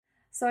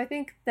So I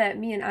think that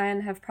me and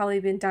Ian have probably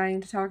been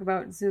dying to talk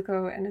about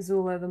Zuko and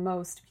Azula the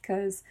most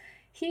because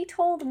he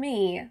told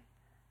me,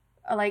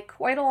 like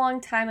quite a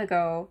long time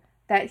ago,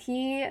 that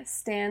he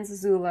stands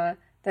Azula,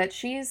 that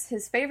she's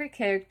his favorite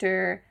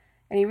character,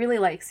 and he really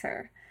likes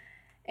her.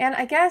 And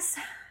I guess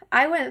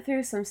I went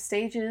through some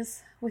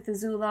stages with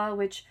Azula,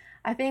 which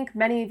I think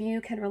many of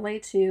you can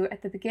relate to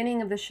at the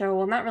beginning of the show.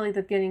 Well, not really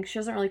the beginning, she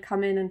doesn't really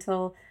come in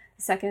until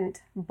the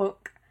second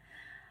book.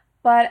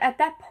 But at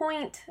that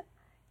point,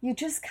 you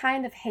just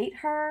kind of hate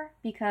her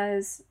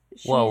because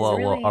she's Whoa. Are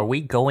really... we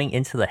going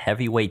into the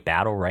heavyweight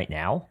battle right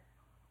now?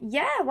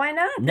 Yeah, why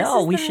not?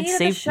 No, we This is the should meat of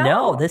the save. show.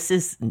 No, this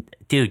is.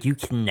 Dude, you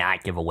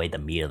cannot give away the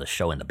meat of the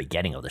show in the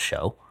beginning of the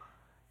show.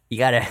 You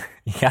gotta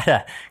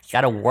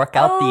work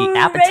out the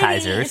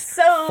appetizers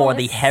for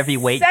the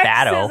heavyweight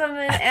battle.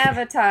 Sexism in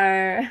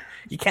Avatar.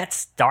 You can't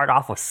start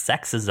off with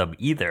sexism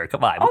either.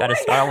 Come on, we gotta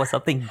start off with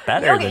something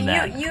better than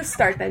that. You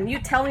start then. You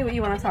tell me what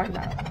you want to talk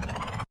about.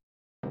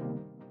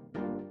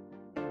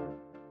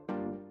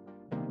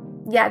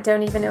 Yeah,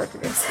 don't even know what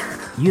it is.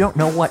 You don't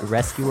know what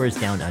Rescuers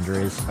Down Under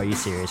is? Are you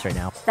serious right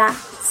now? That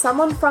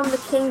someone from the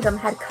kingdom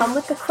had come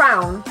with the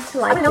crown to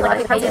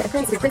the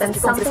princes, but then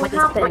something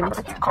happened.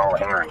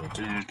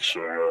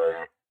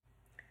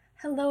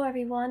 Hello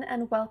everyone,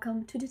 and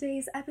welcome to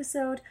today's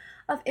episode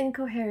of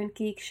Incoherent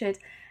Geek Shit.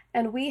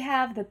 And we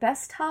have the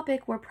best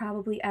topic we're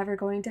probably ever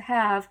going to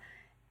have,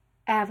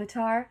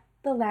 Avatar: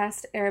 The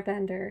Last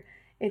Airbender.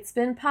 It's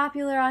been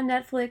popular on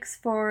Netflix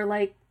for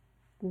like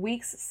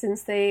weeks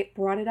since they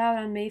brought it out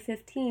on May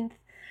 15th.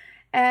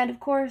 And of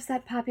course,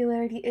 that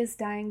popularity is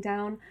dying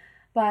down,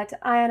 but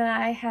Ian and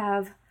I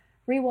have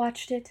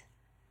rewatched it,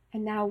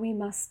 and now we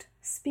must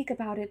speak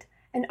about it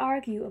and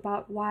argue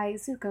about why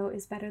Zuko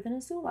is better than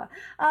Azula.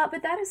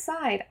 But that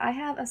aside, I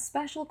have a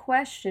special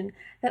question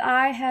that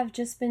I have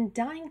just been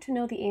dying to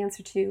know the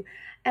answer to,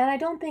 and I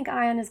don't think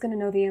Ian is going to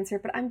know the answer,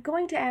 but I'm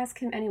going to ask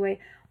him anyway.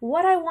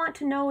 What I want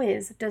to know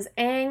is, does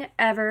Aang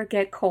ever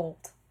get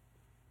cold?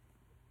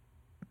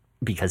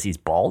 Because he's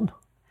bald?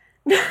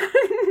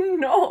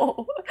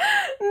 No,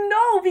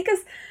 because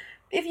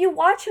if you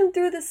watch him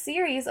through the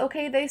series,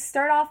 okay, they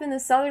start off in the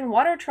Southern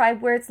Water Tribe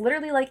where it's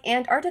literally like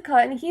Antarctica,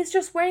 and he's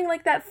just wearing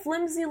like that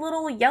flimsy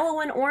little yellow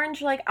and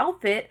orange like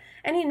outfit,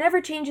 and he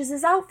never changes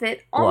his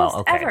outfit almost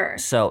ever.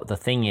 So the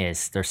thing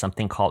is, there's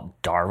something called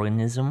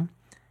Darwinism.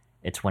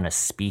 It's when a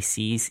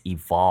species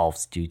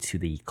evolves due to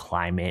the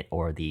climate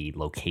or the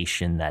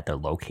location that they're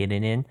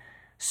located in.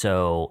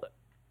 So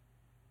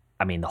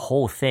I mean, the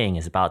whole thing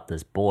is about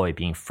this boy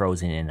being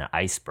frozen in an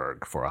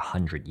iceberg for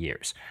 100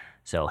 years.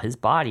 So his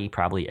body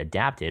probably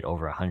adapted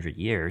over 100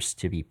 years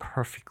to be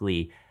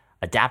perfectly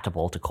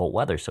adaptable to cold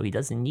weather. So he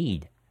doesn't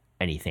need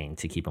anything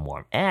to keep him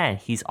warm. And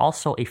he's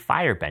also a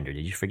firebender.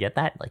 Did you forget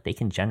that? Like, they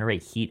can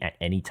generate heat at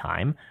any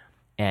time.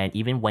 And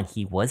even when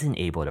he wasn't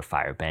able to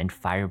firebend,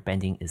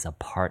 firebending is a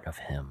part of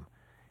him.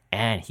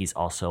 And he's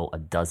also a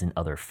dozen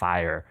other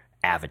fire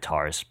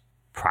avatars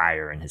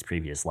prior in his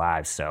previous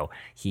lives, so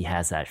he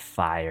has that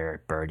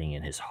fire burning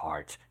in his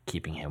heart,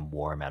 keeping him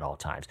warm at all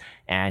times.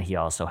 And he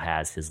also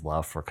has his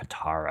love for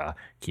Katara,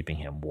 keeping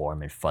him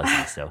warm and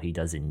fuzzy, so he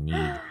doesn't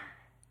need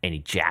any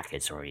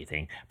jackets or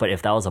anything. But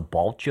if that was a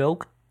bald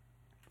joke,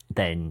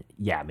 then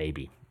yeah,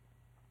 maybe.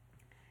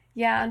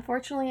 Yeah,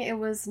 unfortunately, it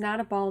was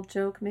not a bald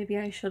joke. Maybe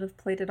I should have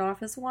played it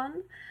off as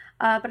one.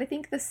 But I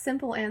think the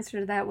simple answer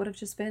to that would have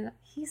just been,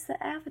 he's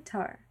the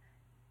Avatar.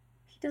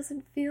 He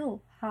doesn't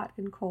feel hot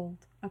and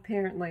cold,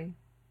 apparently.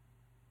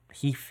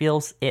 He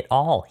feels it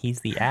all. He's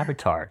the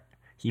Avatar.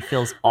 He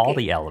feels all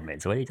the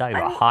elements. What are you talking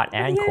about? Hot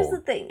and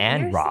cold.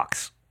 And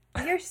rocks.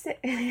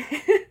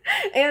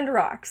 And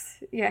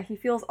rocks. Yeah, he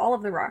feels all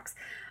of the rocks.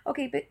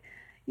 Okay, but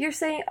you're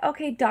saying,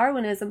 okay,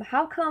 Darwinism.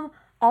 How come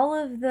all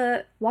of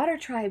the Water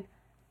Tribe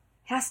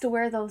has to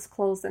wear those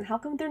clothes? And how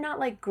come they're not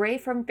like Gray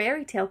from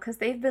Fairy Tale? Because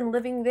they've been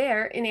living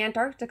there in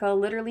Antarctica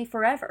literally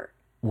forever.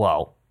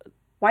 Well,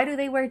 why do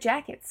they wear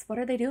jackets? What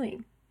are they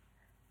doing?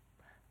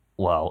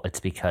 Well, it's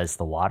because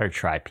the Water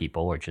Tribe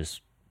people they're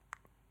just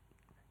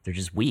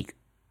weak.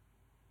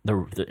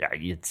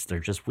 They're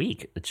just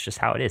weak. It's just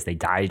how it is. They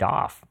died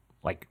off.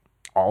 Like,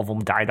 all of them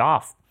died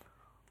off.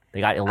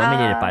 They got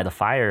eliminated by the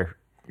Fire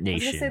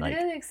Nation. I was gonna say, they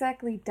didn't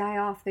exactly die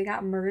off. They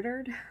got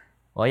murdered.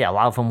 Well, yeah, a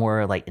lot of them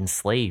were like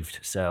enslaved.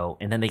 So,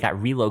 and then they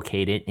got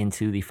relocated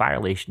into the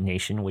Fire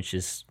Nation, which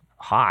is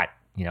hot,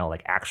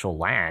 like actual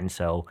land.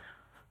 So,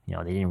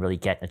 they didn't really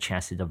get a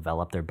chance to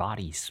develop their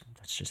bodies.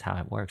 That's just how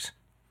it works.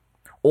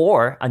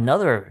 Or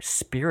another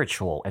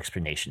spiritual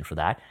explanation for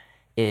that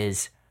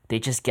is they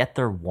just get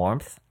their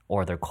warmth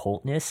or their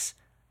coldness,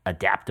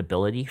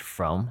 adaptability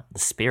from the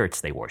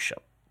spirits they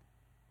worship.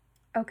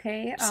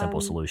 Okay. Simple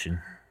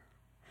solution.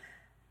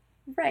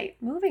 Right.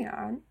 Moving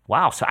on.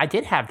 Wow. So I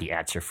did have the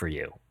answer for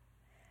you.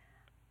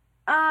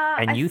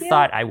 And you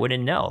thought I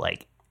wouldn't know.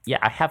 Like, yeah,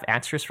 I have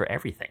answers for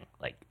everything.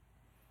 Like,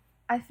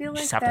 I feel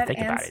like that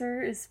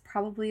answer is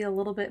probably a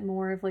little bit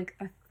more of like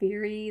a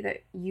theory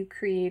that you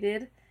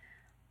created,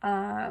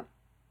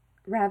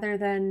 rather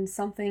than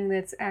something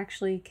that's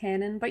actually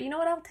canon. But you know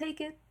what? I'll take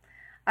it.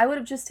 I would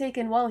have just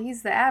taken, well,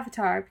 he's the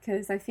Avatar,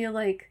 because I feel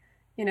like,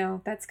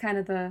 that's kind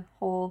of the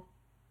whole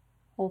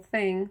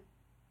thing.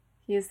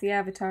 He is the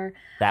Avatar.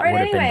 That Right,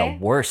 would have been anyway.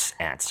 the worst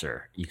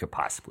answer you could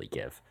possibly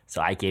give.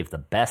 So I gave the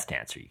best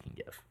answer you can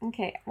give.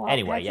 Okay, well,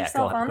 Anyway, pat yeah,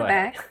 yourself on the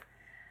ahead. back.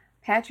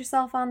 Pat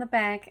yourself on the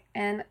back,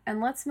 and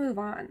let's move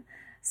on.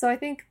 So I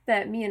think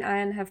that me and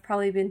Ian have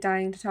probably been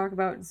dying to talk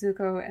about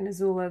Zuko and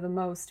Azula the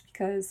most,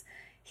 because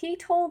he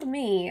told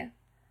me,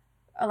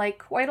 like,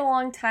 quite a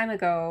long time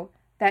ago,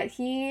 that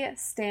he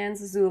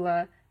stands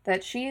Azula,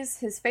 that she's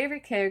his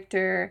favorite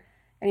character,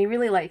 and he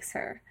really likes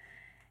her.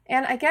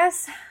 And I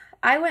guess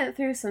I went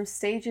through some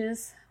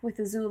stages with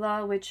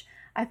Azula, which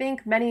I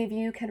think many of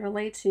you can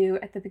relate to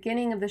at the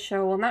beginning of the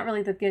show. Well, not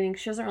really the beginning.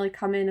 She doesn't really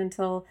come in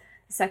until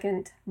the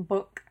second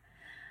book.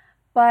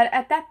 But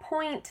at that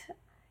point,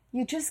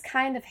 you just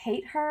kind of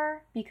hate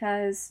her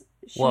because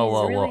she's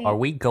really... Are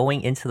we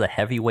going into the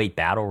heavyweight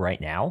battle right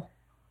now?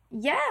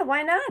 Yeah,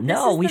 why not?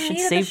 No, we should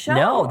save... Show.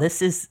 No,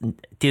 this is...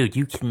 Dude,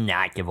 you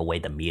cannot give away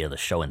the meat of the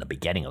show in the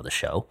beginning of the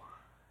show.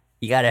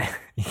 You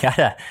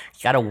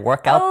gotta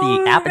work out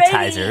the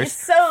appetizers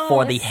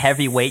for the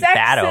heavyweight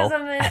battle.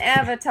 Sexism in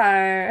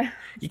Avatar.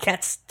 You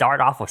can't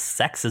start off with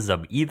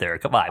sexism either.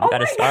 Come on, we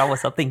gotta start off with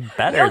something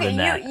better than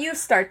that. You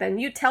start then.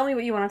 You tell me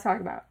what you want to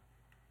talk about.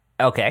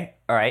 Okay,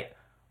 all right.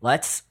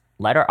 Let's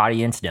let our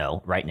audience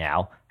know right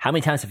now, how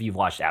many times have you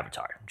watched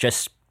Avatar?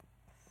 Just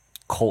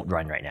cold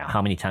run right now.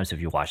 How many times have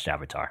you watched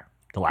Avatar?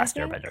 The Last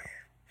Airbender.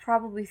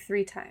 Probably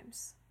 3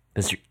 times.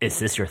 Is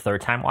this your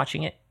third time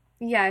watching it?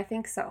 Yeah, I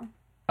think so.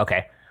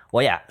 Okay.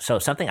 Well, yeah. So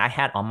something I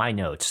had on my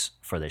notes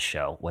for this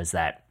show was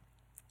that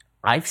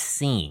I've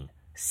seen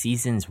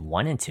seasons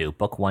 1 and 2,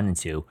 book 1 and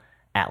 2,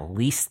 at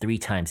least 3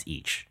 times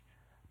each.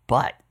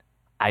 But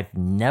I've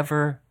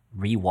never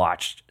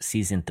rewatched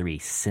season 3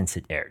 since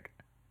it aired.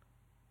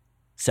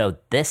 So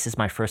this is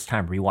my first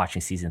time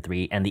rewatching season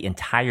 3 and the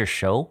entire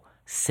show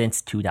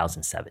since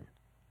 2007.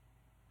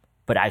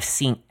 But I've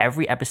seen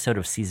every episode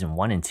of season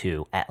 1 and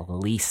 2 at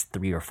least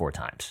 3 or 4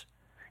 times.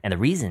 And the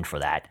reason for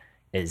that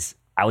is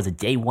I was a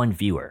day one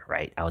viewer,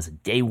 right? I was a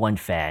day one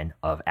fan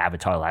of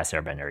Avatar: The Last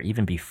Airbender,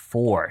 even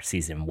before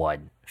season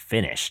 1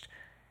 finished.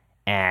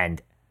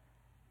 And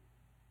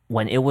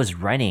when it was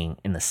running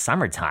in the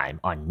summertime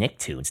on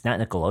Nicktoons, not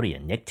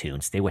Nickelodeon,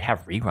 Nicktoons, they would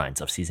have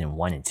reruns of season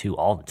 1 and 2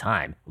 all the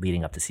time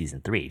leading up to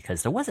season 3.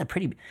 Because there was if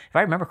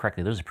I remember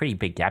correctly, there was a pretty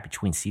big gap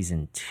between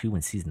season 2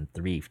 and season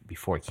 3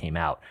 before it came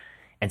out.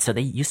 And so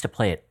they used to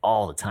play it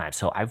all the time.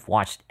 So I've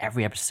watched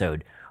every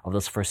episode of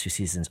those first 2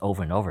 seasons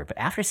over and over. But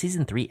after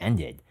season 3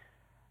 ended,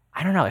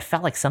 I don't know, it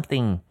felt like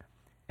something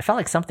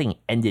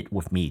ended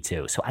with me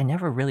too. So I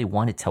never really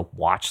wanted to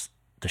watch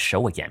the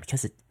show again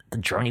because the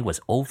journey was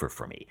over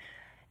for me.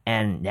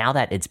 And now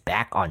that it's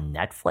back on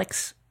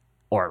Netflix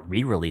or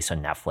re-release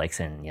on Netflix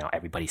and,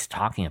 everybody's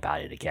talking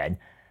about it again,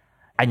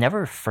 I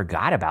never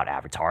forgot about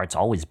Avatar. It's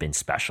always been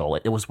special.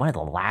 It was one of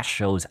the last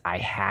shows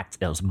it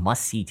was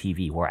must-see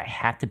TV where I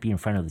had to be in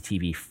front of the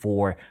TV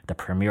for the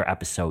premiere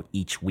episode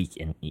each week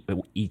in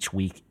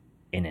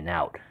and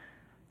out.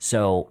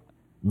 So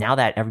now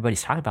that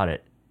everybody's talking about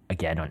it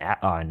again on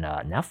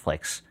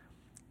Netflix,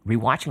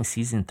 rewatching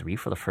season 3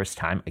 for the first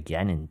time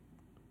again in,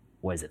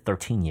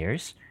 13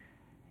 years?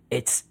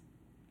 It's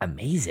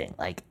amazing.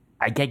 Like,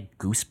 I get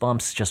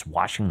goosebumps just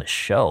watching the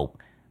show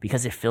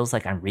because it feels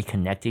like I'm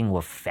reconnecting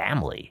with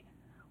family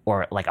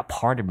or like a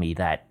part of me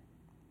that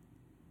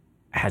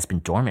has been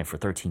dormant for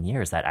 13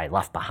 years that I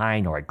left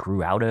behind or I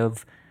grew out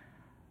of.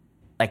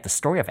 Like, the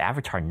story of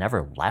Avatar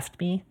never left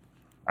me.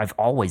 I've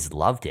always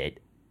loved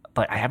it,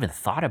 but I haven't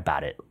thought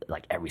about it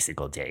like every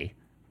single day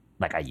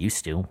like I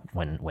used to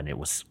when it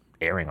was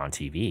airing on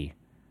TV.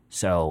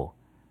 So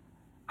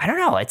I don't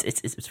know.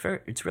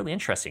 It's really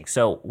interesting.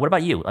 So what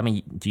about you? I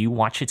mean, do you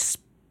watch it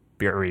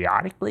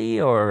periodically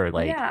or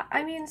like? Yeah,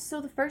 I mean,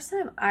 so the first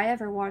time I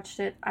ever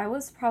watched it, I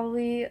was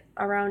probably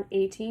around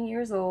 18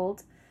 years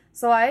old.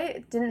 So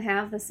I didn't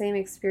have the same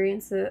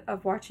experience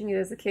of watching it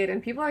as a kid.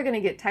 And people are going to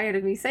get tired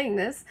of me saying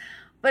this,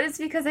 but it's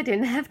because I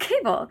didn't have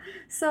cable.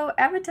 So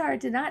Avatar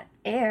did not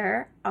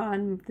air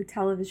on the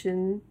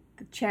television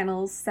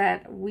channels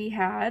that we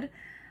had.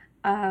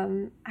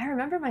 I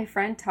remember my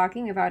friend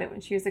talking about it when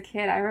she was a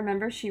kid. I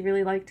remember she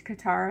really liked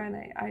Katara, and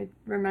I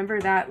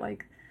remember that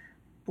like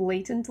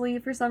blatantly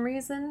for some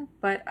reason.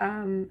 But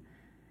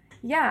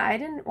yeah, I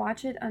didn't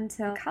watch it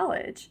until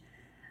college.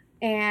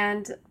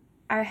 And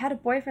I had a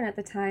boyfriend at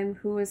the time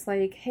who was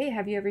like, hey,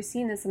 have you ever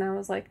seen this? And I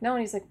was like, no.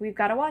 And he's like, we've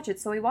got to watch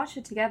it. So we watched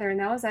it together, and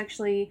that was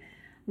actually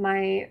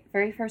my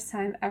very first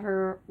time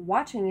ever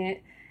watching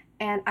it.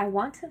 And I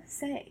want to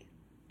say,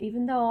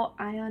 even though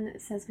Ion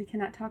says we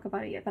cannot talk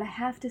about it yet, but I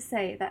have to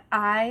say that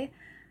I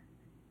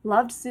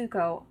loved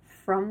Zuko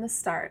from the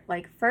start.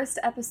 Like, first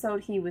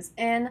episode he was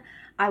in,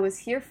 I was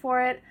here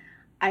for it.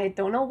 I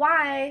don't know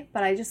why,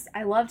 but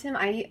I loved him.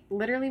 I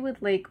literally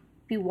would like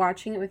be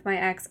watching it with my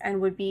ex and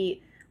would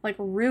be like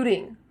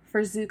rooting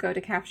for Zuko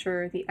to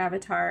capture the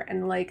Avatar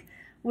and like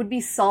would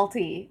be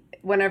salty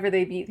whenever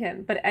they beat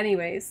him. But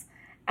anyways,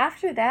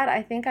 after that,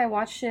 I think I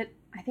watched it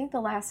I think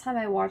the last time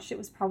I watched it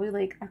was probably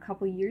like a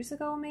couple years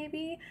ago,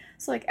 maybe.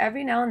 So like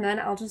every now and then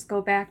I'll just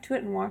go back to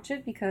it and watch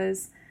it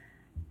because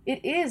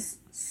it is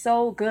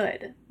so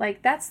good.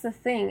 Like that's the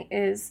thing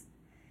is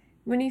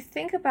when you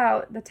think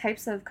about the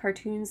types of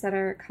cartoons that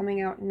are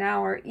coming out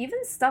now, or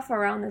even stuff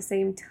around the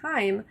same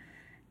time,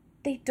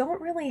 they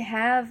don't really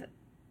have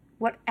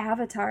what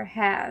Avatar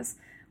has,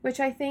 which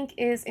I think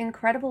is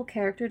incredible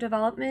character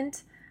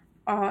development,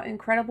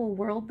 incredible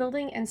world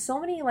building, and so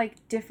many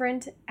like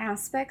different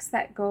aspects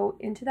that go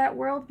into that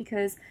world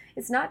because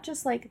it's not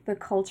just like the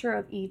culture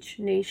of each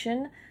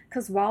nation,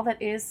 because while that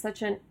is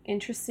such an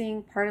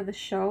interesting part of the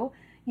show,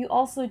 you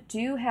also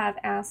do have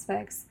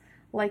aspects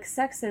like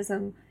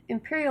sexism,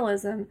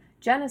 imperialism,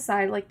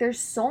 genocide. Like there's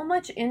so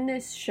much in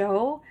this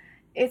show.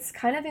 It's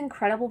kind of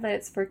incredible that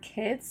it's for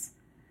kids,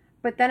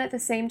 but then at the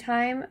same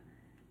time,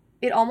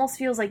 it almost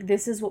feels like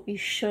this is what we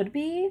should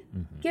be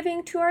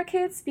giving to our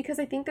kids because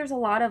I think there's a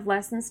lot of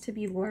lessons to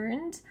be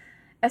learned,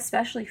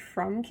 especially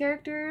from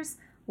characters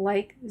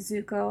like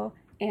Zuko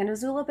and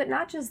Azula, but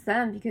not just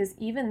them, because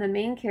even the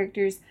main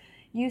characters,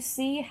 you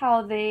see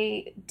how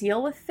they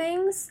deal with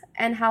things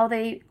and how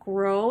they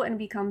grow and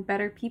become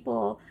better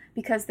people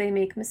because they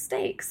make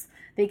mistakes.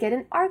 They get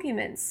in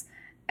arguments,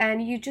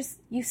 and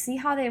you see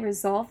how they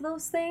resolve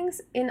those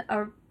things in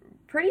a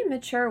pretty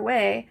mature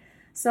way.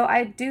 So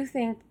I do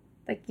think,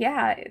 like,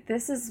 yeah,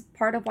 this is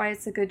part of why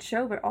it's a good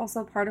show, but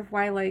also part of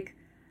why, like,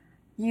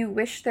 you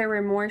wish there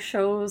were more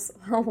shows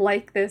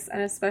like this,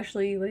 and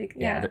especially, like,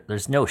 yeah.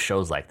 There's no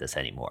shows like this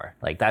anymore.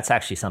 Like, that's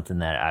actually something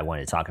that I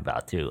wanted to talk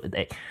about, too.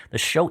 The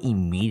show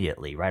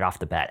immediately, right off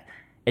the bat,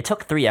 it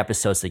took 3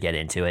 episodes to get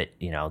into it,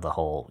 you know, the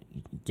whole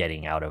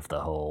getting out of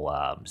the whole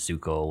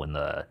Zuko and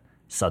the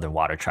Southern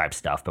Water Tribe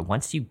stuff. But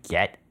once you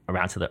get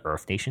around to the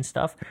Earth Nation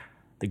stuff,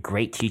 the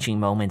great teaching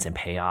moments and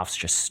payoffs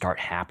just start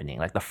happening.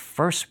 Like the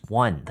first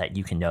one that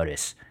you can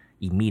notice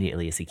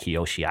immediately is the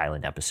Kyoshi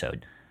Island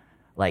episode.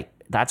 Like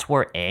that's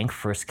where Aang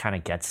first kind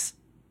of gets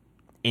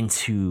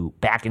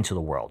back into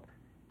the world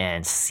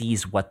and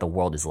sees what the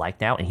world is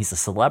like now. And he's a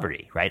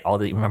celebrity, right?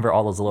 Remember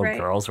all those little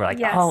girls were like,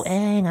 yes. Oh,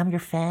 Aang, I'm your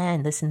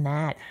fan, this and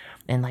that.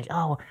 And like,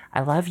 oh, I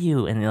love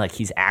you. And then like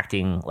he's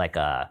acting like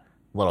a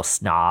little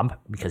snob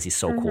because he's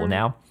so cool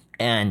now.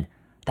 And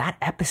that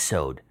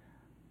episode,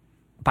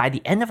 by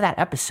the end of that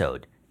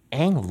episode,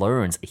 Aang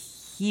learns a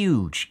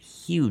huge,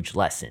 huge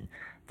lesson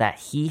that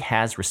he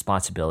has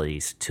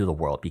responsibilities to the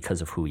world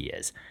because of who he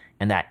is.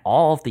 And that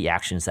all of the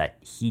actions that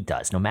he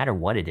does, no matter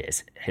what it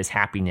is, his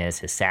happiness,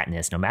 his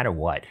sadness, no matter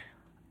what,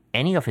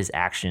 any of his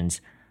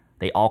actions,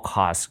 they all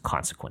cause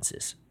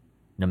consequences,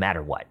 no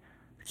matter what.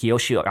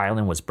 Kyoshi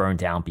Island was burned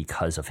down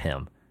because of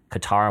him.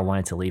 Katara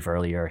wanted to leave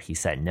earlier. He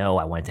said, no,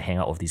 I wanted to hang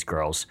out with these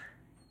girls.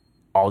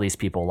 All these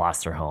people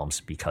lost their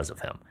homes because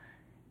of him.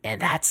 And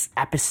that's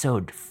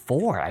episode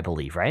 4, I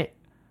believe, right?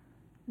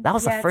 That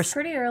was the first. It's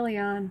pretty early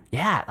on.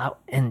 Yeah,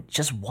 and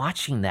just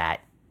watching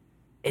that,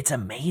 it's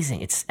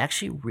amazing. It's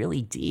actually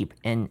really deep.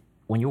 And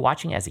when you're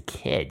watching as a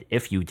kid,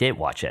 if you did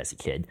watch it as a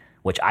kid,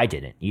 which I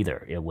didn't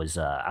either, it was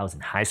I was in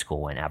high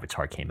school when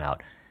Avatar came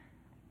out.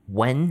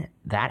 When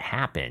that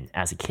happened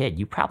as a kid,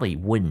 you probably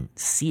wouldn't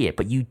see it,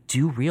 but you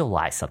do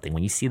realize something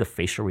when you see the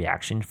facial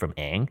reaction from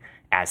Aang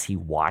as he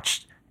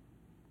watched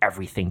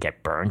everything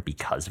get burned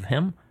because of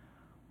him.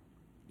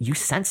 You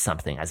sense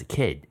something as a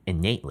kid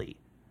innately,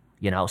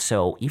 you know?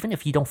 So even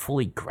if you don't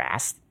fully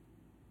grasp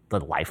the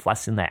life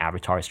lesson that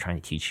Avatar is trying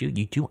to teach you,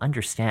 you do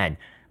understand,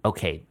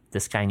 okay,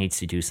 this guy needs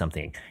to do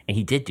something. And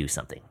he did do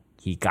something.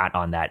 He got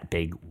on that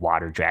big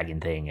water dragon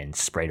thing and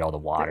sprayed all the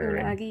water.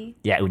 Unagi.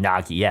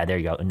 Unagi. Yeah, there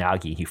you go.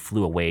 Unagi. He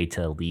flew away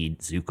to lead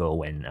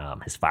Zuko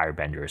and his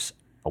firebenders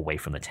away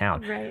from the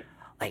town. Right.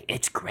 Like,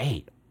 it's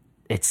great.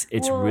 It's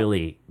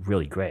really,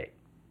 really great.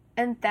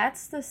 And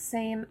that's the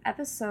same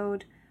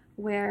episode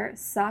where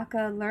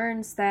Sokka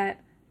learns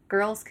that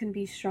girls can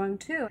be strong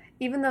too.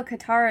 Even though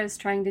Katara is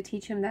trying to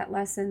teach him that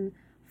lesson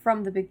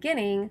from the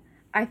beginning,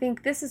 I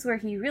think this is where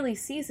he really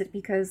sees it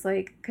because,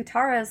 like,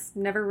 Katara's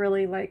never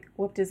really, like,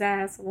 whooped his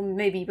ass. Well,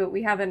 maybe, but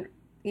we haven't,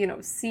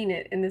 seen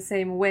it in the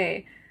same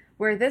way.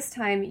 Where this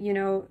time,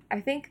 I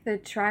think the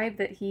tribe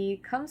that he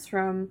comes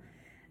from,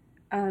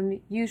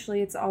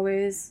 usually it's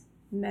always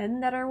men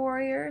that are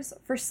warriors.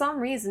 For some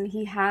reason,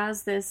 he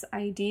has this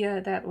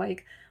idea that,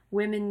 like,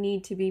 women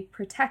need to be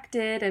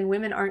protected and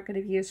women aren't going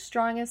to be as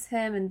strong as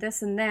him and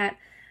this and that.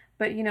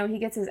 But, he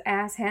gets his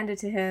ass handed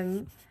to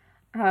him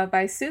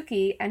by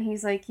Suki, and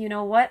he's like, you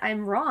know what,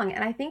 I'm wrong.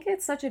 And I think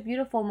it's such a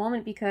beautiful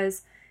moment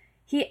because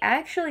he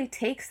actually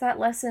takes that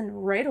lesson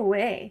right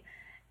away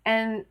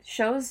and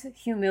shows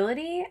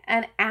humility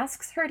and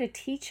asks her to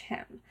teach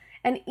him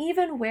and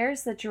even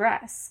wears the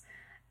dress.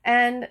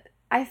 And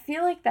I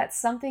feel like that's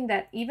something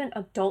that even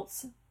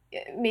adults,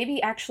 maybe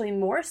actually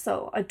more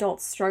so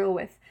adults, struggle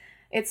with.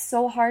 It's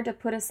so hard to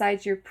put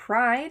aside your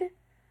pride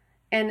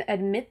and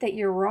admit that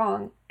you're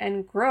wrong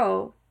and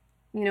grow.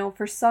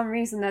 For some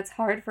reason that's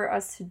hard for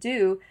us to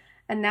do.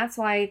 And that's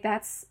why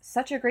that's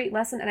such a great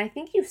lesson. And I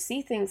think you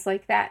see things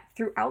like that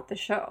throughout the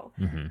show.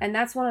 Mm-hmm. And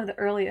that's one of the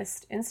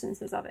earliest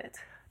instances of it.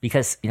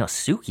 because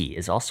Suki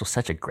is also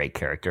such a great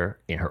character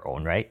in her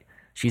own right.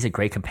 She's a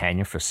great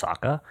companion for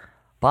Sokka,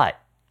 but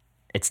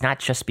it's not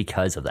just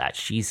because of that.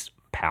 She's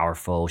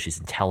powerful, she's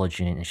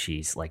intelligent, and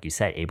she's, like you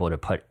said, able to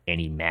put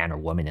any man or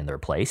woman in their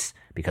place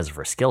because of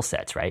her skill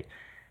sets, right?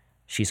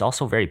 She's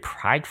also very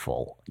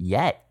prideful,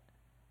 yet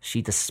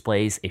she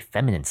displays a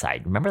feminine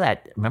side.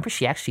 Remember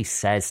she actually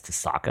says to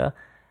Sokka,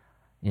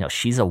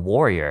 she's a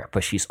warrior,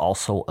 but she's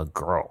also a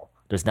girl.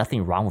 There's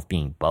nothing wrong with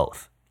being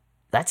both.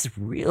 That's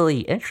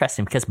really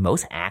interesting because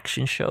most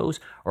action shows,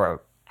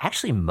 or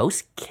actually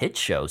most kid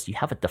shows, you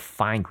have a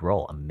defined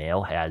role. A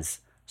male has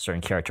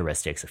certain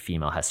characteristics, a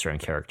female has certain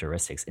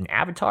characteristics. In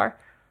Avatar,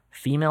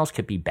 females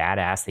could be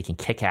badass, they can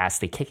kick ass,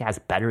 they kick ass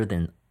better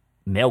than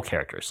male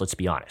characters, let's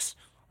be honest.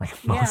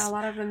 Yeah, a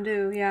lot of them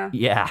do, yeah.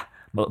 Yeah,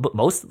 but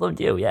most of them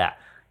do, yeah.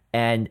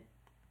 And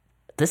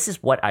this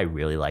is what I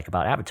really like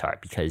about Avatar,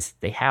 because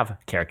they have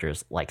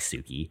characters like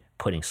Suki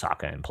putting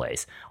Sokka in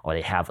place, or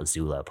they have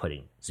Azula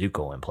putting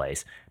Zuko in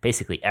place.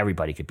 Basically,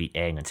 everybody could beat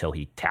Aang until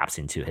he taps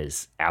into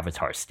his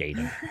Avatar state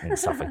and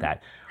stuff like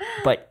that.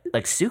 But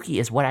like Suki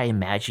is what I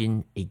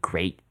imagine a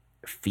great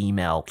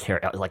female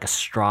character, like a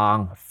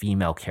strong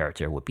female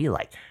character would be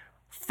like.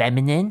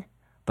 Feminine,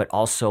 but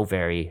also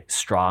very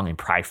strong and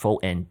prideful,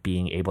 and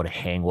being able to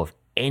hang with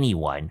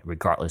anyone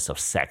regardless of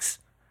sex.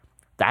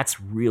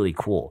 That's really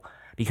cool,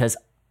 because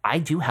I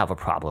do have a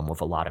problem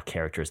with a lot of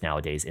characters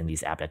nowadays in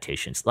these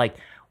adaptations. Like,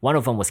 one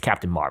of them was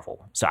Captain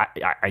Marvel. So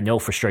I know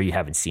for sure you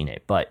haven't seen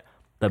it, but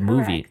the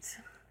movie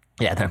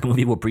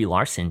with Brie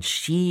Larson,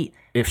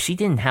 if she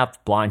didn't have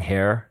blonde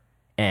hair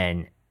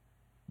and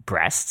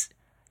breasts,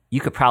 you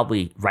could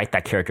probably write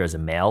that character as a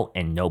male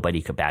and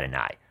nobody could bat an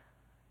eye.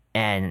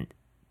 And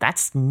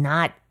that's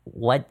not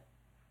what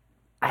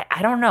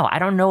I don't know. I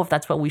don't know if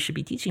that's what we should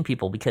be teaching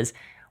people, because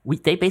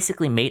they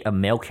basically made a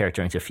male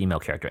character into a female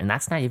character, and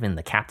that's not even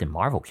the Captain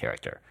Marvel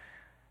character.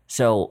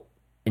 So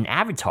in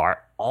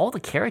Avatar, all the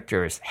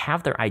characters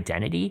have their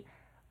identity,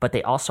 but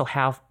they also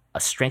have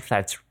a strength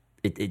that's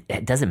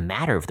it doesn't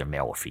matter if they're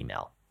male or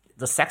female.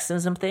 The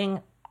sexism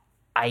thing,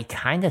 I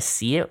kind of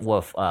see it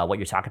with what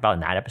you're talking about in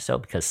that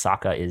episode, because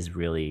Sokka is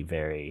really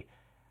very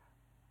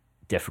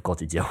difficult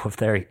to deal with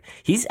there.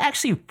 He's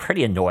actually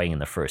pretty annoying in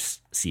the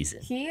first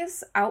season. He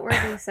is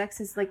outwardly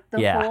sexist, like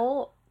the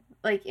whole,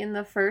 like in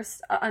the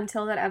first,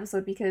 until that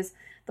episode, because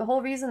the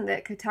whole reason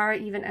that Katara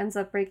even ends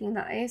up breaking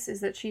the ice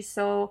is that she's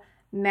so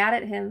mad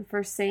at him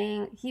for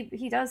saying,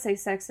 he does say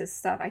sexist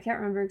stuff. I can't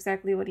remember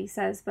exactly what he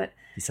says, but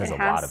he says a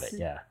lot of it,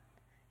 Yeah,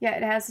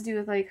 it has to do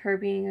with like her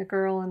being a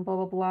girl and blah,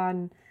 blah, blah.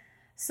 And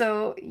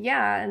so,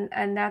 yeah,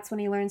 and that's when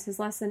he learns his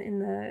lesson in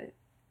the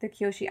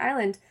Kyoshi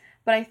Island.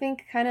 But I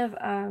think kind of,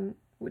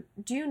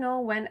 do you know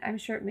when, I'm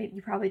sure maybe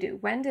you probably do,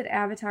 when did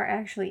Avatar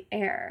actually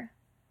air?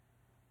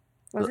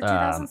 Was it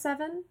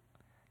 2007?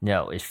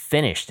 No, it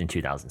finished in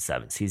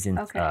 2007. Season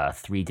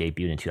 3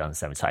 debuted in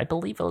 2007. So I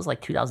believe it was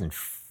like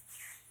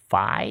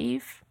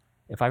 2005,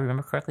 if I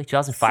remember correctly.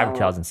 2005 or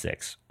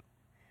 2006.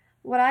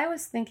 What I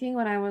was thinking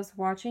when I was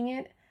watching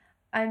it,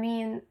 I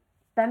mean,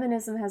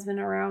 feminism has been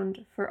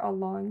around for a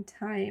long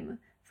time,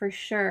 for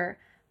sure.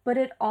 But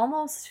it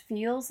almost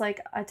feels like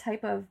a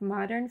type of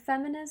modern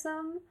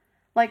feminism,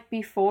 like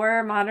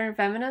before modern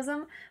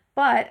feminism.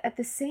 But at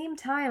the same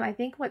time, I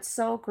think what's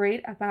so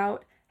great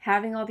about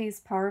having all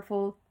these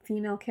powerful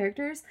female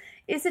characters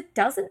is it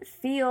doesn't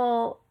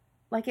feel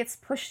like it's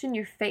pushed in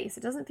your face.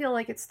 It doesn't feel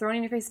like it's thrown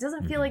in your face. It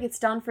doesn't feel like it's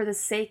done for the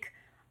sake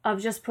of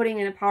just putting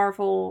in a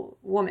powerful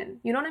woman.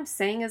 You know what I'm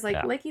saying? Is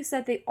like you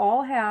said, they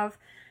all have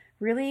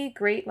really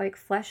great, like,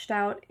 fleshed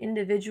out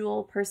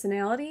individual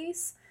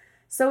personalities.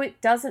 So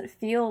it doesn't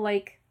feel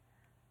like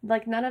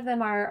none of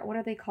them are, what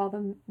do they call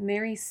them?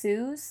 Mary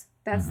Sue's?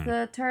 That's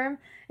the term.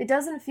 It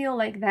doesn't feel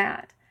like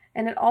that.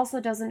 And it also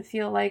doesn't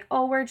feel like,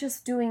 oh, we're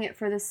just doing it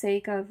for the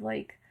sake of,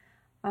 like,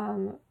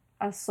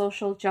 a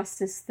social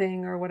justice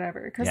thing or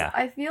whatever. Because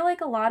I feel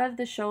like a lot of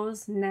the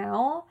shows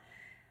now,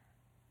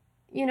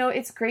 you know,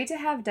 it's great to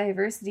have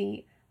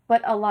diversity,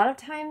 but a lot of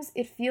times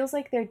it feels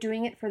like they're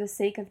doing it for the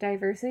sake of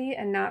diversity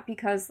and not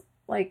because,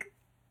 like,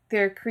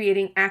 they're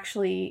creating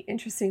actually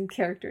interesting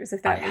characters,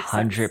 if that makes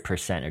sense. I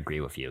 100%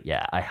 agree with you.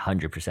 Yeah, I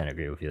 100%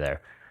 agree with you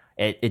there.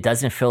 It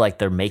doesn't feel like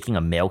they're making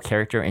a male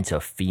character into a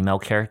female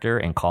character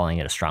and calling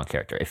it a strong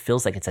character. It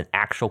feels like it's an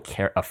actual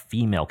a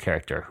female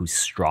character who's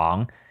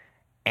strong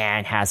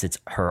and has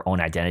her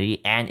own identity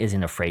and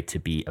isn't afraid to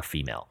be a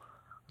female.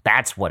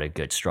 That's what a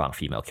good, strong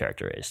female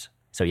character is.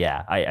 So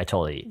yeah, I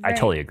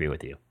totally agree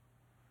with you.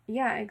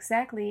 Yeah,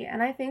 exactly.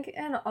 And I think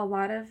in a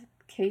lot of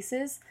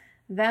cases,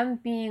 them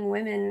being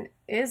women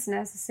is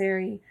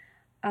necessary.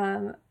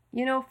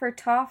 You know, for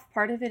Toph,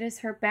 part of it is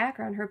her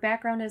background. Her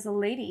background as a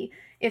lady.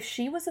 If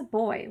she was a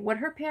boy, would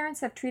her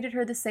parents have treated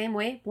her the same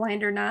way,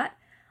 blind or not?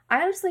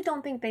 I honestly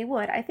don't think they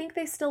would. I think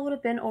they still would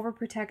have been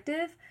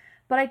overprotective,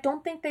 but I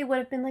don't think they would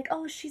have been like,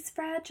 oh, she's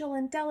fragile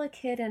and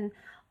delicate and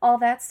all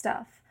that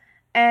stuff.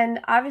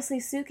 And obviously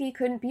Suki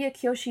couldn't be a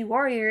Kyoshi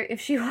warrior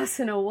if she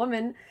wasn't a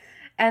woman.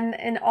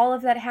 And all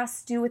of that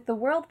has to do with the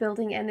world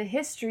building and the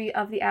history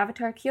of the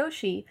Avatar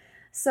Kyoshi.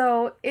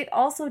 So it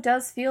also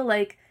does feel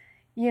like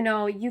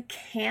you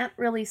can't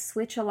really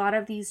switch a lot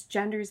of these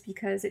genders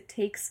because it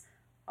takes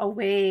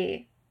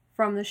away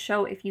from the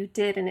show if you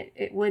did, and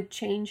it would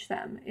change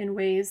them in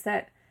ways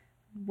that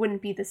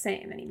wouldn't be the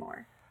same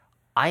anymore.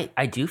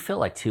 I do feel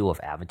like too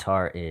with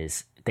Avatar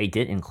is they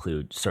did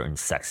include certain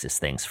sexist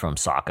things from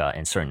Sokka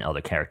and certain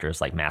other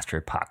characters like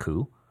Master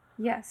Paku.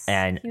 Yes,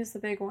 and he was the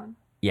big one.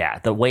 Yeah,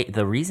 the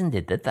reason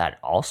they did that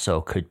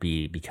also could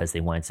be because they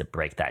wanted to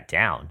break that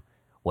down,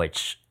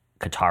 which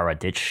Katara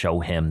did show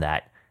him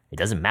that it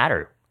doesn't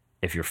matter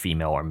if you're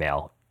female or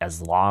male,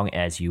 as long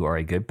as you are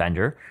a good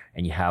bender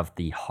and you have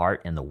the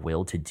heart and the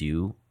will to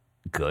do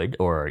good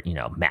or,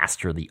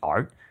 master the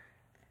art.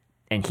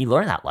 And he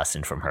learned that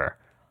lesson from her.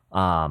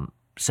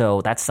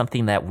 So that's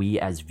something that we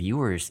as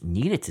viewers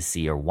needed to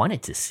see or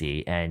wanted to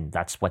see, and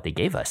that's what they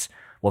gave us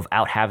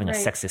without having a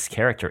sexist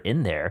character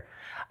in there.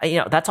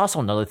 That's also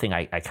another thing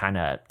I kind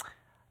of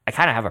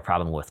have a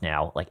problem with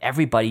now. Like,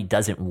 everybody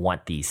doesn't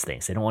want these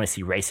things. They don't want to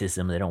see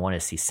racism. They don't want to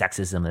see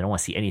sexism. They don't want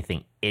to see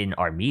anything in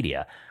our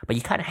media. But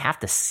you kind of have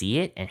to see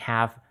it and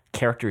have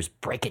characters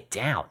break it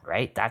down,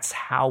 right? That's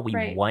how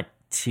we want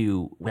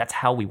to. That's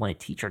how we want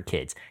to teach our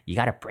kids. You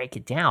got to break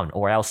it down,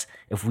 or else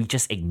if we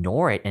just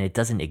ignore it and it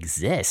doesn't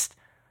exist,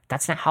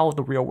 that's not how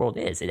the real world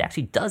is. It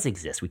actually does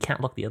exist. We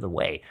can't look the other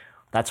way.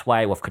 That's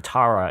why with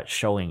Katara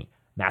showing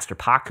Master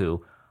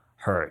Paku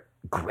her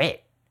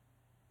grit,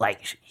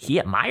 like, he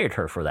admired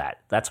her for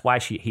that. That's why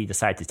he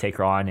decided to take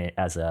her on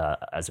as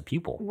a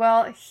pupil.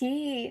 Well,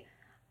 he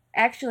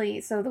actually,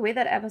 so the way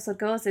that episode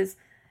goes is,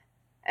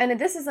 and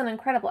this is an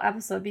incredible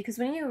episode because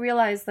when you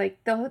realize,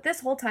 like, this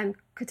whole time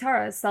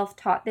Katara is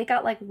self-taught. They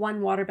got like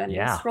one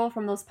waterbending scroll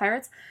from those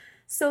pirates.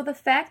 So the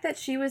fact that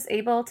she was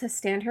able to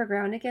stand her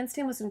ground against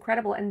him was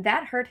incredible, and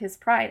that hurt his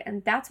pride.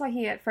 And that's why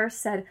he at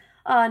first said,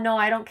 no,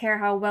 I don't care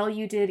how well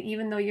you did,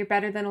 even though you're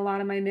better than a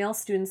lot of my male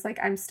students. Like,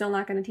 I'm still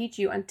not going to teach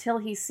you, until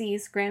he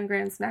sees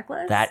Grand's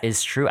necklace. That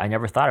is true. I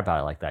never thought about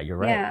it like that. You're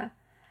right. Yeah.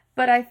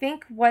 But I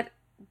think what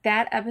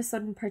that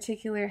episode in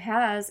particular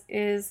has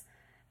is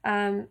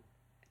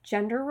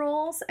gender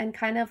roles and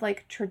kind of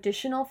like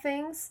traditional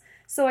things.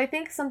 So I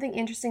think something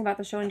interesting about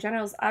the show in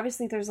general is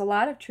obviously there's a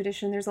lot of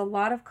tradition, there's a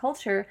lot of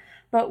culture,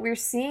 but we're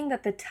seeing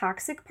that the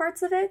toxic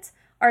parts of it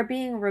are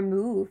being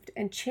removed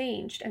and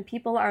changed, and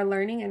people are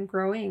learning and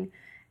growing.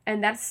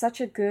 And that's such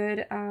a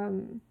good,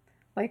 role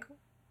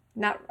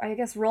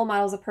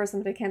model is a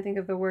person, but I can't think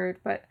of the word,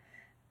 but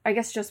I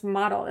guess just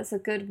model. It's a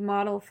good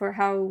model for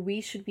how we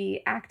should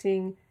be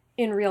acting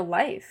in real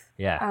life.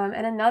 Yeah.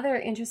 And another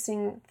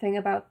interesting thing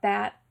about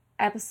that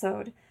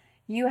episode,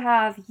 you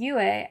have Yue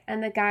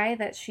and the guy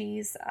that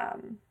she's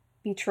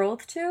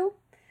betrothed to.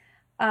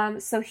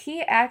 So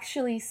he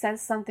actually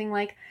says something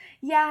like,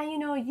 yeah,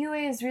 Yue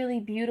is really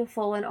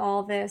beautiful and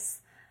all this,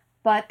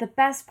 but the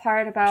best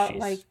part about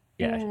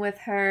being with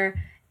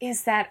her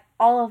is that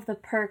all of the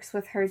perks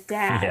with her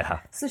dad. Yeah.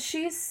 So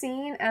she's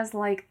seen as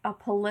like a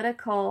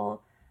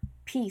political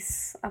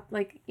piece,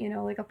 like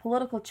a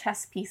political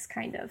chess piece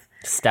kind of.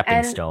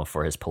 Stepping stone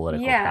for his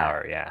political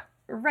power, yeah.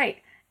 Right.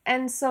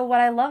 And so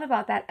what I love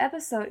about that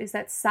episode is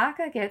that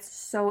Sokka gets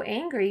so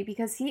angry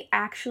because he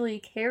actually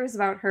cares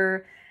about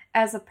her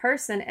as a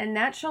person, and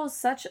that shows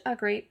such a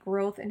great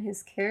growth in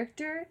his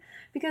character,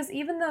 because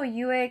even though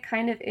Yue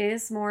kind of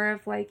is more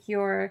of like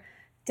your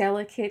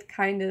delicate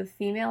kind of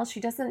female, she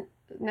doesn't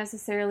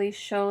necessarily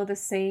show the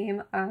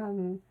same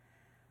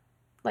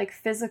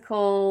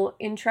physical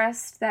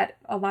interest that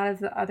a lot of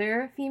the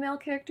other female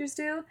characters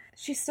do.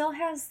 She still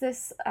has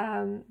this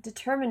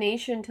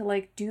determination to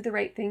like do the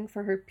right thing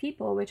for her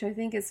people, which I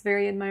think is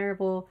very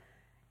admirable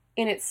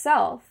in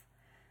itself.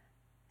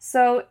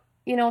 So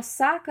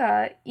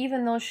Sokka,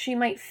 even though she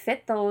might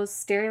fit those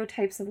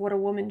stereotypes of what a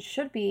woman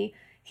should be,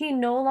 he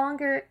no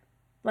longer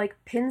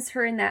pins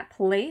her in that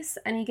place,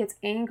 and he gets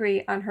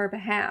angry on her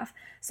behalf.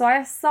 So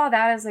I saw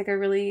that as like a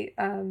really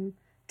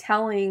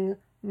telling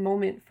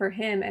moment for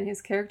him and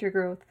his character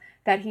growth,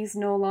 that he's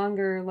no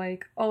longer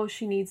like, oh,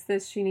 she needs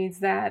this, she needs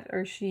that,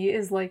 or she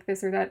is like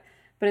this or that,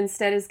 but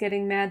instead is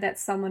getting mad that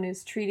someone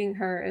is treating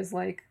her as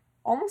like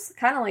almost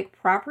kind of like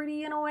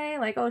property in a way,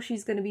 like, oh,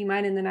 she's going to be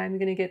mine and then I'm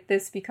going to get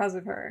this because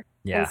of her,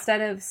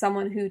 instead of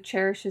someone who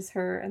cherishes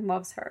her and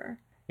loves her.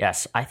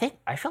 Yes, I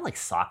feel like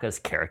Sokka's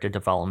character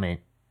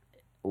development,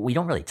 we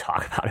don't really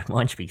talk about it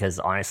much because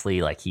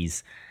honestly, like,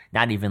 he's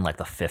not even like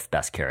the 5th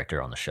best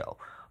character on the show,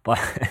 but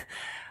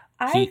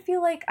I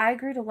feel like I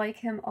grew to like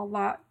him a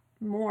lot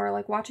more.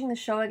 Like, watching the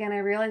show again, I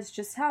realized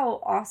just how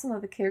awesome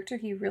of a character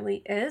he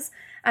really is.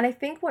 And I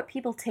think what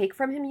people take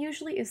from him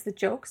usually is the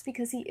jokes,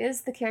 because he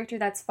is the character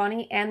that's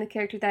funny and the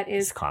character that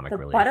is comic the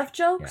relief. Butt of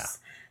jokes.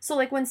 Yeah. So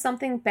like when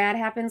something bad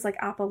happens, like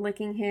Appa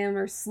licking him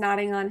or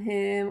snotting on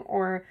him,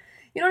 or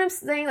you know what I'm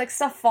saying, like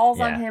stuff falls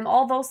on him,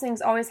 all those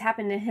things always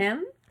happen to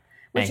him.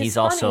 And he's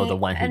also the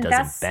one who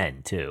doesn't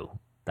bend too.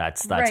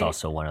 That's right.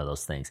 Also one of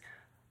those things.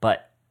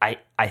 But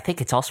I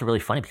think it's also really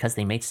funny because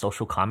they made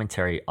social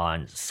commentary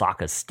on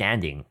Sokka's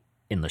standing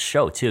in the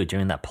show too.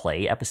 During that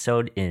play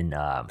episode in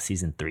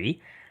season 3,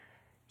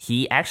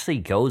 he actually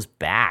goes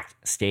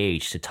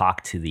backstage to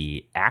talk to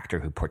the actor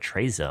who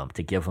portrays him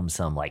to give him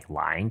some like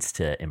lines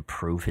to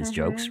improve his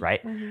jokes, right?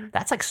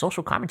 That's like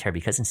social commentary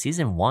because in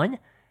season 1,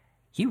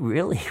 he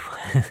really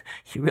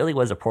he really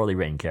was a poorly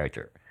written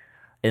character.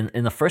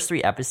 In the first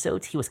 3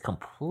 episodes, he was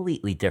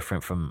completely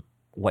different from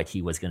what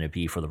he was going to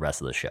be for the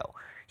rest of the show.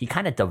 He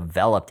kind of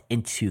developed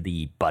into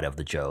the butt of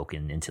the joke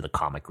and into the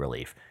comic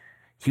relief.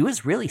 He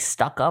was really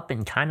stuck up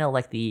and kind of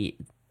like the,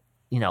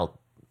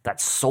 that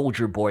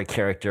soldier boy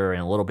character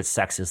and a little bit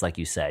sexist, like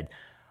you said.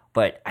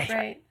 But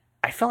I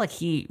feel like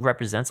he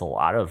represents a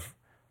lot of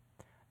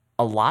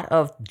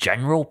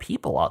general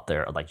people out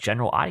there, like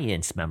general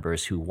audience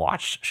members who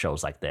watch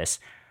shows like this.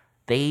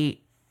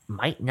 They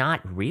might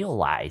not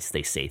realize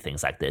they say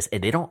things like this,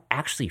 and they don't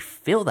actually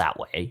feel that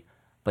way,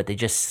 but they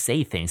just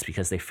say things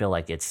because they feel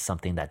like it's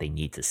something that they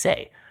need to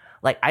say.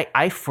 Like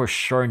I for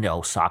sure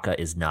know Sokka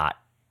is not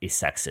a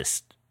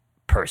sexist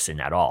person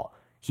at all.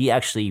 He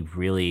actually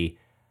really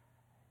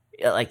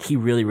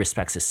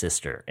respects his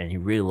sister, and he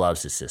really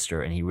loves his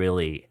sister, and he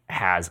really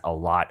has a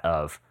lot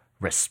of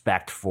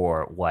respect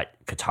for what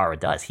Katara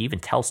does. He even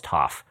tells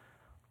Toph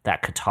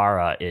that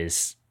Katara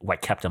is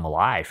what kept him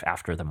alive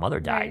after the mother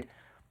died. Right.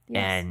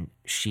 Yes. And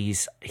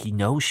he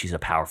knows she's a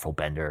powerful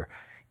bender,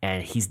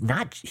 and he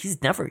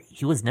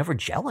was never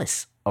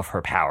jealous of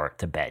her power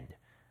to bend.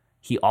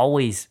 He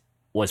always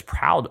was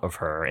proud of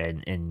her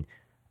and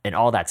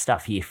all that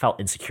stuff. He felt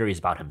insecurities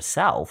about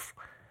himself,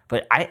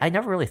 but I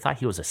never really thought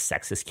he was a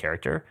sexist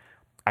character.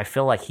 I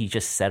feel like he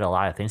just said a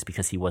lot of things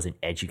because he wasn't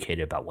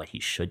educated about what he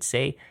should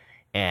say.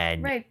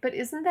 And right, but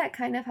isn't that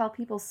kind of how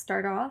people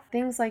start off?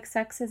 Things like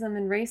sexism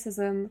and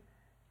racism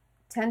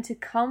tend to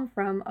come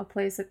from a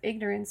place of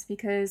ignorance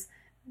because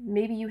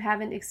maybe you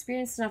haven't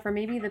experienced enough, or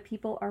maybe the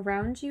people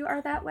around you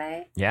are that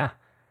way. Yeah.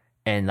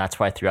 And that's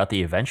why throughout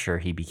the adventure,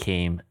 he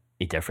became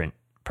a different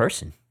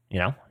person.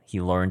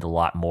 He learned a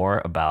lot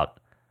more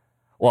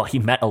he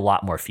met a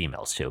lot more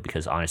females too,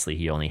 because honestly,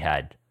 he only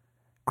had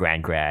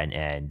Gran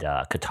and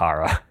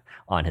Katara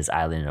on his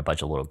island and a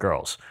bunch of little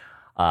girls.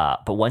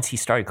 But once he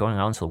started going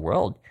out into the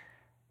world,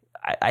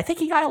 I think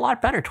he got a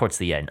lot better towards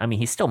the end. I mean,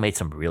 he still made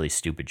some really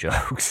stupid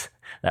jokes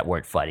that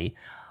weren't funny,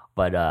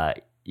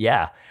 but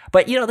yeah.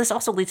 But this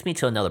also leads me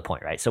to another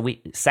point, right? So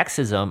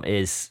sexism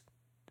is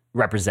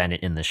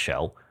represented in the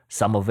show.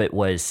 Some of it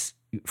was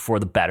for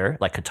the better,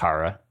 like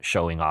Katara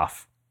showing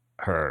off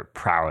her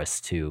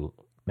prowess to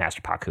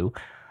Master Paku.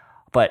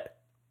 But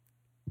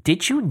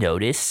did you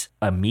notice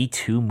a Me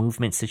Too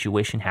movement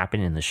situation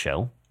happen in the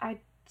show? I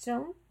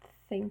don't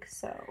think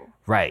so.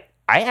 Right.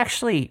 I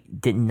actually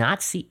did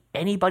not see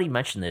anybody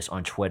mention this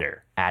on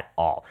Twitter at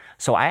all.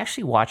 So I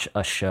actually watched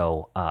a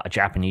show, a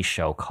Japanese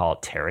show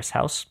called Terrace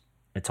House.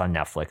 It's on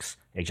Netflix.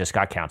 It just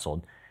got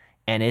canceled.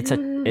 And it's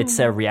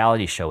a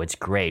reality show. It's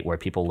great, where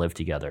people live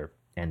together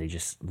and they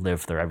just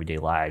live their everyday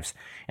lives.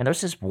 And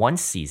there's this one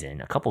season,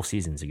 a couple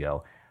seasons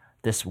ago,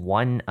 this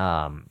one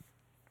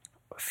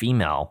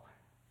female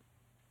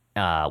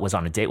was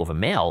on a date with a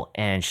male,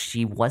 and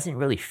she wasn't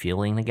really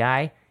feeling the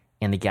guy,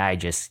 and the guy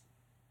just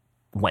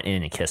went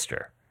in and kissed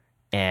her.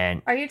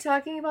 And are you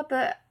talking about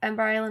the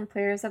Ember Island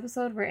Players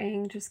episode where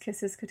Aang just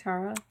kisses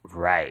Katara?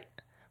 Right.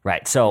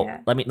 So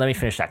yeah. let me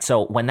finish that.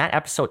 So when that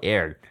episode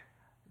aired,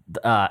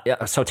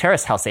 so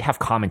Terrace House, they have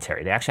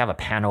commentary. They actually have a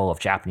panel of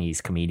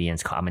Japanese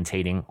comedians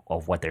commentating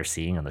of what they're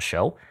seeing on the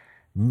show.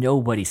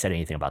 Nobody said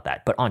anything about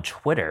that. But on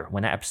Twitter,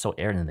 when that episode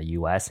aired in the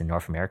US and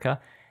North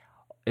America,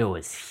 it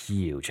was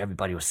huge.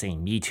 Everybody was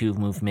saying Me Too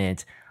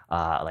movement.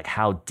 Like,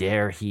 how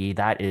dare he?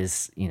 That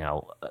is,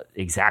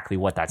 exactly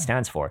what that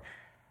stands for.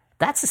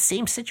 That's the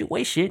same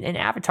situation in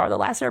Avatar: The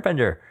Last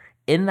Airbender.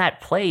 In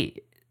that play,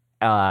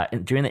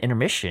 during the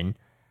intermission,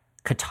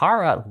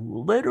 Katara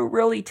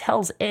literally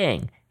tells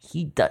Aang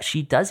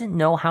she doesn't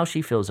know how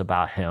she feels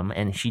about him,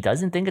 and she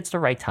doesn't think it's the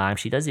right time.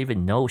 She doesn't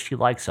even know she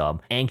likes him.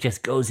 Aang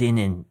just goes in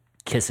and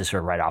kisses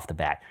her right off the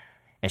bat.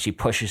 And she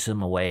pushes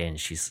him away, and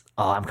she's,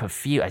 I'm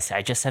confused.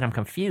 I just said I'm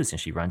confused, and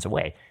she runs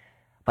away.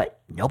 But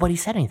nobody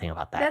said anything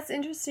about that. That's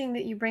interesting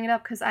that you bring it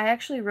up, because I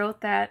actually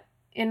wrote that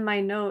in my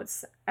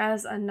notes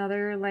as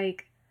another,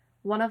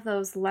 one of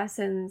those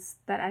lessons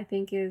that I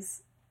think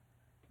is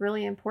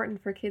really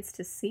important for kids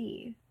to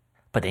see.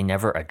 But they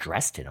never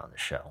addressed it on the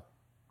show.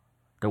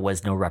 There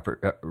was no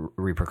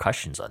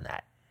repercussions on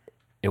that.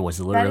 It was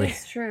literally... That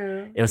is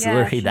true. It was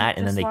literally that,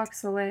 and then they...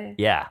 walks away.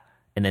 Yeah,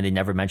 and then they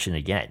never mentioned it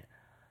again.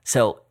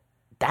 So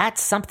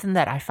that's something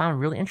that I found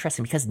really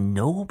interesting, because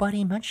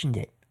nobody mentioned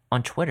it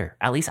on Twitter.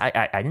 At least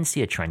I didn't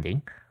see it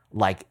trending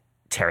like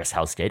Terrace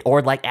House did,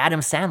 or like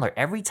Adam Sandler.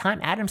 Every time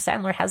Adam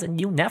Sandler has a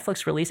new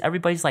Netflix release,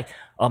 everybody's like,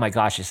 oh my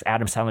gosh, is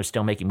Adam Sandler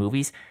still making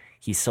movies?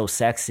 He's so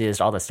sexist,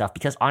 all that stuff.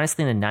 Because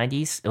honestly, in the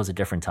 90s, it was a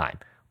different time.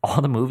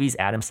 All the movies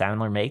Adam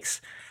Sandler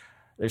makes,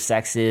 they're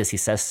sexist. He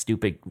says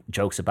stupid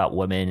jokes about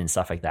women and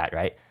stuff like that,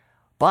 right?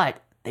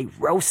 But they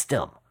roast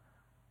him.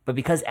 But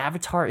because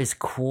Avatar is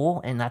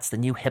cool, and that's the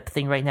new hip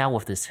thing right now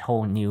with this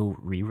whole new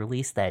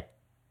re-release that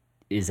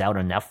is out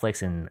on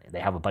Netflix, and they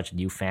have a bunch of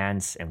new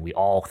fans, and we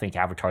all think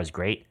Avatar is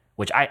great,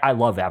 which I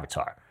love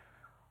Avatar.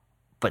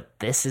 but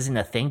this isn't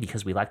a thing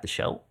because we like the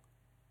show.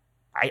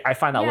 I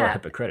find that a little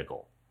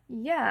hypocritical.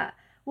 Yeah.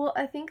 Well,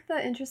 I think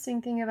the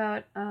interesting thing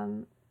about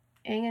Aang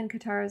and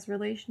Katara's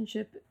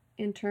relationship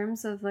in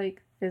terms of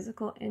like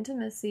physical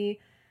intimacy,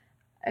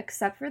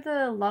 except for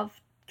the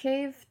love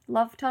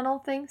tunnel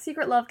thing,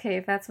 secret love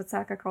cave, that's what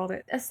Sokka called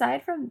it.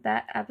 Aside from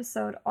that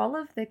episode, all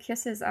of the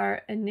kisses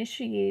are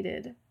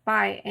initiated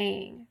by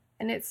Aang.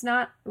 And it's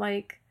not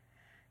like,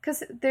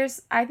 because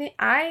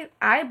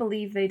I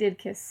believe they did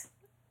kiss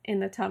in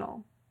the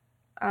tunnel.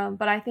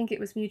 But I think it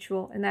was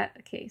mutual in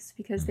that case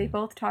because they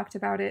both talked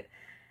about it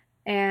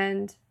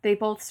and they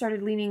both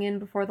started leaning in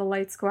before the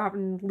lights go out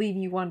and leave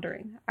you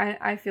wondering.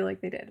 I feel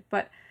like they did.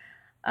 But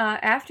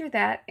after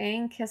that,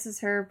 Aang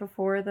kisses her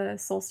before the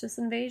solstice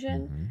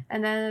invasion.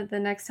 And then the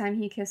next time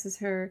he kisses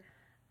her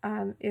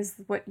is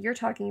what you're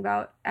talking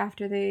about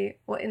after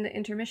in the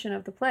intermission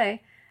of the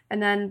play.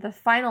 And then the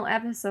final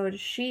episode,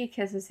 she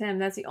kisses him.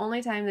 That's the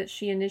only time that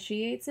she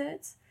initiates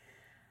it.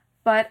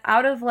 But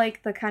out of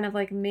like the kind of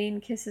like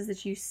main kisses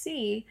that you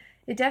see,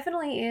 it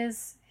definitely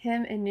is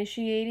him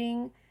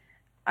initiating.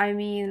 I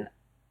mean,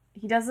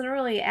 he doesn't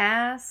really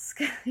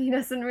ask. He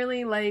doesn't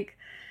really like...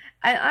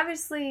 And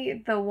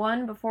obviously the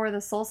one before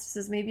the solstice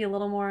is maybe a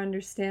little more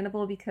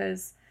understandable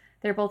because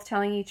they're both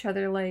telling each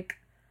other like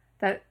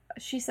that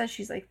she says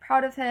she's like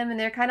proud of him and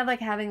they're kind of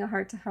like having a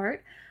heart to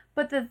heart.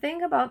 But the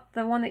thing about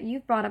the one that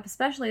you've brought up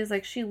especially is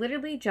like she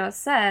literally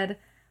just said,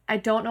 I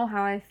don't know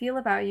how I feel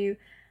about you.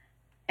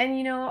 And,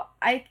 you know,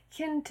 I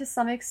can to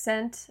some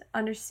extent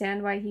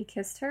understand why he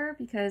kissed her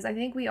because I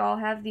think we all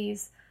have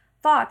these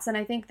thoughts. And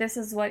I think this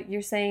is what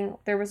you're saying.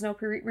 There was no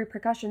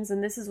repercussions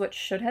and this is what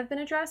should have been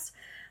addressed.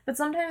 But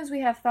sometimes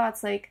we have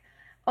thoughts like,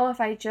 oh, if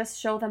I just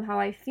show them how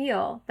I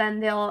feel, then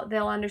they'll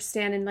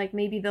understand and like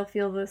maybe they'll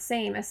feel the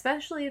same,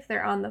 especially if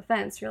they're on the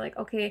fence. You're like,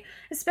 okay,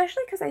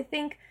 especially because I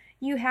think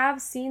you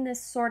have seen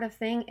this sort of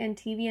thing in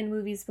TV and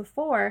movies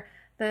before,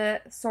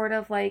 the sort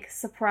of like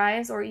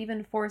surprise or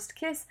even forced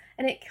kiss,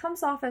 and it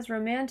comes off as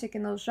romantic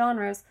in those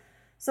genres.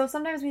 So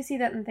sometimes we see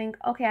that and think,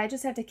 okay, I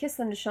just have to kiss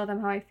them to show them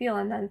how I feel,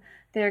 and then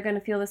they're going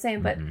to feel the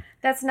same. But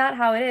that's not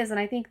how it is, and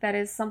I think that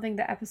is something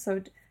the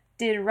episode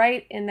did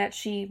right in that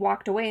she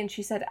walked away and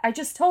she said, I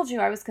just told you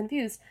I was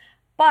confused.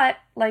 But,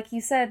 like you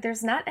said,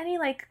 there's not any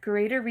like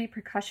greater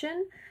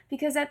repercussion,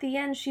 because at the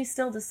end she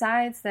still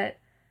decides that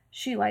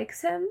she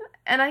likes him.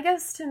 And I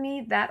guess to me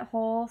that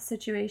whole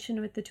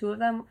situation with the two of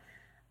them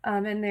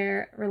and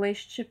their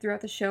relationship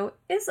throughout the show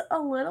is a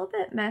little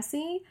bit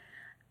messy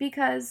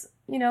because,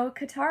 you know,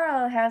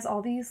 Katara has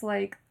all these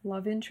like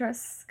love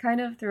interests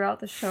kind of throughout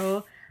the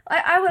show.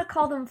 I would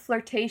call them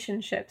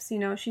flirtation ships. You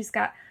know, she's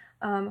got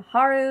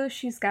Haru,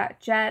 she's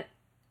got Jet.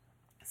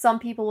 Some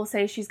people will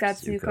say she's got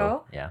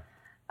Zuko. Yeah.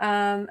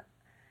 And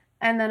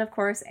then of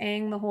course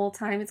Aang the whole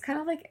time. It's kind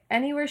of like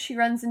anywhere she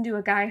runs into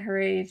a guy her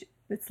age,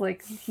 it's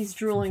like he's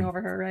drooling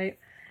over her, right?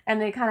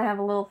 And they kind of have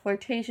a little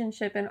flirtation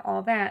ship and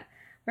all that.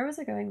 Where was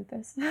I going with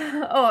this?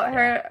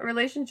 Her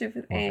relationship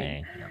with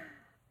Aang.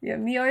 Yeah,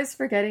 me always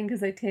forgetting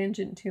because I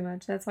tangent too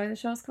much. That's why the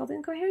show is called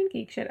Incoherent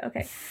Geek Shit.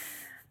 Okay.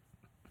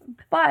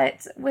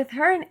 But with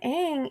her and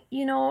Aang,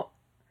 you know,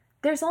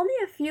 there's only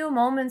a few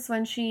moments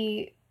when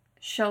she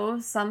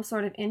shows some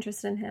sort of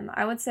interest in him.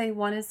 I would say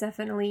one is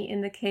definitely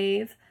in the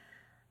cave,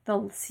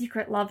 the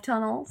secret love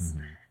tunnels.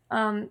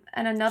 And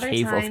another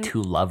cave time... of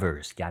two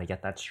lovers. Gotta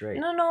get that straight.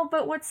 No,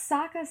 but what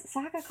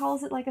Sokka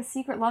calls it like a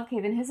secret love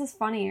cave, and his is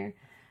funnier.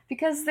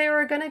 Because they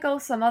were gonna go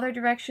some other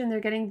direction, they're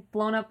getting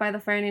blown up by the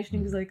Fire Nation.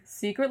 He was like,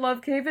 secret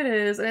love cave it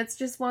is. And it's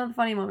just one of the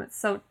funny moments,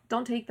 so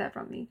don't take that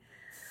from me.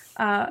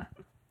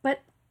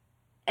 But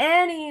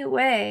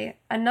anyway,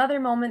 another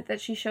moment that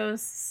she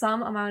shows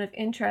some amount of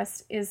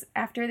interest is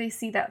after they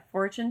see that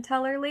fortune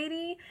teller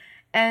lady,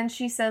 and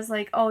she says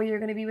like, oh, you're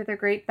gonna be with a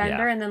great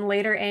bender, and then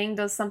later Aang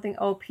does something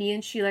OP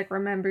and she like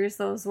remembers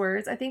those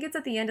words. I think it's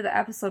at the end of the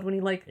episode when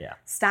he like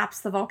stops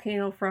the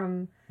volcano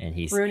from and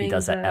he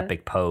does that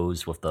epic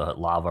pose with the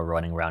lava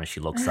running around and she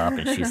looks up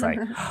and she's like,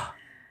 oh,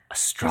 a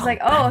strong bender.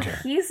 She's like, oh,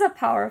 he's a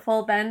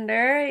powerful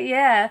bender.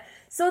 Yeah.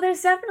 So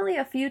there's definitely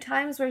a few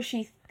times where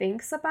she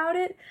thinks about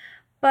it,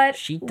 but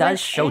she does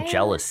show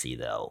jealousy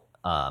though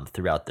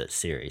throughout the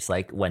series.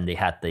 Like when they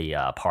had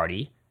the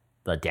party,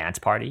 the dance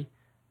party.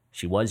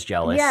 She was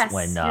jealous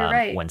when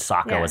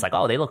Sokka was like,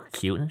 oh, they look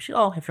cute. And she,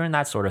 oh, if you're in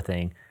that sort of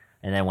thing.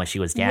 And then when she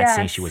was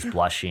dancing, she was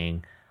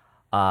blushing.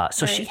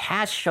 So she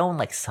has shown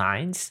like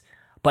signs,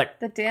 but...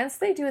 The dance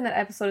they do in that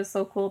episode is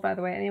so cool, by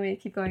the way. Anyway,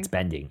 keep going. It's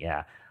bending,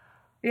 yeah.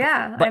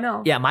 Yeah, but, I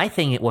know. Yeah, my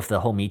thing with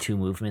the whole Me Too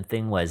movement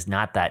thing was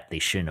not that they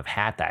shouldn't have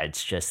had that.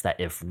 It's just that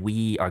if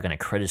we are going to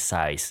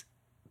criticize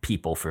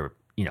people for,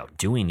 you know,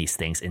 doing these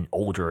things in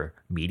older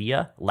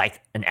media,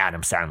 like an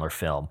Adam Sandler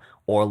film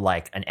or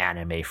like an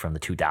anime from the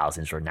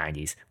 2000s or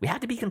 90s, we have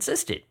to be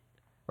consistent,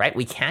 right?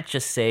 We can't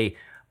just say,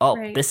 oh,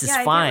 this is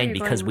fine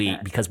because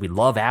we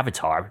love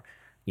Avatar,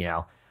 you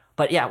know.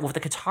 But yeah, with the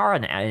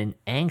Katara and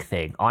Aang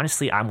thing,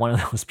 honestly, I'm one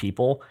of those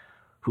people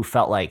who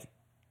felt like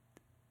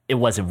it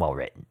wasn't well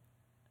written.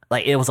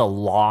 Like it was a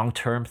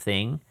long-term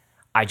thing.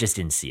 I just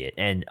didn't see it.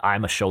 And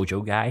I'm a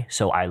shoujo guy,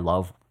 so I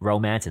love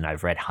romance, and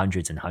I've read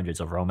hundreds and hundreds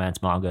of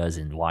romance mangas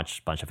and watched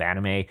a bunch of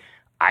anime.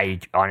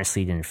 I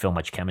honestly didn't feel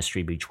much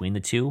chemistry between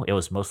the two. It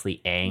was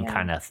mostly Aang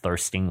kind of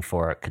thirsting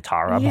for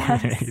Katara more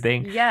than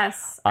anything.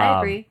 Yes, I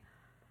agree.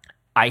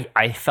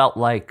 I felt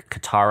like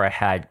Katara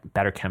had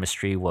better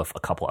chemistry with a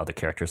couple other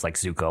characters like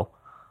Zuko,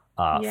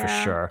 for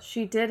sure.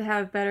 She did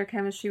have better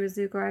chemistry with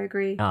Zuko, I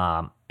agree.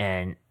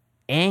 And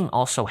Aang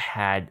also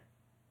had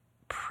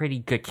pretty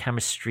good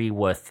chemistry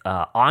with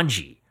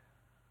Anji.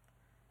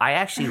 I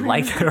actually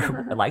liked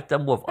her. I liked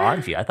them with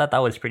Anji. I thought that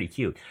was pretty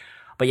cute.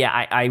 But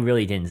yeah, I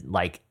really didn't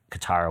like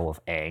Katara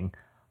with Aang.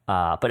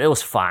 But it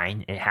was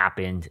fine. It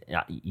happened.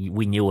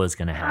 We knew it was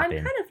going to happen.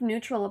 I'm kind of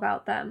neutral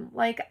about them.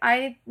 Like,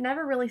 I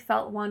never really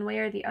felt one way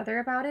or the other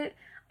about it.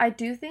 I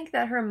do think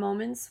that her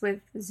moments with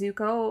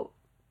Zuko,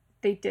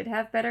 they did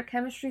have better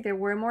chemistry. They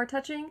were more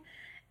touching.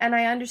 And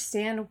I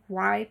understand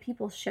why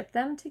people ship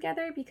them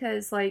together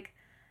because, like,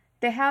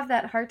 they have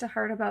that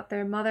heart-to-heart about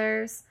their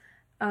mothers.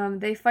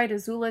 They fight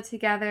Azula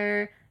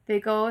together. They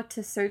go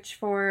to search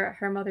for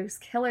her mother's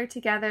killer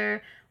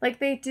together. Like,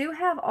 they do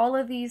have all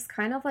of these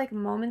kind of, like,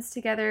 moments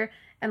together.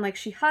 And, like,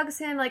 she hugs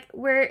him, like,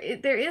 where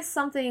there is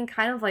something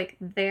kind of, like,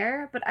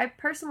 there. But I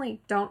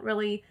personally don't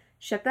really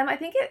ship them. I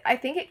think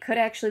it could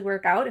actually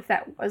work out if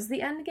that was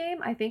the end game.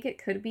 I think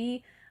it could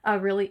be a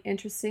really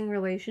interesting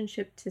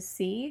relationship to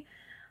see.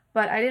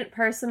 But I didn't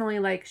personally,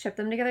 like, ship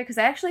them together because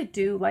I actually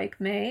do like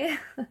May.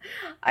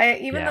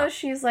 Even though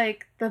she's,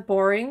 like, the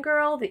boring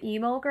girl, the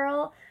emo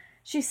girl,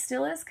 she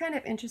still is kind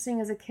of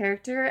interesting as a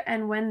character.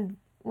 And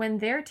when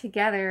they're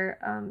together,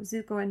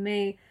 Zuko and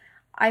May,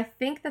 I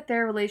think that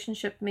their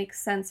relationship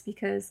makes sense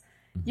because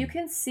you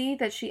can see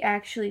that she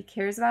actually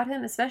cares about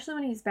him, especially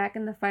when he's back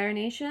in the Fire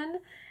Nation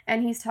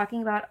and he's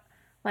talking about,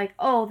 like,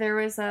 oh,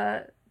 there's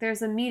a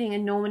meeting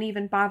and no one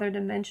even bothered to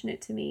mention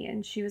it to me.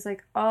 And she was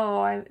like,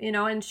 oh,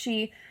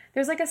 and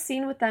there's, like, a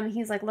scene with them.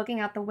 He's, like, looking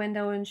out the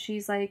window and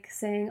she's, like,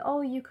 saying,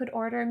 oh, you could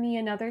order me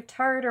another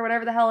tart or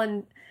whatever the hell.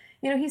 And,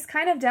 he's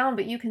kind of down,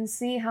 but you can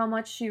see how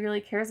much she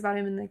really cares about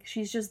him and, like,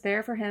 she's just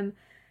there for him.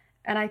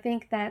 And I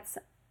think that's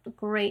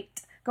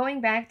great. Going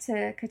back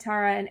to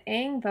Katara and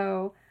Aang,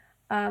 though,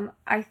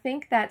 I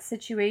think that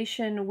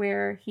situation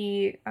where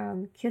he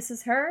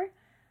kisses her,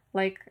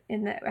 like,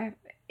 in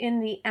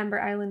the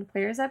Ember Island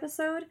Players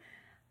episode,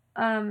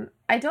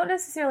 I don't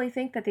necessarily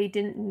think that they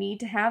didn't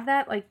need to have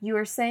that. Like you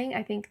were saying,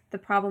 I think the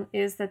problem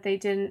is that they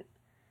didn't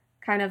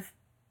kind of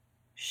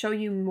show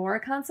you more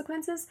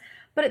consequences.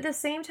 But at the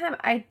same time,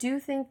 I do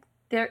think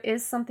there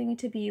is something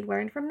to be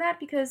learned from that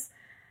because,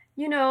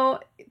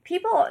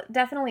 people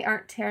definitely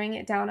aren't tearing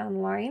it down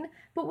online.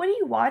 But when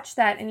you watch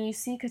that and you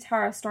see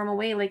Katara storm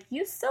away, like,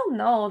 you still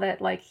know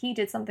that, like, he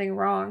did something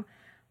wrong.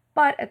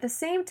 But at the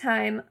same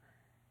time,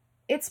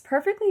 it's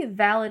perfectly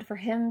valid for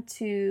him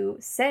to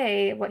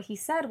say what he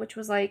said, which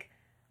was like,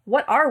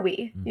 what are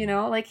we?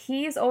 Like,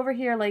 he's over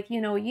here, like,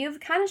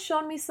 you've kind of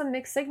shown me some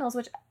mixed signals,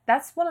 which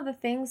that's one of the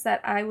things that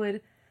I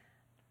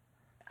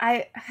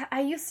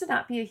used to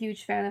not be a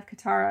huge fan of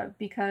Katara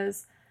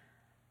because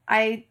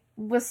I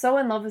was so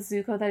in love with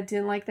Zuko that I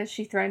didn't like that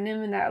she threatened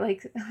him, and that,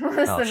 like,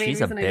 was the main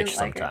reason I didn't like her. She's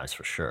a bitch sometimes,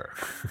 for sure.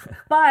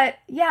 But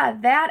yeah,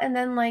 that, and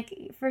then,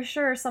 like, for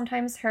sure,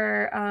 sometimes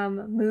her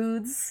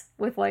moods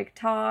with, like,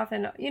 Toph,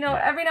 and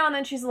every now and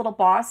then she's a little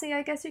bossy,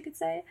 I guess you could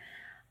say.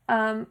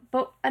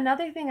 But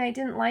another thing I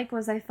didn't like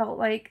was I felt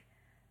like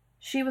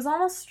she was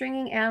almost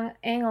stringing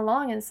Aang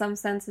along in some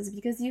senses,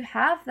 because you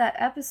have that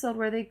episode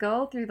where they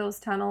go through those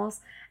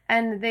tunnels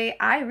and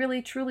I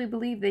really truly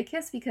believe they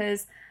kiss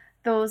because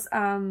those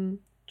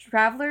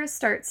travelers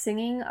start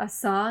singing a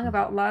song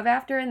about love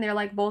after, and they're,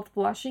 like, both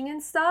blushing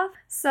and stuff.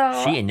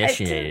 So she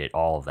initiated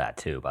all of that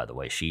too, by the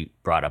way. She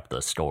brought up the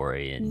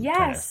story and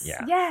yes,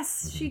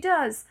 she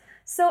does.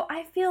 So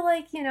I feel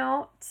like,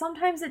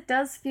 sometimes it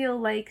does feel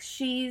like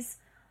she's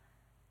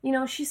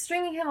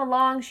stringing him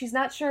along. She's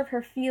not sure of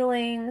her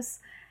feelings.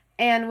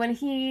 And when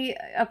he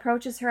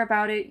approaches her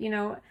about it,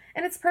 and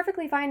it's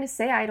perfectly fine to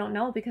say, I don't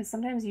know, because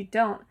sometimes you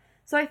don't.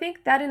 So I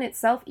think that in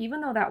itself,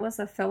 even though that was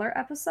a filler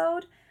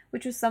episode,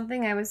 which was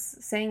something I was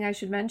saying I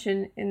should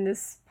mention in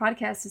this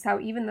podcast, is how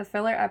even the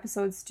filler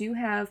episodes do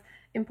have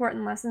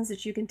important lessons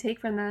that you can take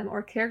from them,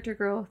 or character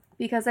growth,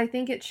 because I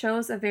think it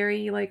shows a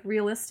very, like,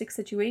 realistic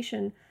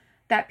situation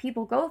that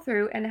people go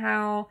through, and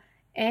how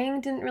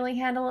Aang didn't really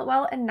handle it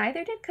well, and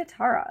neither did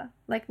Katara.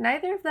 Like,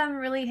 neither of them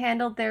really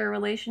handled their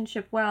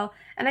relationship well,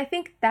 and I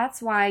think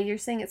that's why you're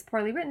saying it's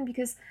poorly written,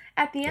 because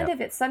at the end of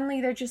it,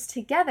 suddenly they're just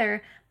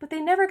together, but they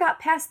never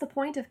got past the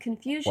point of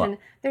confusion. Well,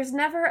 there's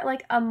never,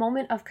 like, a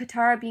moment of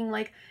Katara being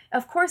like,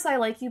 of course I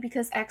like you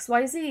because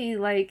XYZ,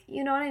 like,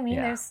 you know what I mean?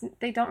 Yeah.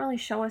 They don't really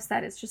show us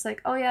that. It's just like,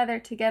 oh yeah,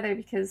 they're together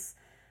because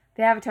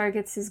the Avatar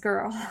gets his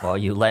girl. Well,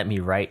 you let me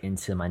right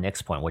into my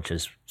next point, which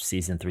is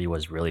season 3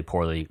 was really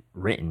poorly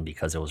written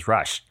because it was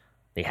rushed.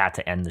 They had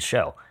to end the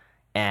show.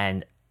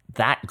 And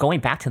that,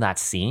 going back to that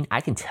scene,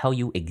 I can tell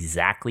you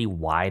exactly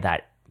why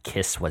that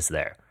kiss was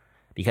there.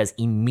 Because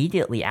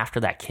immediately after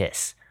that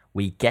kiss,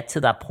 we get to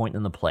that point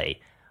in the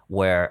play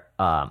where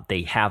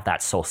they have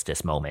that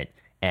solstice moment,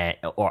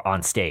 or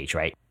on stage,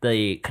 right?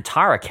 The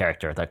Katara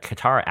character, the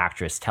Katara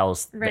actress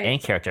tells the Right.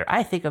 Aang character,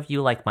 I think of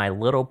you like my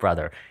little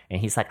brother. And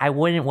he's like, I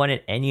wouldn't want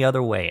it any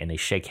other way. And they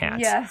shake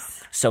hands.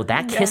 Yes. So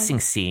that Yes. kissing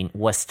scene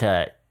was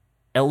to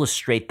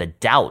illustrate the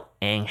doubt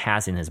Aang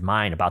has in his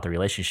mind about the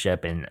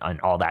relationship and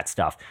all that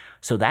stuff.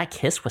 So that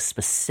kiss was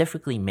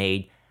specifically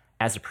made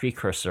as a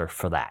precursor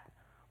for that.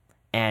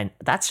 And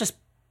that's just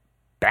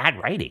bad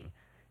writing.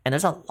 And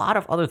there's a lot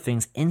of other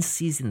things in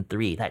season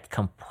 3 that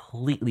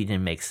completely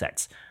didn't make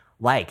sense.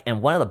 Like,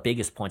 and one of the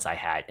biggest points I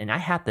had, and I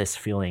had this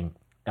feeling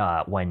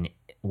when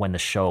the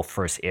show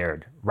first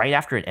aired, right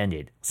after it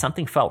ended,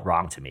 something felt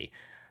wrong to me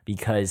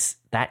because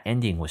that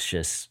ending was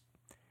just,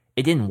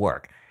 it didn't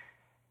work.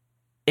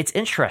 It's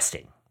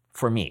interesting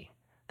for me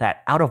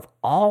that out of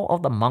all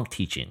of the monk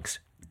teachings,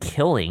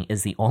 killing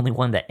is the only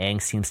one that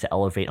Aang seems to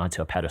elevate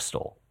onto a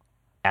pedestal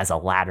as a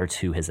ladder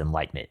to his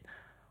enlightenment.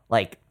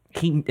 Like,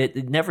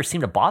 it never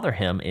seemed to bother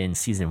him in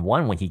season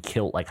 1 when he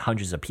killed like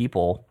hundreds of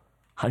people,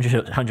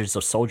 hundreds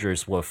of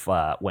soldiers with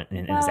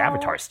in his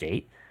avatar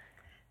state.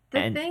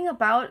 The thing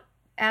about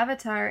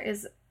Avatar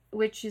is,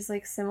 which is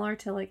like similar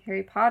to like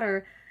Harry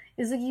Potter,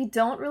 is like you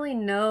don't really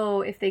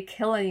know if they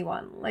kill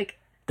anyone. Like,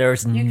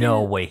 there's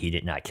no way he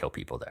did not kill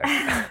people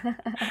there.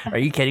 Are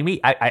you kidding me?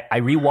 I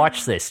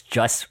rewatched this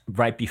just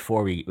right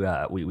before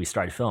we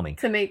started filming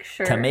to make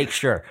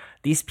sure.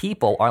 These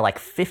people are like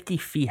 50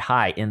 feet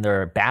high in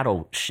their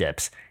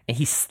battleships, and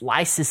he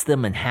slices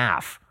them in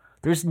half.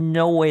 There's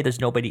no way there's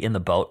nobody in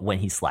the boat when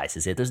he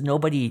slices it. There's no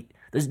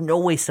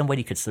way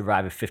somebody could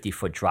survive a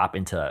 50-foot drop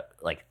into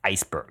like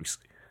icebergs.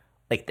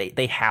 Like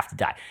they have to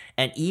die.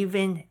 And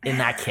even in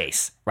that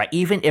case, right,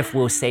 even if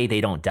we'll say they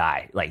don't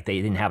die, like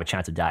they didn't have a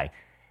chance of dying,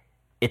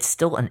 it's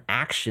still an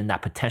action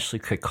that potentially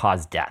could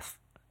cause death,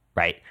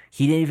 right?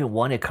 He didn't even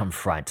want to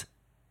confront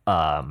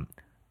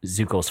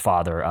Zuko's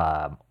father.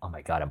 Oh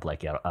my God, I'm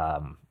blanking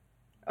out.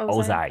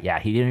 Ozai. Yeah,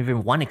 he didn't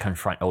even want to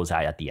confront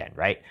Ozai at the end,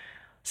 right?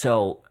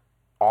 So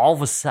all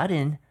of a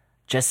sudden,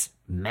 just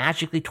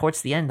magically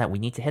towards the end, that we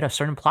need to hit a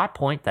certain plot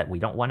point that we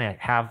don't want to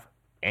have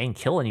Aang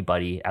kill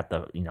anybody at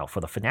the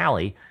for the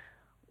finale,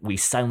 we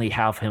suddenly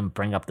have him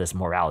bring up this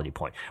morality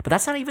point. But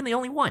that's not even the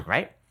only one,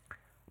 right?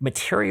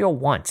 Material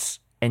wants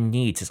and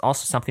needs is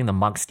also something the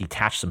monks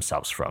detach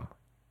themselves from.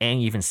 Aang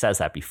even says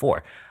that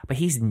before. But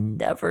he's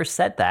never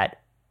said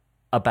that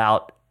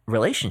about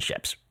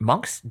relationships.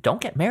 Monks don't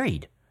get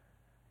married.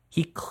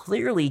 He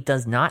clearly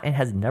does not and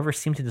has never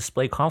seemed to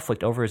display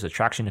conflict over his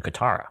attraction to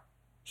Katara.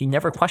 He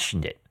never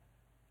questioned it.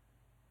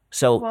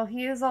 So, well,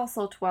 he is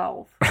also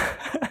 12.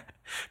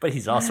 But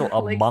he's also a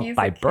like, monk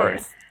by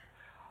birth.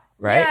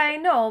 Right? Yeah, I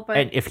know, but...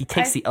 And if he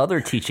takes the other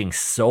teachings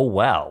so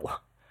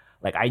well,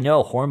 like I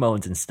know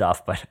hormones and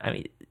stuff, but I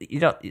mean,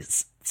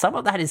 some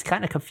of that is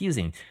kind of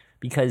confusing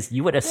because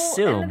you would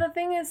assume... and the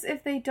thing is,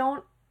 if they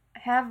don't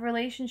have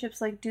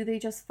relationships, like, do they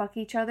just fuck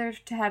each other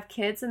to have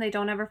kids and they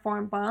don't ever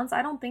form bonds?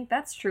 I don't think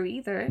that's true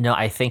either. No,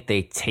 I think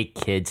they take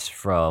kids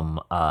from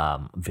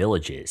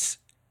villages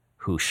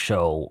who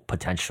show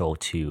potential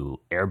to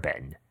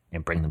airbend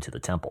and bring them to the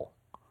temple.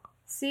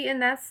 See,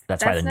 and that's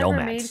why the never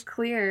nomads made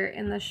clear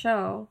in the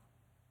show.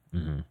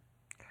 Mm-hmm.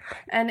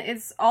 And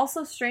it's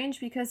also strange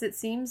because it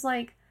seems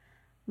like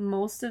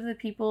most of the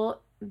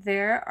people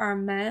there are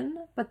men,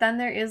 but then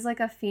there is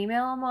like a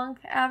female monk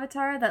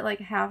avatar that like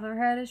half her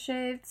head is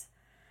shaved.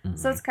 Mm-hmm.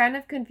 So it's kind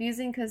of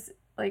confusing because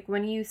like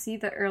when you see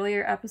the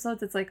earlier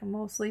episodes, it's like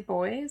mostly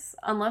boys.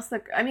 Unless there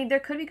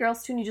could be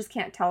girls too and you just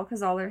can't tell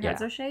because all their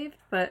heads are shaved.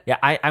 But yeah,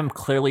 I'm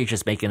clearly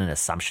just making an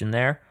assumption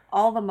there.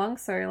 All the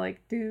monks are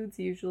like dudes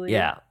usually.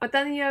 Yeah. But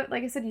then you have,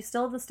 like I said, you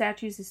still have the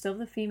statues, you still have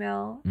the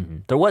female. Mm-hmm.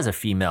 There was a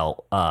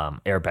female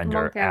airbender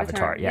monk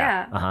avatar.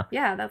 Yeah. Uh-huh.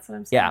 Yeah, that's what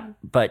I'm saying. Yeah,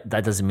 but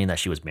that doesn't mean that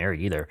she was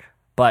married either.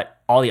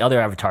 But all the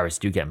other avatars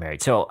do get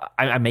married. So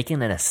I'm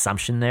making an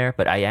assumption there,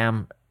 but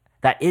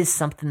that is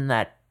something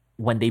that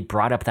when they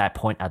brought up that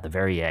point at the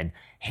very end,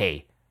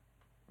 hey,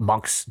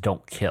 monks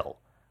don't kill.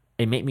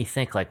 It made me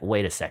think like,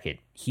 wait a second.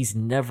 He's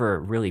never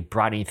really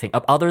brought anything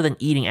up other than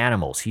eating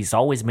animals. He's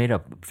always made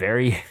a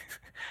very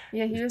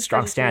he was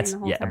strong stance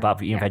about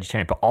being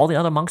vegetarian. But all the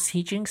other monks'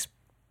 teachings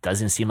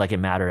doesn't seem like it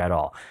mattered at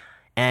all.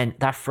 And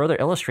that further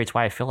illustrates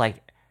why I feel like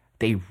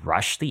they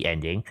rushed the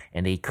ending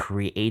and they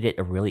created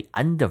a really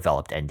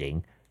undeveloped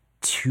ending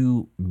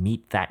to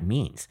meet that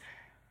means.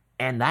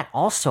 And that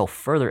also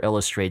further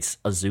illustrates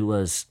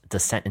Azula's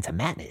descent into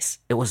madness.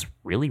 It was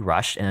really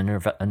rushed and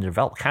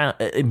underdeveloped.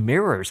 It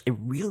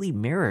really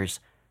mirrors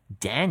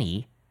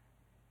Dany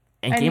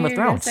and Game of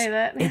Thrones. Say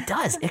that. It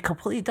does. It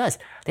completely does.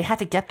 They had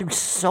to get through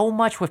so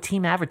much with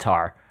Team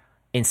Avatar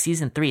in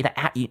season 3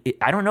 that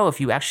I don't know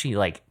if you actually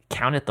like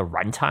counted the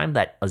runtime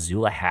that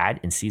Azula had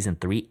in season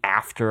 3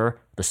 after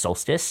the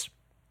solstice,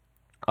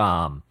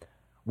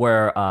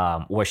 where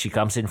she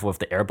comes in with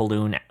the air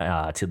balloon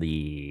to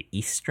the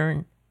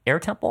Eastern Air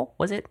Temple,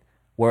 was it?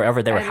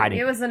 Wherever they were hiding.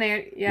 It was an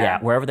air,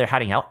 wherever they're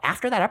hiding out.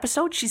 After that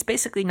episode, she's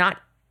basically not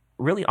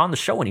really on the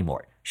show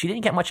anymore. She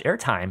didn't get much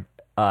airtime,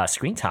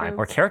 screen time,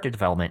 or character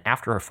development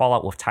after her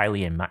fallout with Ty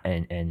Lee and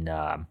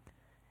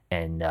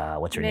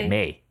what's her name?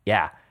 May.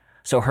 Yeah.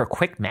 So her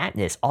quick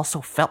madness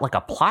also felt like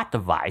a plot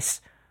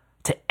device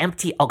to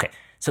empty. Okay,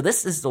 so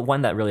this is the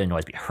one that really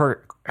annoys me.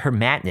 Her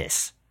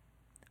madness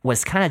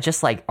was kind of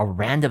just like a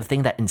random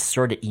thing that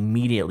inserted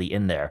immediately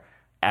in there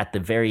at the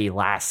very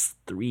last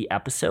 3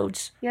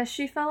 episodes. Yeah,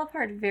 she fell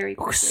apart very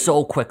quickly.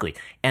 So quickly.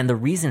 And the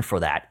reason for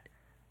that,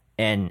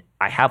 and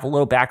I have a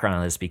little background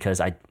on this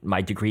because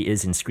my degree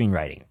is in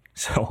screenwriting,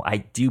 so I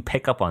do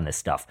pick up on this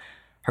stuff.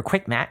 Her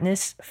quick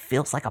madness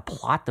feels like a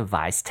plot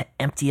device to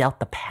empty out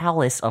the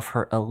palace of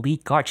her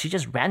elite guard. She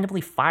just randomly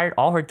fired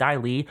all her Dai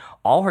Li,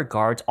 all her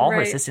guards, all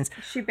her assistants.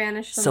 She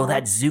banished them so all.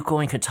 that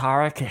Zuko and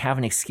Katara could have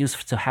an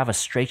excuse to have a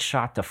straight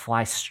shot to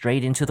fly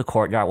straight into the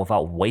courtyard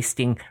without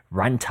wasting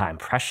runtime,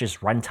 precious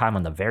runtime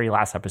on the very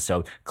last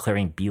episode,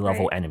 clearing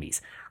B-level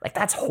enemies. Like,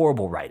 that's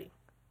horrible writing.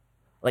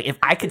 Like, if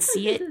I could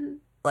see it,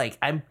 like,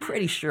 I'm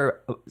pretty sure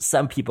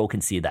some people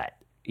can see that,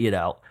 you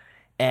know?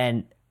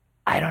 And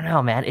I don't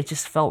know, man. It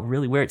just felt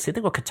really weird. Same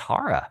thing with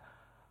Katara.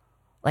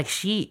 Like,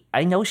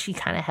 I know she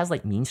kind of has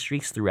like mean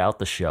streaks throughout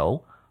the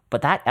show,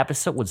 but that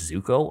episode with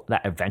Zuko,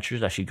 that adventure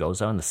that she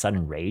goes on, the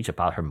sudden rage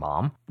about her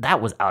mom,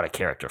 that was out of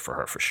character for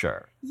her for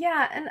sure.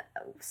 Yeah, and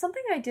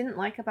something I didn't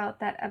like about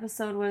that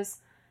episode was,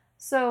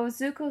 so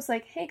Zuko's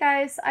like, hey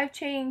guys, I've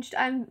changed.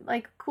 I'm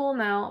like cool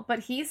now, but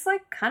he's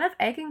like kind of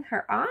egging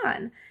her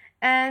on.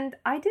 And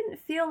I didn't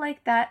feel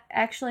like that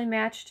actually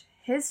matched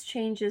his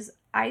changes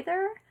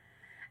either.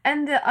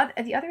 And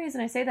the other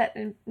reason I say that,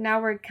 and now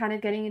we're kind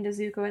of getting into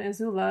Zuko and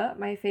Azula,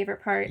 my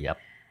favorite part. Yep.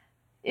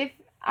 If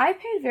I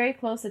paid very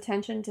close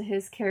attention to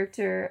his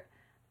character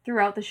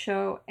throughout the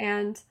show,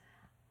 and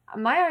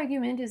my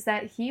argument is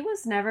that he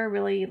was never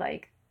really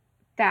like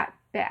that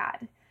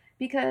bad,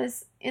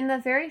 because in the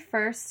very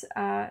first,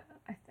 I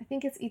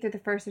think it's either the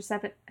first or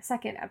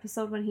second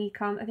episode when he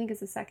comes. I think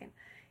it's the second.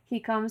 He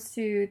comes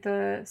to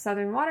the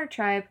Southern Water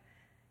Tribe.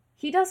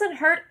 He doesn't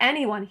hurt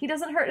anyone. He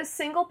doesn't hurt a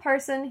single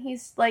person.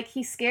 He's like,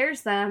 he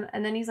scares them,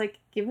 and then he's like,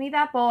 give me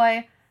that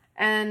boy.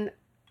 And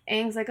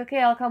Aang's like,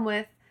 okay, I'll come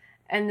with.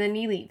 And then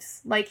he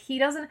leaves. Like, he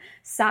doesn't...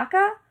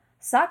 Sokka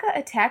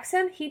attacks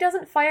him. He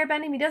doesn't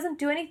firebend him. He doesn't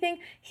do anything.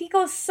 He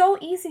goes so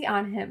easy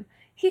on him.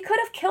 He could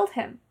have killed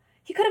him.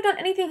 He could have done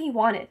anything he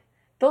wanted.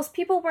 Those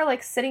people were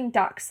like sitting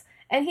ducks.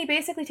 And he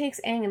basically takes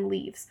Aang and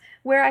leaves.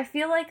 Where I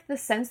feel like the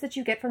sense that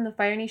you get from the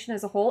Fire Nation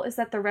as a whole is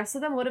that the rest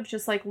of them would have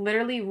just like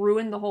literally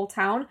ruined the whole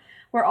town.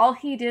 Where all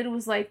he did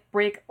was like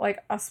break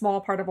like a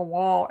small part of a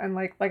wall and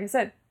like I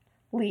said,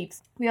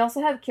 leaves. We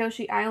also have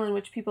Kyoshi Island,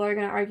 which people are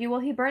going to argue, well,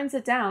 he burns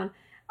it down.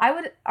 I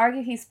would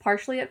argue he's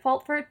partially at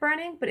fault for it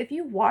burning. But if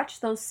you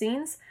watch those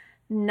scenes,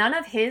 none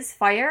of his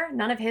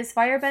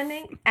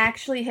firebending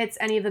actually hits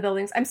any of the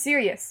buildings. I'm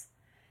serious.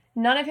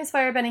 None of his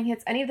firebending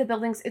hits any of the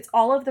buildings. It's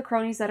all of the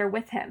cronies that are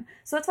with him.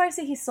 So that's why I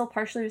say he's still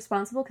partially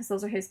responsible, because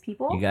those are his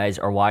people. You guys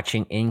are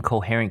watching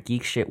Incoherent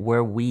Geek Shit,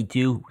 where we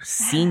do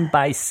scene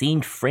by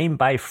scene, frame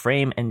by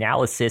frame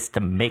analysis to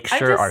make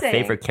sure our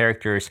favorite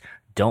characters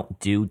don't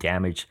do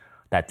damage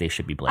that they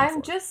should be blamed for.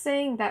 I'm just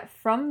saying that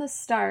from the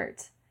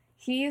start,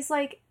 he's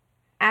like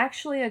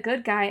actually a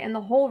good guy, and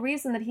the whole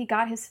reason that he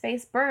got his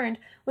face burned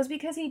was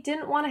because he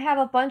didn't want to have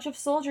a bunch of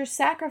soldiers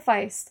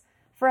sacrificed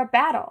for a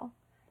battle.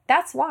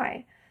 That's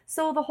why.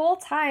 So the whole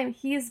time,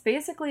 he's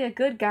basically a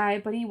good guy,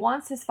 but he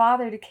wants his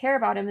father to care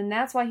about him, and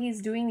that's why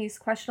he's doing these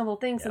questionable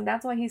things, and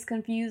that's why he's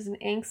confused and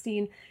angsty,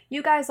 and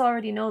you guys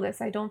already know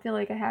this. I don't feel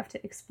like I have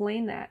to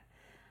explain that.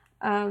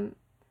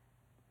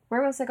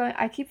 Where was I going?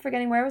 I keep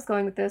forgetting where I was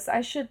going with this.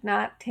 I should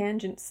not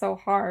tangent so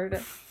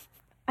hard.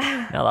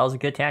 No, that was a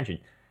good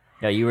tangent.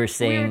 No, you were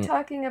saying... We were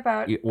talking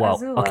about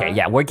Azula. Okay,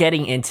 yeah, we're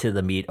getting into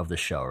the meat of the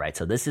show, right?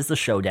 So this is the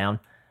showdown.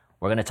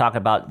 We're going to talk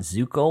about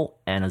Zuko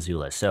and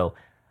Azula. So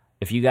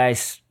if you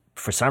guys...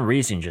 for some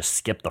reason, just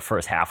skip the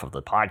first half of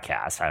the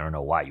podcast. I don't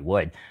know why you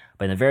would.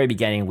 But in the very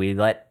beginning, we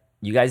let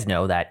you guys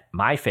know that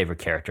my favorite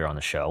character on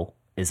the show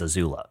is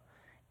Azula.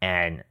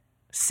 And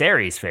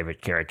Sari's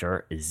favorite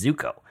character is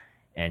Zuko.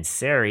 And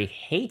Sari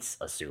hates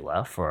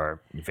Azula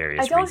for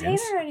various reasons. I don't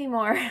hate her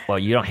anymore. Well,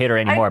 you don't hate her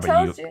anymore,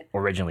 but you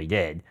originally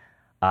did.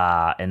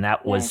 And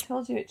that was... I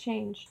told you it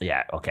changed.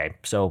 Yeah, okay.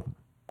 So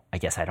I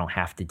guess I don't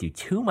have to do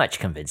too much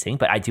convincing,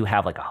 but I do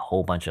have like a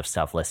whole bunch of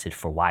stuff listed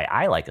for why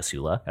I like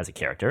Azula as a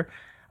character.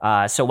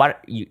 So why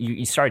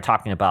you started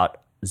talking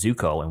about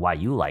Zuko and why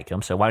you like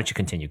him. So why don't you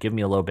continue? Give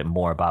me a little bit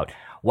more about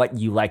what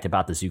you liked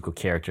about the Zuko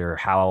character,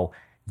 how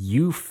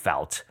you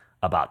felt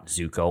about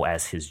Zuko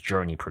as his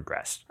journey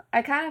progressed.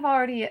 I kind of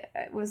already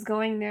was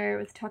going there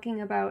with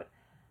talking about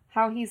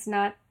how he's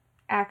not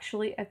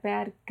actually a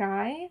bad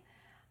guy.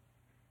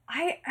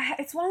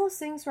 It's one of those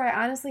things where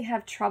I honestly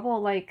have trouble,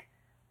 like,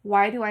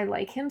 why do I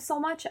like him so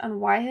much?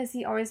 And why has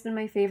he always been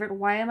my favorite?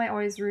 Why am I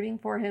always rooting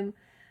for him?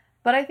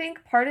 But I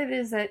think part of it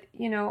is that,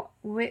 you know,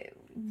 we're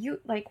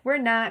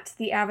not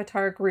the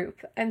Avatar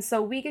group. And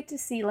so we get to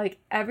see, like,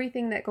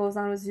 everything that goes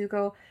on with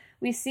Zuko.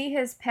 We see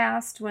his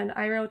past when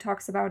Iroh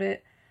talks about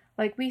it.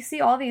 Like, we see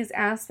all these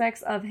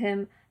aspects of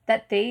him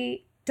that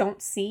they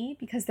don't see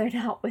because they're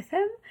not with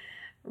him,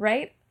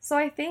 right? So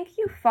I think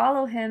you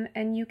follow him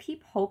and you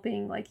keep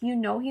hoping, like, you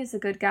know he's a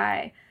good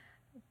guy.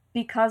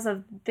 because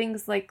of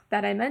things like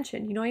that I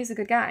mentioned. You know, he's a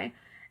good guy.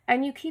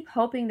 And you keep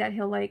hoping that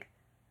he'll like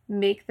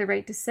make the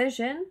right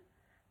decision,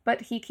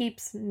 but he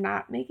keeps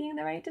not making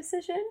the right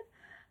decision.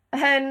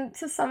 And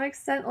to some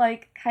extent,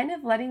 like kind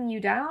of letting you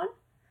down.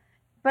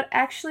 But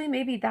actually,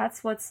 maybe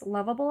that's what's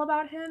lovable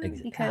about him,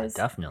 because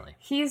definitely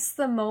he's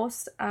the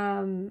most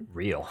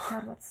real.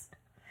 God,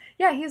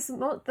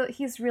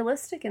 he's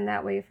realistic in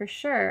that way for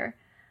sure.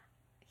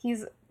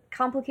 He's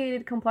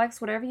complicated,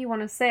 complex, whatever you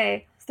want to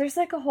say. There's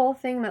like a whole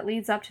thing that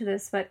leads up to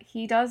this, but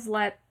he does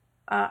let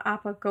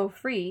Appa go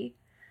free,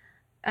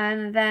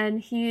 and then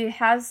he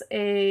has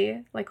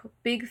a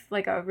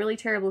a really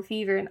terrible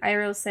fever, and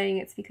Iroh's saying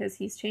it's because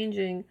he's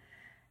changing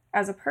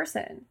as a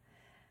person.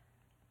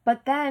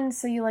 But then,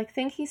 so you like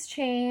think he's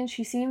changed,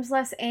 he seems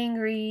less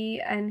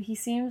angry, and he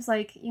seems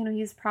like, you know,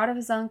 he's proud of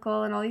his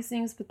uncle and all these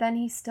things, but then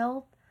he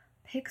still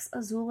picks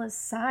Azula's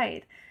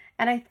side.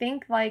 And I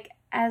think like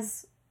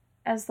as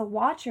the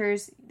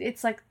watchers,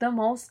 it's like the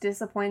most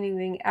disappointing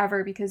thing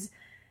ever, because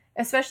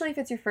especially if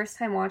it's your first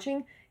time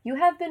watching, you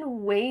have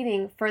been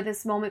waiting for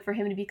this moment for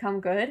him to become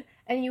good,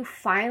 and you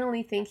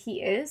finally think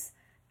he is,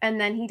 and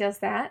then he does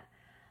that.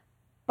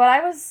 But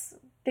I was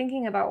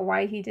thinking about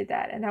why he did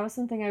that, and that was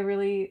something I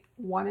really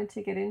wanted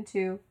to get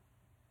into.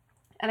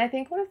 And I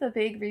think one of the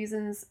big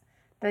reasons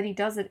that he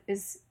does it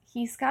is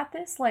he's got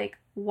this like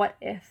what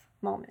if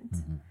moment.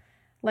 Mm-hmm.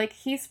 Like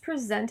he's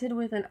presented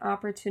with an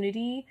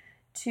opportunity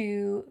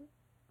to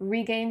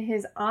regain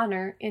his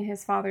honor in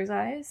his father's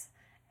eyes.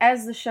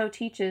 As the show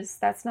teaches,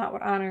 that's not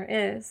what honor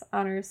is.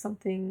 Honor is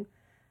something,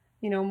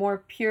 you know,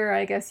 more pure,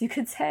 I guess you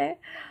could say.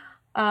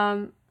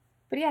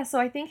 But yeah, so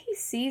I think he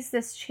sees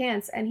this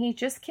chance, and he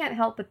just can't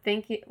help but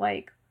think,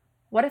 like,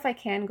 what if I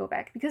can go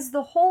back? Because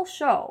the whole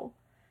show,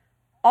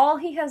 all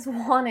he has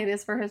wanted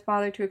is for his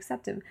father to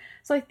accept him.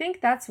 So I think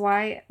that's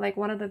why, like,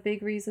 one of the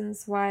big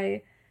reasons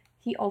why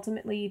he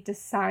ultimately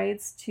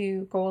decides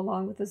to go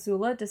along with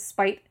Azula,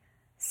 despite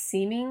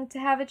seeming to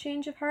have a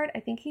change of heart.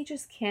 I think he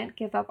just can't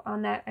give up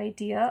on that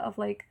idea of,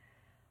 like,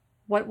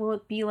 what will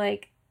it be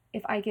like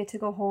if I get to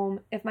go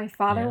home, if my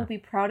father will be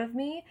proud of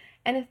me,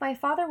 and if my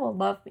father will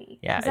love me.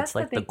 Yeah, it's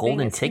like the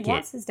golden ticket. He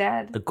wants his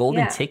dad. The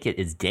golden ticket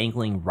is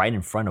dangling right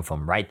in front of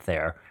him, right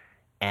there,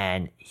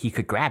 and he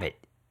could grab it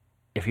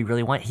if he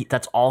really wanted.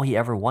 That's all he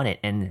ever wanted.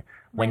 And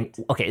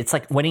okay, it's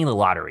like winning the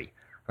lottery,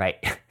 right?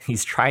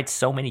 He's tried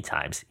so many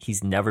times,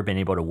 he's never been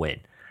able to win.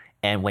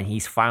 And when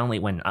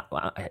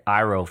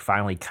Iroh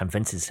finally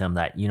convinces him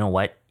that, you know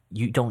what,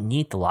 you don't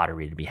need the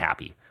lottery to be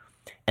happy,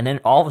 and then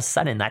all of a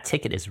sudden that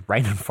ticket is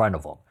right in front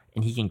of him,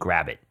 and he can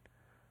grab it.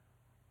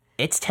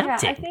 It's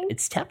tempting. Yeah,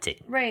 it's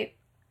tempting. Right.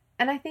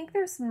 And I think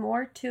there's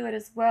more to it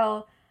as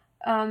well.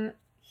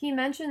 He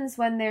mentions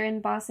when they're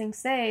in Ba Sing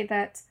Se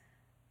that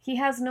he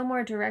has no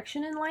more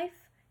direction in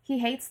life. He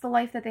hates the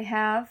life that they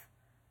have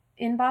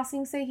in Ba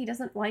Sing Se. He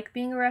doesn't like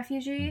being a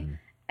refugee. Mm-hmm.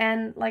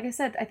 And like I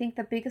said, I think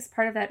the biggest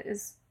part of that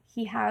is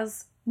he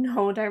has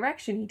no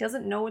direction. He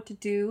doesn't know what to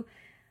do.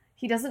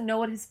 He doesn't know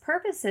what his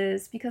purpose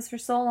is, because for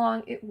so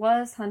long it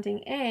was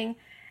hunting Aang.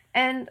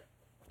 And,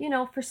 you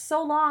know, for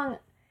so long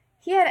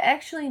he had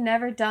actually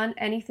never done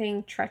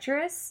anything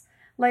treacherous.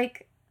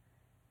 Like,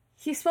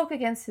 he spoke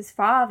against his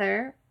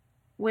father,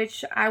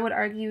 which I would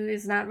argue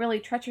is not really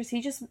treacherous. He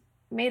just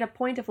made a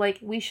point of, like,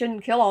 we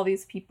shouldn't kill all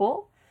these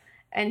people.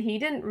 And he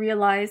didn't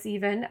realize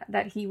even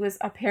that he was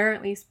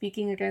apparently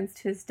speaking against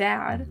his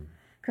dad,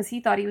 because he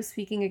thought he was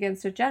speaking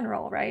against a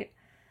general, right?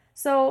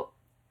 So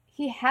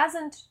he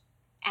hasn't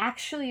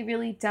actually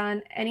really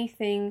done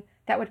anything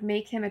that would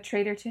make him a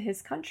traitor to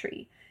his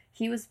country.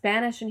 He was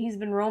banished, and he's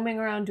been roaming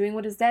around doing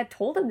what his dad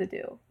told him to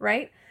do,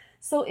 right?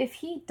 So if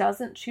he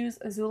doesn't choose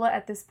Azula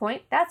at this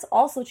point, that's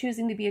also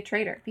choosing to be a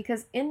traitor,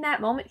 because in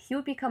that moment he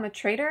would become a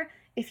traitor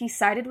if he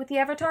sided with the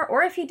Avatar,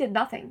 or if he did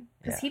nothing,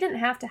 because he didn't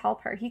have to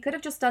help her. He could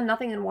have just done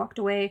nothing and walked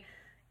away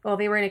while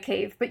they were in a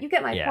cave. But you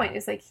get my point.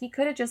 It's like he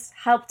could have just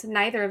helped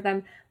neither of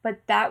them,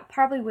 but that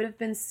probably would have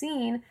been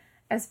seen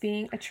as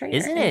being a traitor.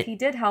 If he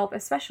did help,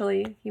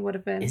 especially, he would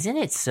have been. Isn't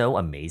it so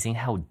amazing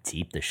how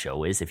deep the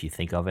show is if you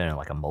think of it in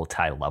like a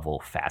multi-level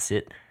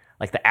facet?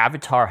 Like, the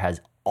Avatar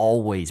has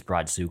always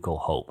brought Zuko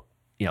hope.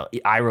 You know,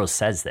 Iroh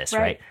says this,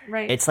 right?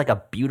 Right. It's like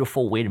a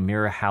beautiful way to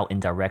mirror how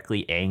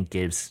indirectly Aang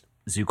gives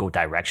Zuko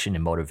direction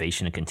and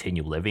motivation to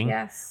continue living.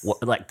 Yes.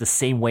 Like the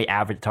same way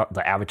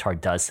the Avatar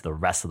does to the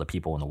rest of the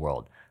people in the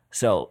world.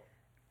 So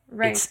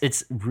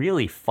it's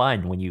really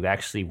fun when you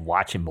actually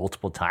watch it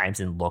multiple times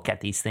and look at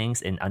these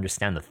things and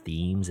understand the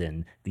themes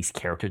and these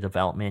character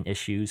development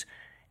issues.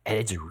 And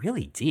it's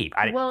really deep.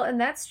 Well, and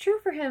that's true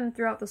for him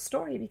throughout the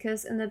story,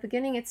 because in the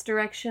beginning it's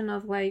direction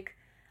of, like,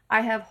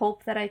 I have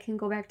hope that I can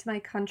go back to my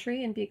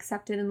country and be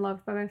accepted and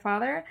loved by my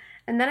father.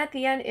 And then at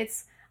the end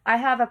it's, I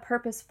have a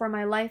purpose for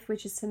my life,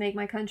 which is to make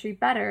my country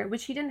better,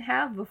 which he didn't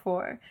have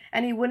before,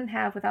 and he wouldn't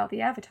have without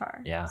the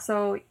Avatar. Yeah.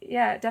 So,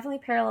 yeah, it definitely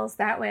parallels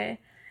that way.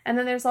 And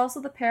then there's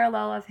also the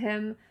parallel of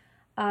him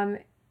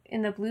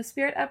in the Blue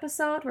Spirit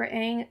episode, where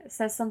Aang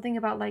says something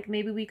about, like,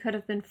 maybe we could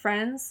have been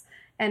friends,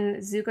 and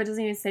Zuko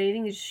doesn't even say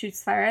anything, he just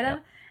shoots fire at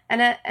him.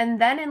 And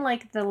then in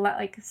like the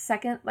like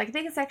second, like I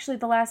think it's actually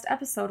the last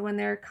episode when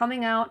they're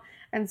coming out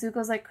and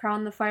Zuko's like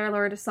crowned the Fire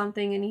Lord or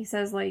something, and he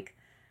says like,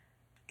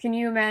 "Can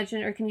you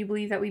imagine or can you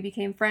believe that we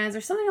became friends?"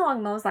 or something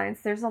along those lines.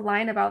 There's a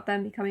line about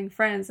them becoming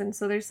friends, and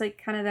so there's like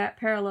kind of that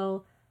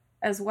parallel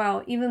as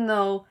well. Even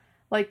though,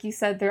 like you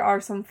said, there are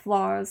some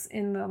flaws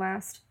in the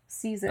last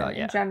season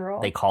in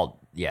general. They called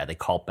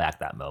back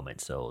that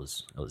moment, so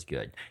it was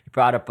good. You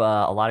brought up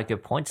a lot of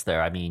good points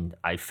there. I mean,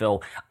 I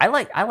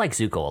like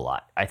Zuko a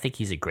lot. I think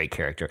he's a great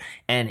character.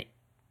 And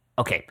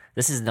okay,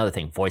 this is another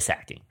thing: voice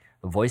acting.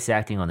 The voice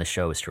acting on the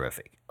show is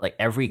terrific. Like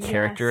every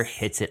character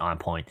hits it on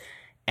point.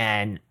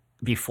 And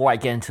before I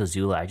get into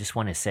Zula, I just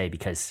want to say,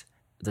 because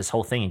this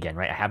whole thing again,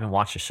 right? I haven't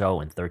watched the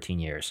show in 13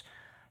 years,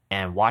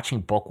 and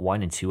watching book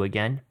 1 and 2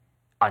 again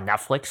on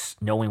Netflix,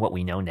 knowing what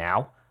we know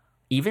now,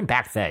 even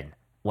back then,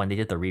 when they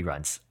did the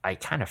reruns, I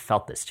kind of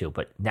felt this too.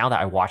 But now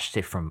that I watched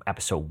it from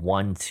episode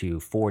 1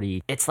 to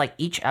 40, it's like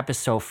each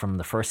episode from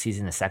the first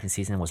season to second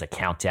season was a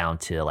countdown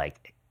to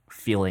like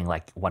feeling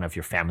like one of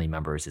your family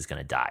members is going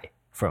to die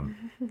from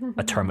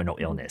a terminal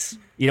illness.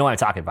 You know what I'm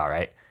talking about,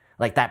 right?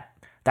 Like that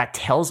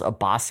Tales of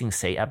Ba Sing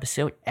Se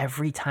episode,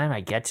 every time I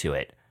get to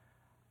it,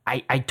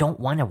 I don't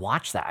want to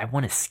watch that. I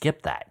want to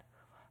skip that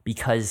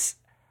because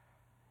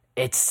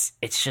it's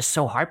just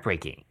so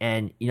heartbreaking.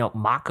 And, you know,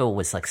 Mako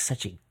was like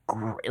such a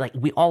great, like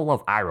we all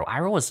love Iroh.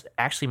 Iroh was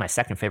actually my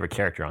second favorite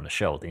character on the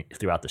show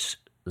throughout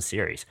the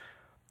series.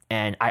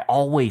 And I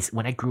always,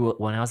 when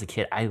I was a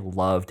kid,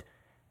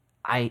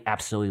 I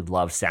absolutely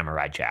loved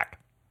Samurai Jack.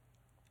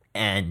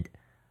 And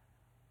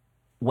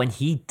when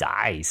he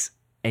dies,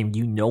 and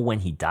you know when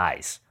he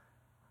dies,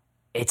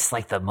 it's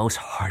like the most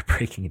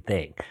heartbreaking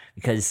thing.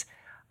 Because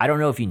I don't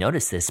know if you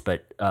noticed this,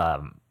 but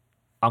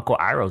Uncle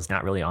Iroh's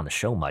not really on the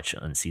show much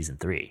in season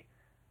 3.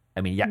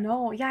 I mean, yeah.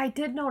 No, yeah, I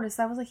did notice.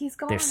 I was like, he's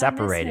gone. They're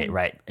separated,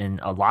 right? And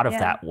a lot of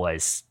that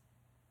was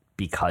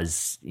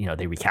because, you know,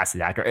 they recast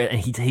the actor.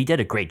 And he did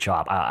a great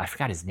job. I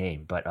forgot his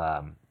name, but...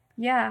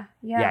 Yeah,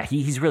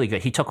 he's really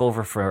good. He took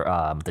over for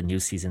the new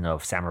season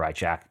of Samurai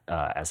Jack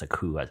as a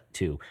coup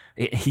too.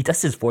 He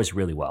does his voice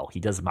really well.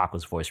 He does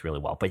Mako's voice really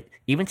well. But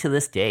even to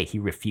this day, he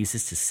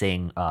refuses to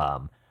sing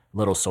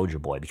 "Little Soldier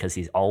Boy" because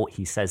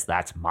he says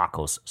that's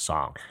Mako's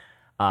song.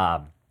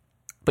 But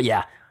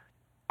yeah,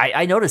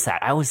 I noticed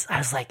that. I was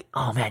like,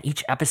 oh man,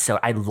 each episode,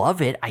 I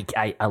love it.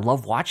 I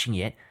love watching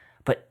it,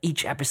 but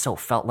each episode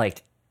felt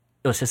like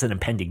it was just an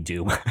impending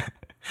doom.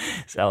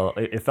 So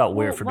it felt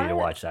weird for me to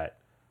watch that.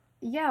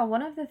 Yeah,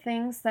 one of the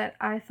things that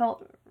I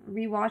felt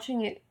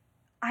rewatching it,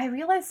 I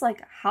realized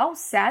like how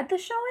sad the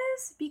show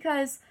is,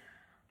 because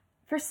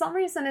for some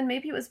reason, and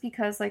maybe it was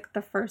because like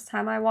the first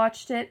time I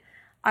watched it,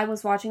 I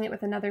was watching it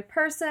with another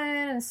person,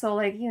 and so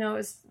like, you know, it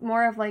was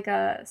more of like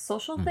a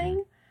social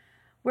thing,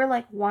 where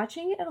like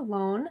watching it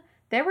alone,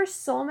 there were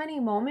so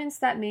many moments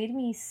that made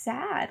me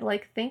sad,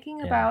 like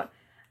thinking about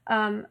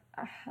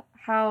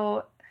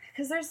how,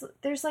 because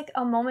there's like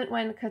a moment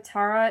when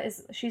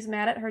Katara she's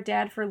mad at her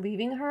dad for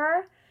leaving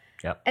her.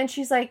 Yep. And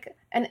she's like,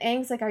 and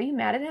Aang's like, "Are you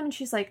mad at him?" And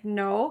she's like,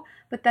 "No."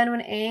 But then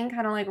when Aang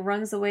kind of like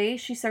runs away,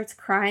 she starts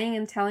crying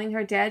and telling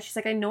her dad, she's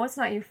like, "I know it's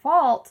not your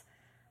fault,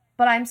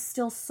 but I'm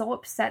still so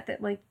upset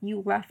that like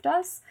you left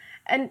us."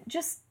 And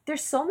just,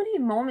 there's so many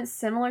moments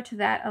similar to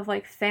that of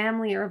like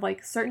family or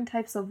like certain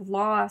types of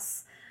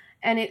loss.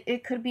 And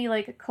it could be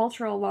like a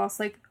cultural loss,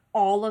 like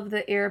all of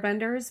the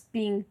airbenders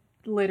being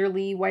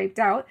literally wiped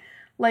out.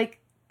 Like,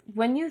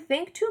 when you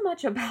think too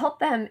much about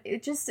them,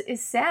 it just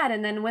is sad.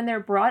 And then when they're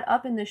brought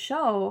up in the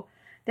show,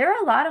 there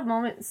are a lot of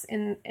moments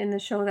in the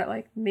show that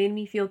like made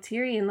me feel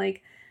teary, and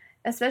like,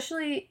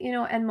 especially, you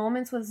know, and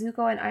moments with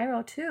Zuko and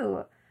Iroh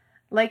too.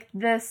 Like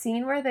the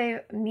scene where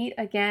they meet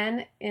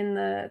again in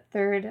the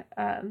third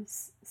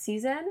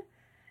season,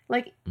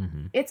 like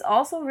it's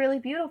also really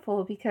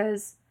beautiful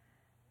because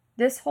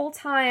this whole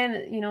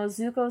time, you know,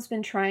 Zuko's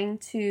been trying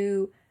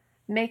to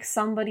make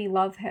somebody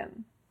love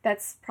him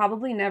that's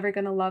probably never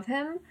going to love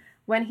him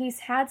when he's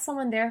had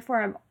someone there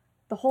for him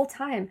the whole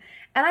time.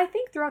 And I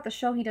think throughout the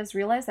show he does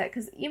realize that,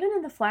 because even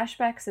in the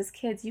flashbacks as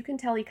kids, you can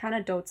tell he kind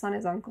of dotes on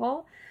his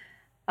uncle.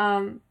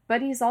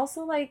 But he's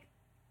also like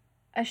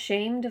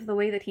ashamed of the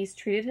way that he's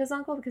treated his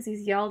uncle, because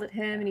he's yelled at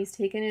him and he's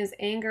taken his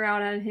anger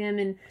out on him.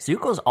 And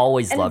Zuko's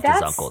always loved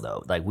his uncle,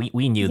 though. Like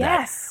we knew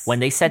that when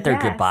they said their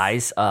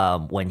goodbyes.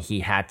 When he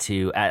had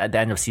to at the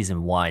end of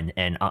season 1,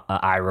 and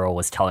Iroh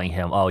was telling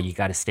him, "Oh, you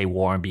got to stay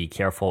warm, be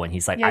careful," and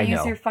he's like, "I know,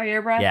 use your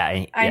fire breath."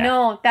 I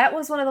know. That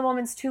was one of the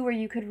moments too where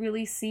you could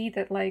really see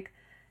that like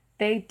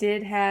they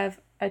did have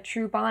a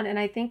true bond. And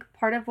I think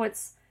part of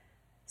what's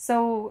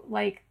so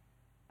like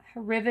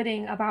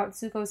riveting about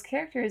Zuko's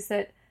character is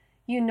that,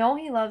 you know,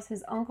 he loves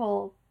his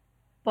uncle,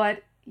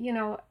 but, you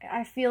know,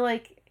 I feel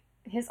like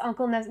his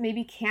uncle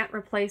maybe can't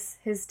replace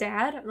his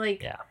dad.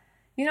 Like,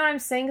 you know what I'm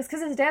saying? It's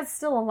because his dad's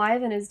still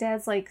alive, and his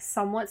dad's, like,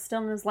 somewhat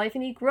still in his life.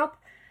 And he grew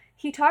up,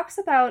 he talks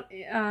about,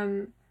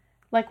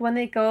 like, when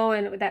they go,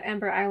 and that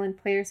Ember Island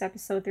Players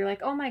episode, they're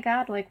like, "Oh my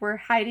God, like, we're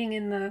hiding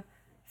in the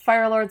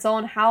Fire Lord's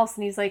own house."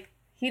 And he's like,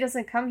 "He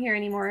doesn't come here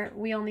anymore.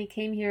 We only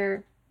came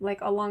here like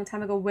a long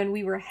time ago when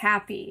we were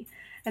happy.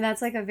 And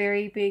that's like a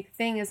very big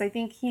thing, is I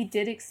think he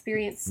did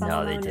experience some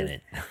No, they amount of...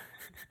 didn't.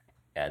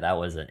 Yeah, that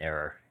was an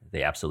error.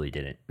 They absolutely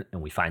didn't.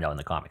 And we find out in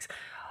the comics.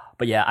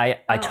 But yeah,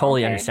 I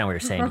totally understand what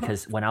you're saying,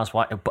 because when I was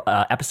watching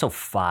episode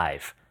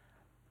 5,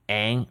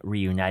 Aang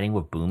reuniting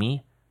with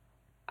Bumi,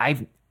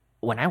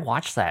 when I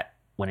watched that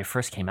when it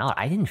first came out,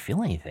 I didn't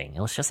feel anything.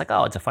 It was just like,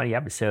 oh, it's a funny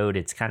episode.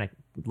 It's kind of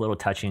a little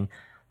touching.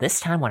 This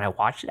time when I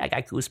watched it, I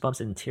got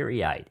goosebumps and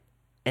teary-eyed.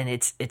 And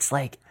it's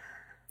like,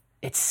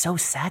 it's so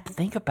sad to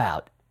think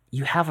about.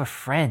 You have a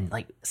friend,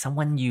 like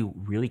someone you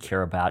really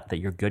care about, that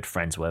you're good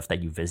friends with,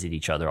 that you visit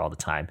each other all the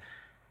time.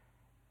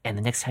 And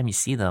the next time you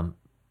see them,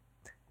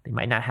 they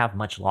might not have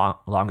much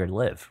longer to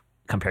live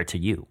compared to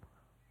you.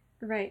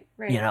 Right.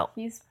 You know,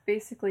 he's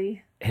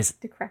basically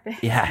decrepit.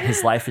 Yeah,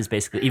 his life is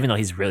basically, even though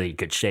he's really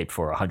good shape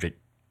for a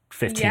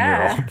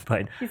 115-year-old,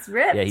 but he's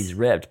ripped. Yeah, he's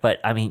ripped. But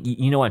I mean,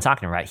 you know what I'm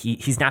talking about, right?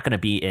 He's not going to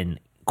be in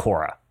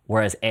Korra,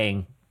 whereas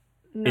Aang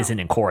isn't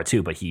in Korra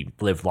too, but he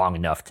lived long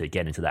enough to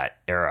get into that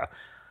era.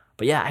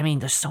 But yeah, I mean,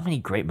 there's so many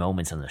great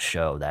moments in the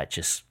show that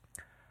just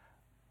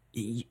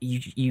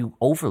you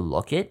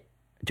overlook it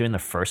during the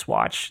first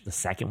watch, the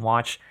second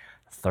watch,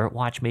 the third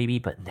watch maybe,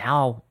 but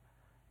now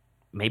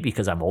maybe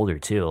because I'm older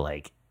too,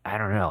 like I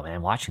don't know,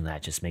 man, watching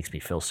that just makes me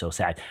feel so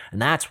sad.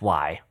 And that's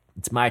why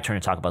it's my turn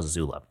to talk about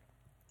Azula.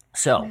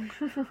 So,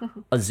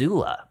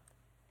 Azula,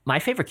 my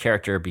favorite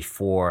character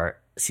before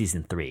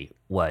season 3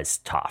 was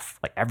Toph.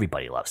 Like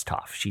everybody loves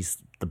Toph.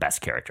 She's the best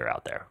character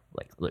out there.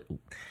 Like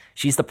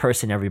she's the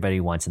person everybody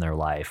wants in their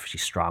life.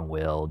 She's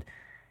strong-willed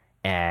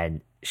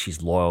and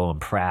she's loyal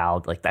and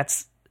proud. Like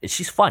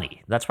she's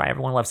funny. That's why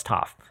everyone loves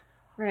Toph.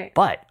 Right.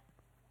 But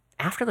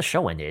after the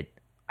show ended,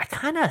 I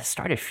kind of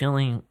started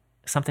feeling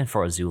something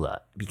for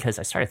Azula, because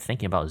I started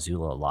thinking about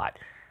Azula a lot.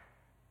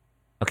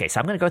 Okay, so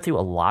I'm going to go through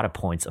a lot of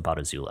points about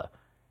Azula.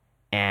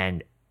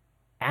 And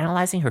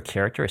analyzing her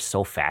character is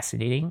so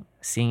fascinating,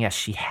 seeing as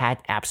she had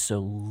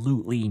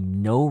absolutely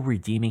no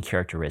redeeming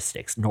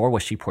characteristics, nor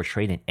was she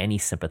portrayed in any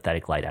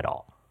sympathetic light at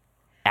all.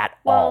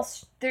 All.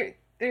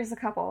 There's a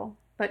couple,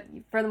 but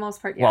for the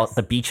most part, yes. Well,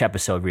 the beach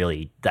episode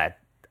really, they're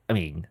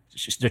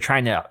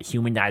trying to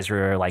humanize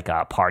her like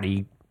a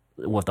party,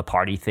 with the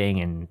party thing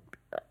and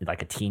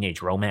like a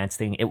teenage romance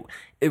thing.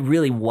 It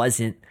really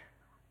wasn't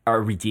a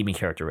redeeming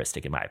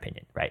characteristic, in my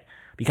opinion, right?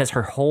 Because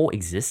her whole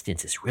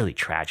existence is really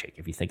tragic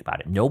if you think about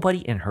it. Nobody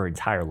in her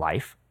entire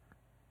life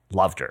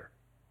loved her.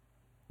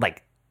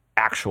 Like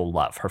actual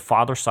love. Her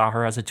father saw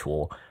her as a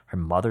tool. Her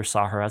mother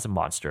saw her as a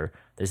monster.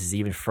 This is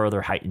even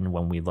further heightened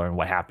when we learn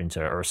what happened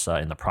to Ursa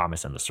in The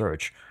Promise and the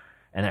Search.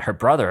 And that her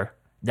brother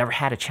never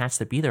had a chance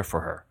to be there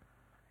for her.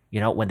 You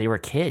know, when they were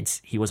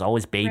kids, he was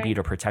always babied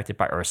or protected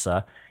by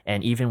Ursa.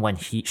 And even when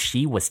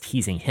she was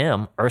teasing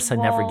him, Ursa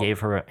never gave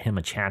him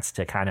a chance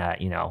to kind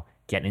of,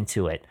 get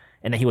into it.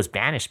 And then he was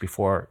banished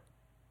before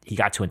he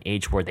got to an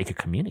age where they could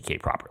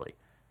communicate properly.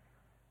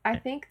 I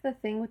think the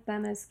thing with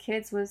them as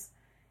kids was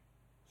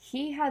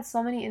he had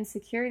so many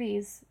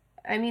insecurities.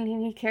 I mean,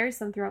 he carries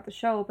them throughout the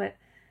show, but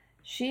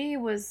she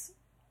was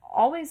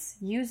always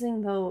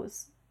using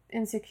those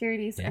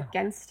insecurities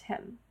against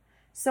him.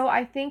 So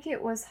I think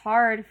it was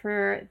hard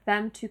for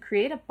them to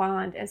create a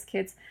bond as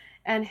kids.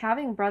 And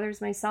having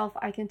brothers myself,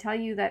 I can tell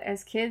you that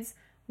as kids,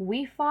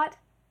 we fought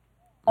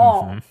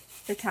all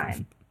the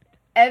time.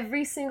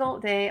 Every single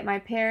day. My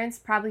parents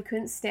probably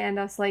couldn't stand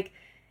us. Like,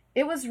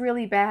 it was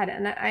really bad.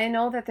 And I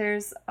know that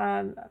there's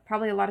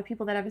probably a lot of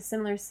people that have a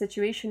similar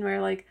situation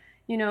where, like,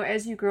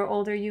 as you grow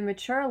older, you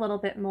mature a little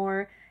bit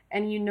more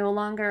and you no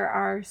longer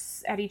are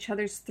at each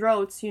other's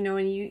throats,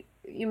 and you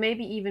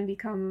maybe even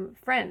become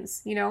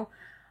friends,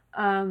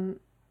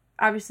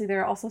 Obviously,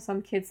 there are also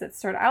some kids that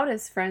start out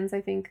as friends.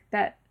 I think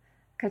that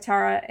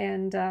Katara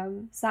and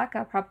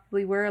Sokka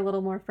probably were a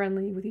little more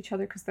friendly with each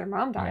other because their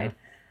mom died.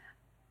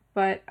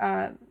 But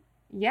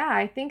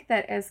I think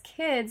that as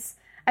kids,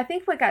 I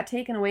think what got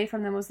taken away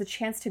from them was the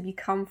chance to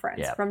become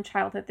friends from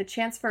childhood, the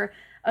chance for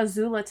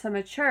Azula to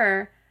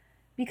mature,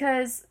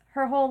 because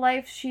her whole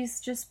life she's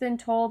just been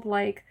told,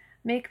 like,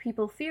 make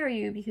people fear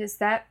you because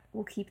that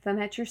will keep them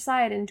at your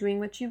side and doing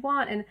what you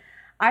want. And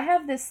I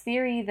have this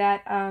theory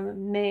that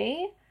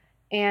May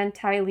and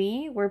Ty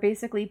Lee were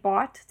basically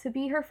bought to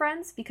be her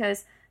friends,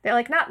 because they're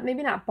like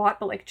maybe not bought,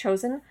 but like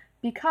chosen,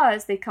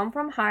 because they come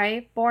from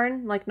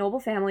high-born, like, noble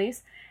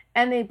families,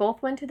 and they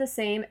both went to the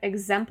same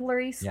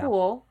exemplary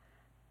school.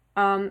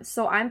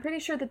 So I'm pretty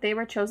sure that they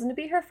were chosen to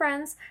be her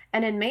friends.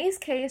 And in May's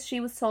case, she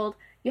was told,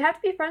 you have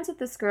to be friends with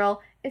this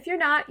girl. If you're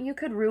not, you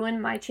could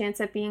ruin my chance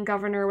at being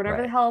governor, or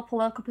whatever the hell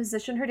political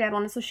position her dad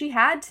wanted. So she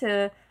had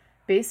to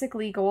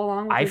basically go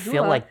along with Azula. I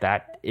feel like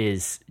that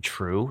is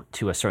true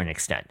to a certain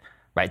extent,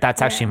 right?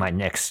 That's actually my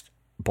next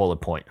bullet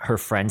point. Her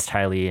friends,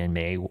 Ty Lee and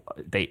May,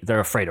 they're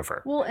afraid of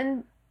her. Well,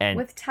 and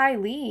with Ty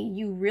Lee,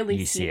 you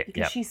really see it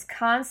because she's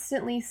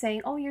constantly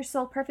saying, oh, you're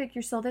so perfect,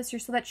 you're so this, you're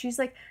so that. She's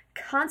like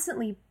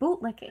constantly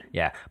bootlicking.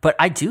 Yeah, but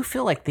I do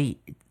feel like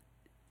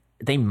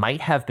they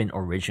might have been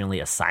originally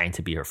assigned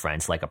to be her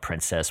friends, like a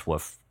princess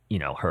with,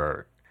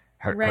 her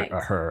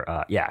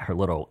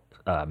little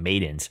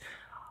maidens.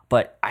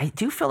 But I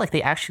do feel like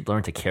they actually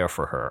learned to care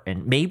for her.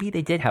 And maybe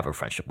they did have a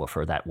friendship with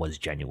her that was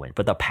genuine.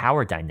 But the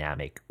power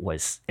dynamic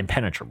was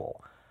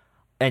impenetrable.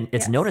 And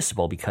it's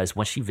noticeable because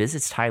when she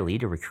visits Ty Lee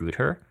to recruit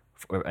her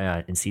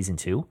in season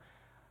 2,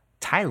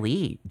 Ty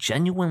Lee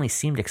genuinely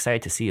seemed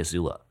excited to see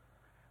Azula.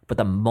 But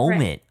the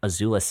moment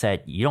Azula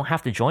said, you don't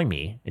have to join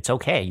me, it's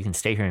okay, you can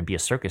stay here and be a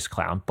circus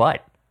clown,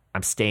 but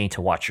I'm staying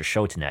to watch your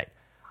show tonight.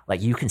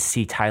 Like, you can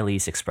see Ty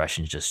Lee's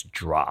expression just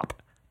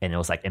drop. And it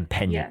was like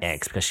impending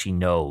angst because she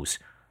knows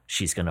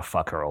she's going to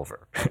fuck her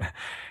over.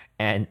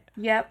 And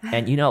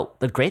you know,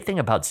 the great thing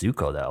about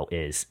Zuko, though,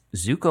 is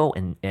Zuko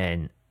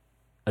and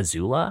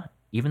Azula,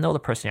 even though the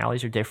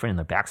personalities are different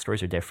and the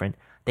backstories are different,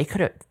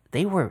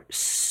 they were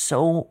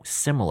so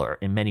similar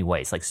in many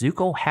ways. Like,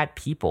 Zuko had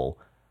people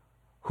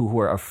who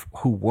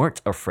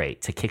weren't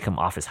afraid to kick him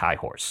off his high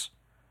horse.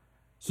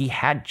 He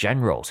had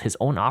generals, his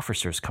own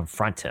officers,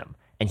 confront him,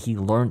 and he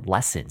learned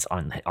lessons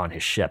on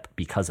his ship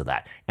because of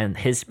that. And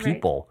his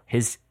people,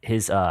 his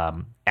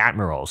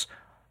admirals,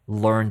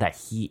 learned that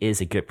he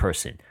is a good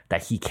person,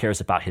 that he cares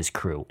about his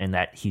crew, and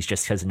that he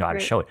just doesn't know how to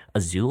show it.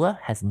 Azula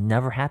has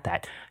never had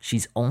that.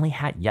 She's only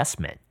had yes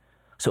men.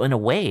 So in a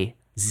way,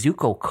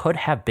 Zuko could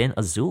have been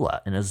Azula,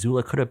 and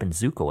Azula could have been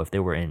Zuko if they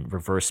were in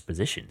reverse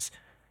positions.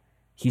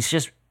 He's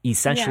just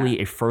essentially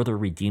a further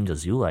redeemed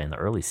Azula in the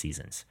early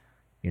seasons,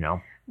 you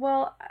know?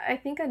 Well, I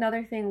think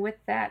another thing with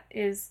that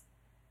is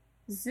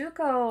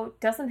Zuko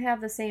doesn't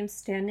have the same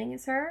standing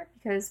as her,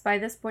 because by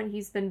this point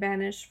he's been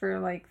banished for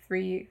like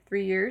three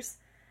years.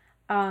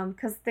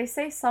 Because they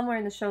say somewhere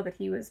in the show that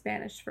he was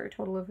banished for a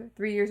total of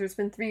 3 years, or it's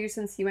been 3 years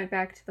since he went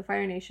back to the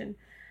Fire Nation.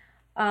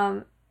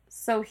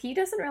 So he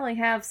doesn't really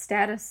have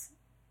status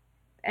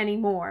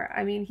anymore.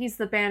 I mean, he's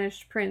the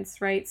banished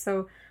prince, right?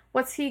 So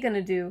what's he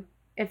gonna do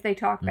if they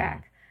talk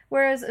back?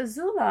 Whereas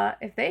Azula,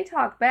 if they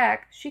talk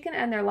back, she can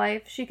end their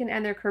life, she can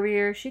end their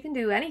career, she can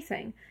do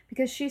anything,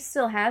 because she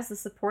still has the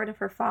support of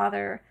her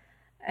father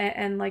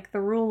and like the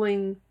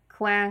ruling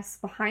class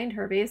behind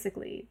her,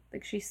 basically.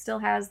 Like, she still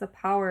has the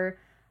power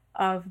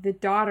of the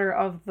daughter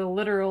of the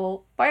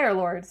literal Fire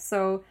Lord.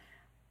 So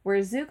where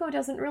Zuko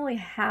doesn't really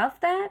have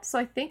that, so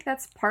I think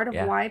that's part of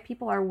why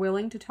people are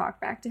willing to talk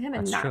back to him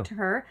and not to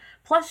her.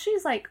 Plus,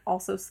 she's like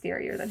also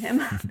scarier than him.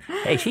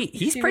 Hey,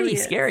 he's pretty really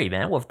scary,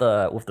 man, with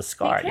the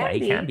scar.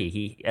 He can be.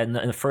 He in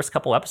the first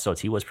couple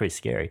episodes, he was pretty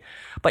scary.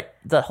 But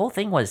the whole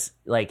thing was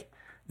like,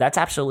 that's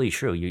absolutely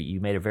true. You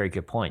made a very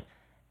good point,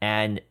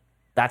 and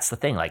that's the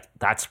thing. Like,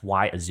 that's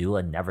why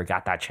Azula never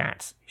got that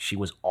chance. She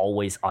was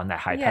always on that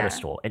high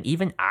pedestal. And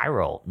even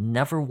Iroh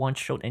never once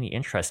showed any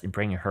interest in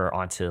bringing her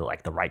onto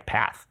like the right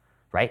path,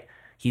 right?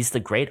 He's the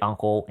great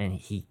uncle and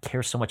he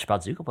cares so much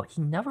about Zuko, but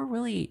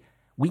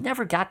we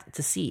never got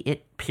to see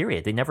it,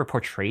 period. They never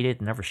portrayed it,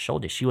 never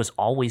showed it. She was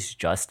always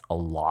just a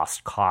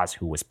lost cause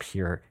who was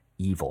pure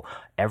evil.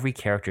 Every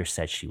character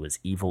said she was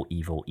evil,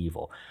 evil,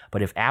 evil.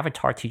 But if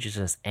Avatar teaches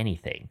us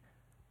anything,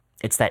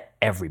 it's that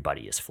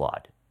everybody is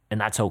flawed. And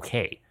that's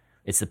okay.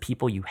 It's the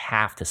people you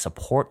have to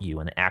support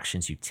you and the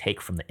actions you take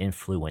from the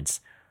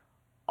influence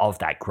of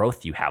that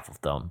growth you have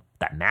with them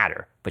that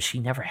matter. But she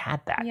never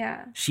had that.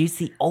 Yeah. She's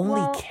the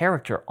only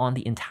character on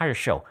the entire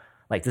show.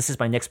 Like, this is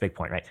my next big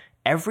point, right?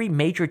 Every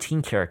major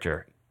teen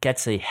character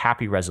gets a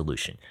happy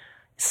resolution.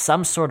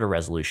 Some sort of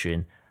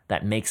resolution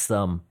that makes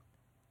them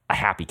a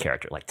happy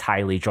character. Like,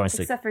 Ty Lee joins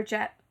Except for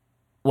Jet.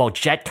 Well,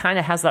 Jet kind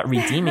of has that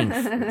redeeming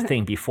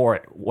thing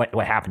before what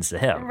happens to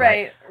him.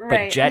 Right.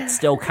 But Jet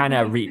still kind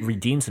of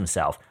redeems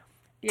himself.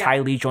 Yeah. Ty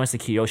Lee joins the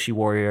Kyoshi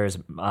Warriors.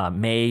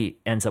 May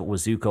ends up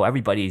with Zuko.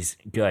 Everybody's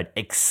good,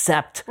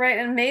 except... Right,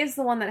 and May's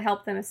the one that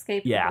helped them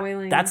escape the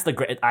boiling... That's the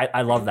great...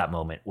 I love that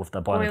moment with the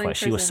boiling place.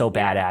 She was so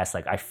badass.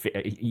 Like,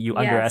 you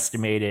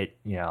underestimated,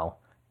 you know...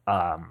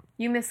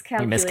 you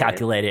miscalculated. You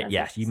miscalculated.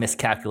 Yeah, you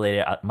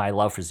miscalculated. My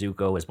love for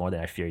Zuko is more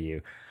than I fear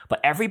you. But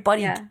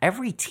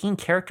every teen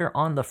character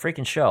on the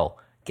freaking show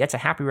gets a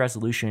happy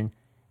resolution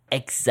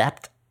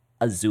except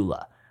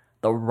Azula.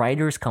 The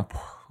writers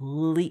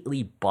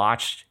completely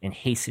botched and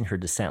hastened her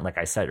descent, like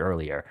I said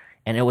earlier.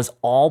 And it was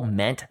all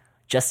meant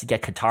just to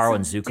get Katara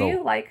and Zuko. Do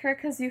you like her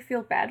because you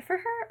feel bad for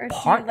her?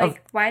 Or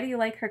why do you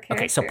like her character?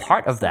 Okay, so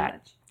part of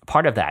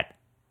that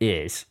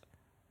is...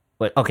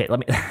 But okay,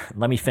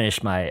 let me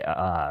finish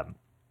my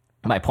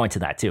my point to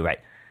that too, right?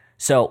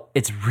 So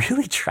it's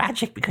really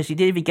tragic because you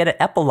didn't even get an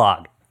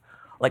epilogue.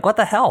 Like, what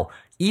the hell?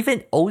 Even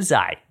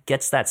Ozai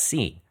gets that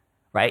scene,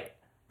 right?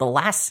 The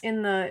last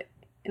in the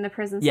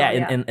prison cell.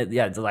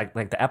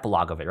 Like the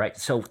epilogue of it, right?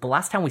 So the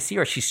last time we see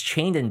her, she's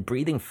chained and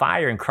breathing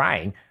fire and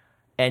crying,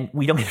 and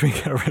we don't even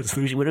get a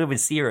resolution. We don't even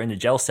see her in the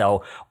jail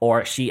cell,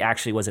 or she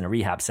actually was in a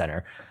rehab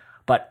center.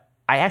 But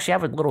I actually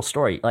have a little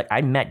story. Like,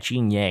 I met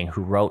Gene Yang,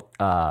 who wrote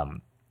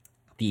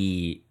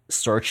The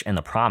Search and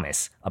the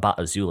Promise about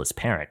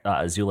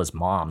Azula's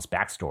mom's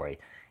backstory,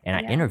 and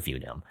I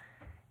interviewed him.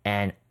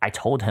 And I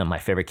told him my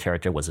favorite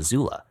character was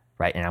Azula,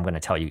 right? And I'm going to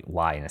tell you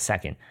why in a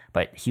second.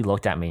 But he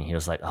looked at me and he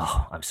was like,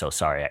 "Oh, I'm so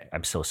sorry.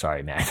 I'm so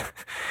sorry, man."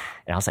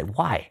 And I was like,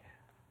 "Why?"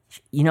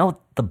 You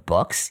know, the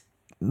books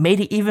made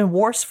it even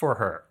worse for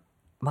her.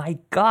 My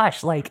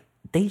gosh, like,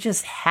 they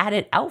just had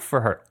it out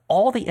for her.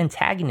 All the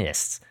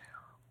antagonists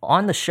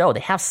on the show, they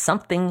have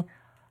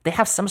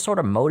some sort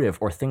of motive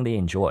or thing they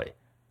enjoy,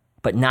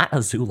 but not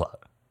Azula,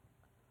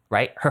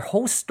 right? Her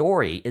whole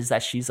story is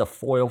that she's a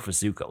foil for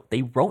Zuko.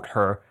 They wrote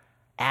her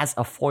as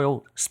a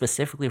foil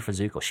specifically for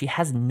Zuko. She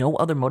has no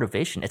other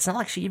motivation. It's not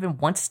like she even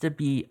wants to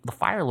be the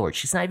Fire Lord.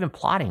 She's not even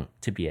plotting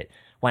to be it.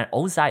 When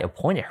Ozai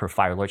appointed her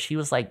Fire Lord, she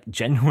was like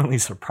genuinely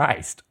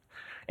surprised.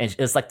 And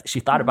it's like she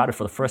thought about it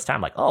for the first time,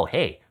 like, oh,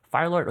 hey,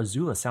 Fire Lord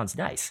Azula sounds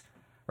nice,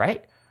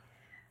 right?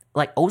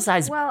 Like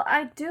Ozai's... Well,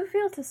 I do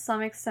feel to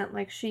some extent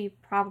like she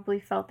probably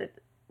felt that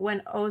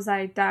when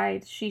Ozai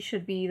died, she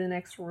should be the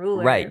next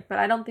ruler. Right. But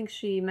I don't think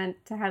she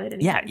meant to have it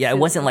any Yeah, it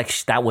wasn't like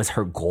that was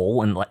her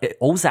goal. And like,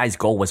 Ozai's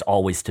goal was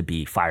always to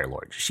be Fire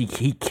Lord.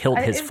 He killed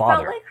his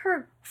father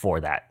like for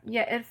that.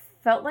 Yeah, it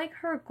felt like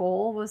her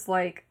goal was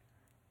like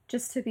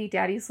just to be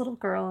Daddy's little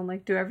girl and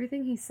like do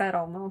everything he said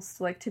almost.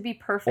 Like to be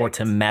perfect. Or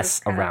to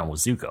mess around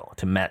with Zuko.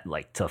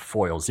 To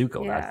foil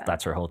Zuko. Yeah.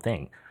 That's her whole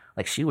thing.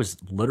 Like she was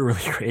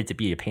literally created to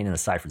be a pain in the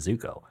side for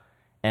Zuko.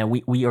 And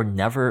we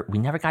never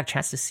got a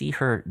chance to see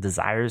her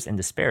desires and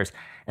despairs.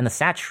 And the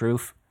sad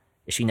truth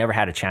is she never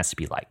had a chance to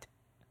be liked.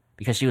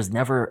 Because she was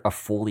never a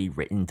fully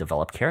written,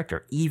 developed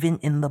character. Even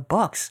in the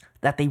books,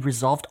 that they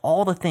resolved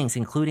all the things,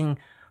 including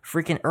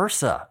freaking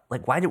Ursa.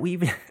 Like, why did we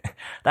even...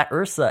 that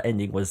Ursa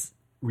ending was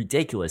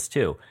ridiculous,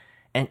 too.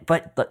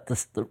 But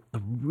the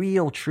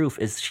real truth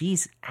is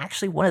she's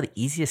actually one of the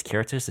easiest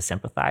characters to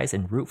sympathize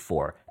and root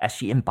for, as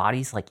she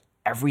embodies, like,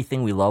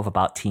 everything we love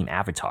about Team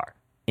Avatar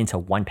into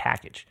one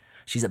package.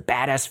 She's a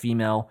badass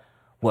female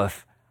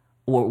with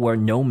where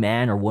no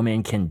man or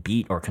woman can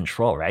beat or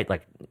control, right?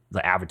 Like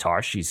the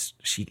Avatar, she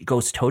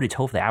goes toe to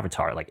toe with the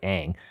Avatar, like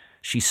Aang.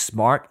 She's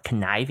smart,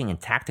 conniving, and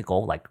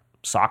tactical, like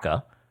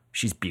Sokka.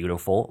 She's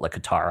beautiful, like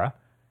Katara.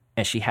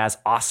 And she has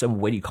awesome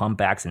witty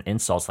comebacks and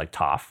insults like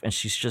Toph. And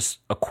she's just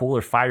a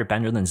cooler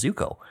firebender than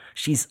Zuko.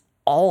 She's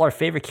all our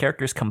favorite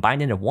characters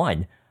combined into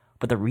one.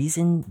 But the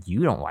reason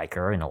you don't like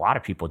her, and a lot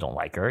of people don't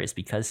like her, is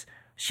because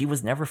she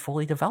was never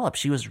fully developed.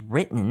 She was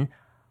written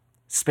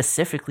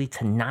specifically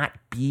to not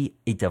be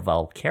a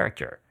developed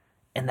character.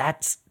 And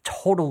that's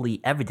totally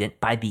evident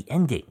by the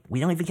ending. We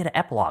don't even get an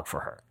epilogue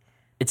for her.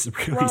 It's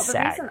really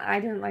sad. The reason I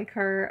didn't like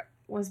her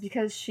was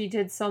because she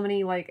did so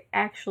many, like,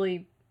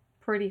 actually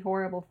pretty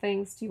horrible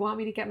things. Do you want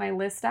me to get my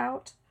list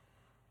out?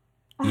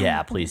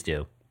 Yeah, please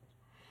do.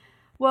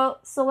 Well,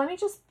 so let me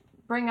just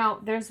bring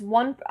out, there's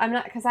one,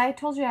 because I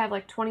told you I have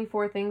like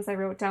 24 things I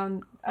wrote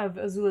down of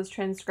Azula's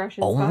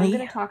transgressions. Only? But I'm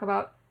going to talk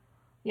about,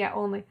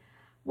 only.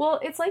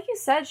 Well, it's like you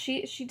said,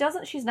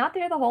 she's not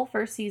there the whole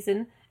first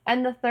season,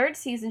 and the third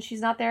season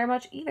she's not there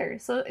much either.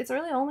 So it's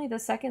really only the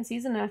second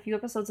season and a few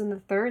episodes in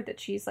the third that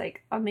she's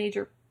like a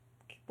major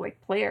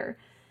like player.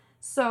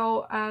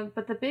 So,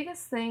 but the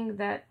biggest thing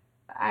that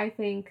I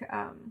think,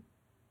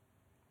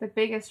 the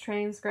biggest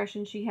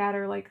transgression she had,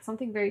 or like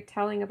something very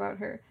telling about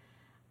her,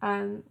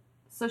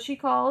 so she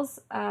calls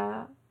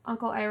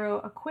Uncle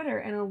Iroh a quitter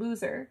and a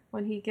loser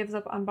when he gives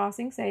up on Ba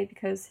Sing Se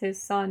because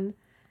his son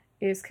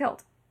is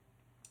killed.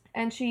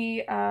 And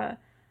she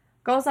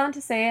goes on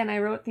to say, and I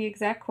wrote the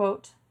exact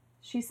quote,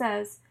 she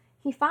says,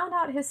 "He found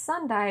out his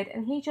son died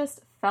and he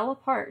just fell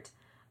apart.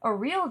 A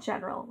real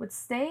general would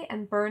stay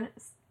and burn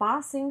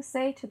Ba Sing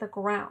Se to the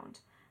ground,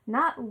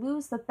 not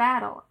lose the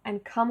battle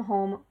and come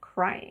home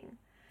crying."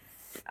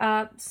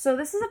 So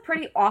this is a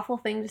pretty awful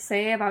thing to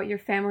say about your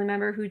family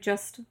member who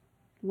just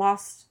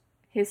lost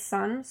his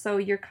son. So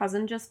your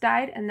cousin just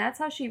died, and that's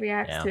how she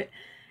reacts to it.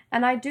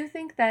 And I do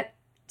think that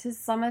to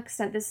some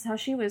extent this is how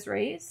she was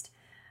raised.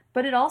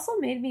 But it also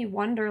made me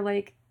wonder,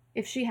 like,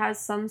 if she has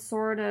some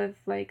sort of,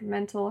 like,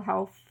 mental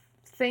health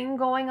thing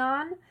going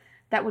on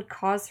that would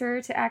cause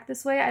her to act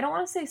this way. I don't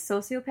want to say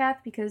sociopath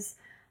because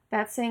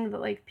that's saying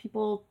that, like,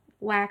 people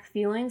lack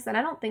feelings. And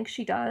I don't think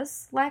she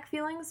does lack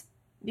feelings,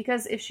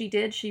 because if she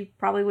did, she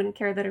probably wouldn't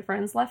care that her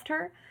friends left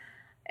her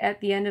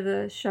at the end of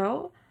the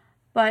show.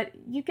 But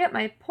you get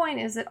my point,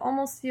 is it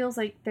almost feels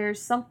like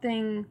there's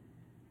something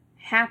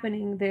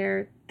happening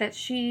there that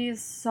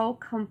she's so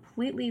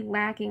completely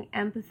lacking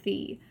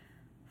empathy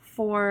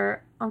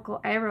for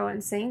Uncle Iroh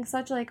and saying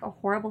such like a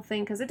horrible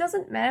thing, because it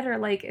doesn't matter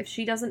like if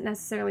she doesn't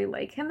necessarily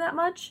like him that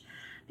much,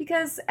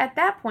 because at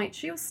that point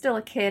she was still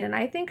a kid, and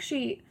I think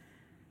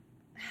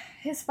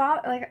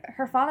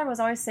her father was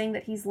always saying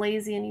that he's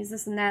lazy and he's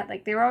this and that,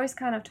 like they were always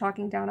kind of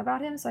talking down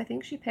about him, so I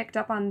think she picked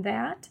up on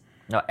that.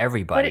 No,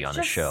 everybody on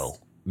the show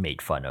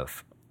made fun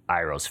of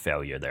Iroh's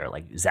failure there,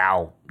 like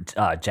General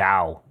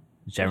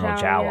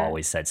Zhao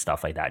always said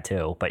stuff like that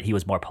too, but he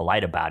was more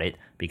polite about it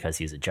because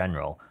he's a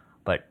general.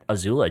 But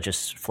Azula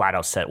just flat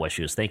out said what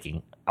she was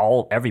thinking.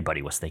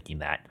 Everybody was thinking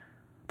that.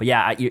 But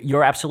yeah,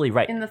 you're absolutely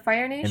right. In the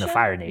Fire Nation? In the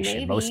Fire Nation,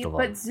 maybe, most of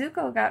them. But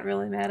Zuko got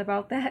really mad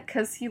about that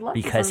because he loved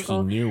because his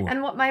uncle. He knew.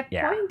 And what my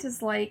point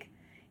is, like,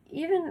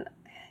 even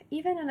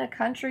in a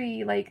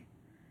country, like,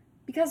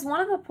 because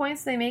one of the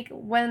points they make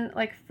when,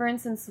 like, for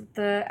instance,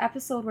 the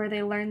episode where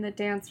they learn the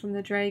dance from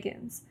the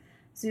dragons,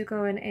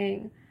 Zuko and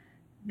Aang,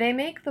 they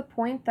make the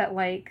point that,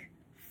 like,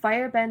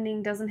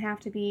 firebending doesn't have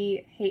to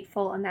be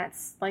hateful, and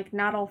that's like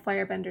not all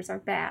firebenders are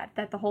bad,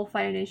 that the whole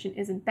Fire Nation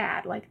isn't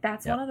bad. Like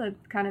that's one of the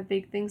kind of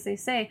big things they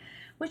say,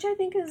 which I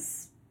think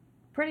is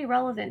pretty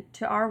relevant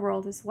to our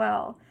world as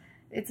well.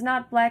 It's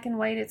not black and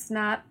white. It's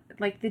not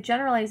like the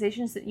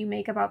generalizations that you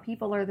make about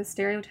people or the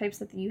stereotypes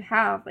that you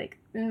have. Like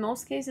in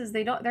most cases,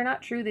 they're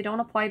not true. They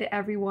don't apply to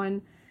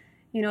everyone.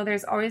 You know,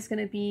 there's always going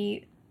to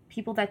be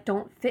people that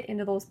don't fit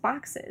into those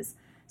boxes.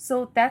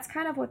 So that's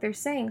kind of what they're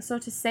saying. So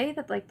to say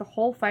that like the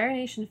whole Fire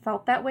Nation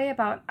felt that way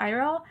about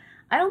Iroh,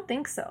 I don't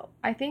think so.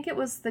 I think it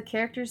was the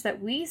characters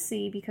that we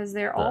see because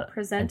they're all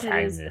presented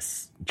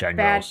as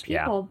bad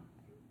people.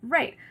 Yeah.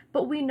 Right.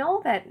 But we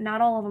know that not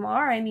all of them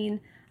are. I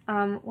mean,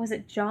 was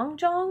it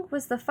Zhong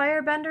was the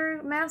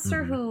firebender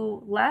master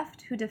who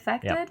left, who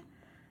defected? Yep.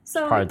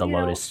 So part of the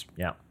Lotus.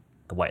 Yeah.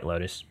 The White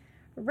Lotus.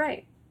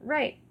 Right.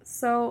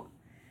 So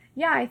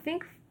yeah, I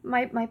think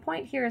my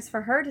point here is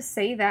for her to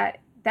say that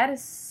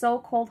is so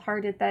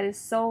cold-hearted, that is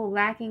so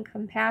lacking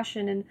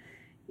compassion, and,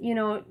 you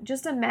know,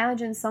 just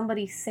imagine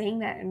somebody saying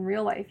that in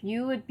real life.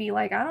 You would be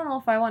like, I don't know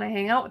if I want to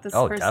hang out with this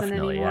person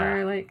anymore.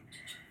 Yeah. Like,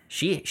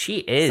 she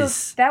is.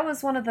 So that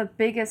was one of the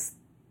biggest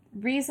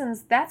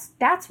reasons. That's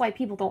why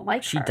people don't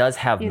like her. She does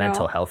have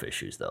mental health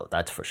issues, though.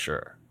 That's for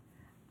sure.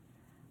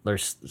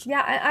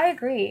 Yeah, I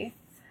agree.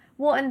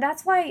 Well, and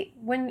that's why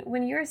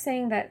when you're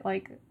saying that,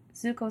 like,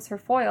 Zuko's her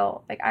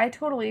foil, like, I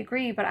totally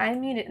agree, but I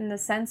mean it in the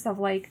sense of,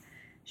 like,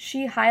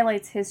 she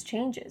highlights his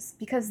changes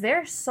because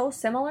they're so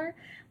similar.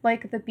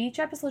 Like the beach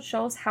episode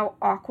shows how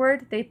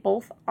awkward they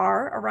both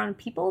are around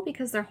people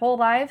because their whole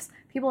lives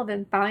people have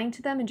been bowing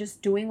to them and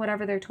just doing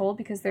whatever they're told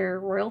because they're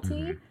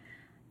royalty.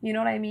 You know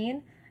what I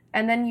mean?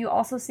 And then you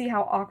also see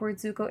how awkward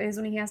Zuko is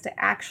when he has to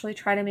actually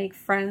try to make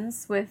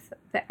friends with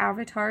the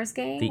Avatar's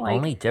gang. The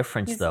only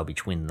difference, though,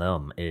 between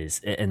them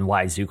is, and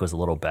why Zuko's a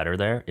little better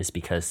there, is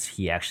because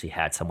he actually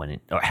had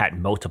had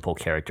multiple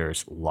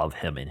characters love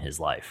him in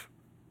his life.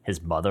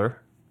 His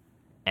mother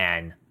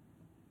and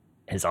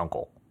his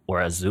uncle,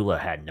 whereas Azula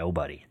had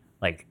nobody.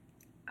 Like,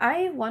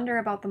 I wonder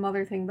about the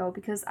mother thing, though,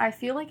 because I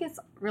feel like it's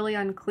really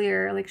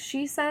unclear. Like,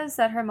 she says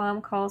that her mom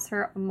calls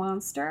her a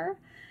monster,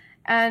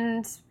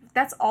 and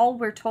that's all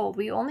we're told.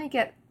 We only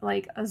get,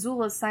 like,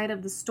 Azula's side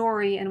of the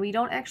story, and we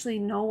don't actually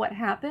know what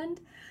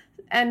happened.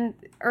 And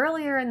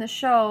earlier in the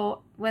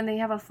show, when they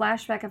have a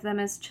flashback of them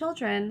as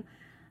children,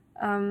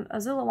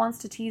 Azula wants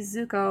to tease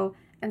Zuko,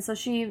 and so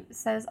she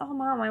says, oh,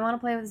 Mom, I want to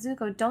play with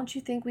Zuko. Don't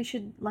you think we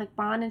should, like,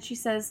 bond? And she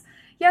says,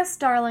 yes,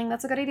 darling,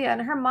 that's a good idea.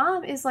 And her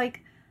mom is,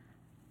 like,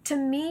 to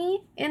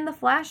me, in the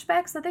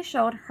flashbacks that they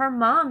showed, her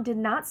mom did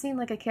not seem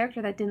like a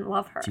character that didn't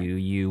love her. Do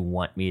you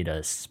want me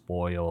to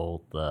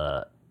spoil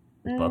the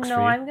books for you?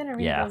 No, I'm going to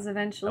read those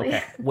eventually.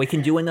 Okay. We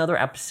can do another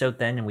episode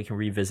then, and we can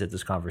revisit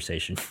this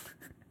conversation.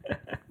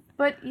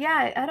 But,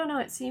 yeah, I don't know.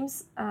 It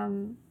seems...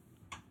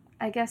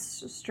 I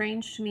guess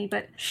strange to me,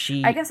 but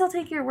I guess I'll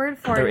take your word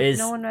for it.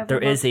 There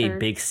is a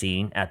big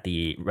scene at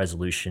the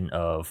resolution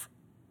of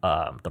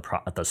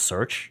the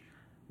search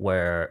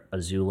where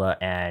Azula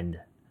and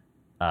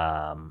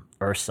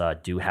Ursa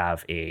do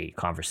have a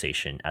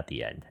conversation at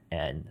the end,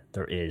 and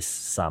there is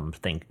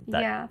something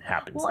that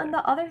happens. Well, and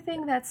the other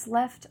thing that's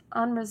left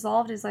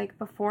unresolved is like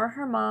before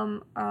her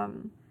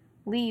mom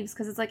leaves,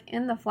 because it's like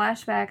in the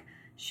flashback,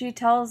 she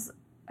tells.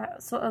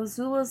 So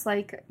Azula's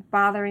like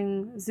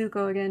bothering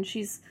Zuko again.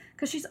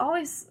 Because she's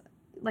always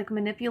like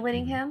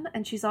manipulating him,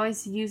 and she's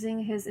always using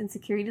his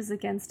insecurities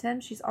against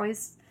him. She's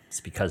always. It's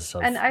because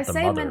of the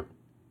mother.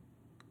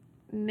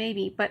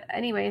 Maybe, but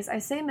anyways, I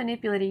say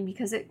manipulating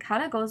because it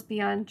kind of goes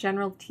beyond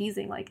general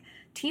teasing. Like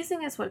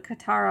teasing is what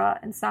Katara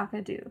and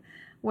Sokka do.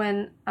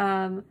 When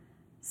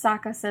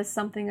Sokka says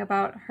something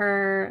about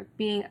her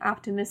being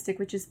optimistic,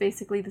 which is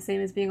basically the same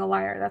as being a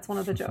liar. That's one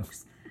of the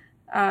jokes.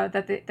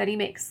 That he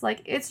makes.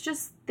 Like, it's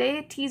just,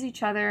 they tease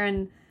each other,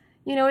 and,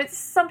 you know, it's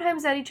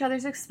sometimes at each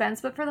other's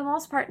expense, but for the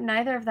most part,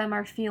 neither of them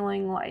are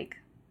feeling, like,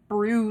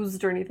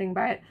 bruised or anything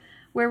by it.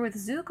 Where with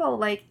Zuko,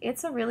 like,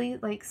 it's a really,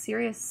 like,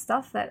 serious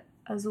stuff that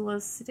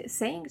Azula's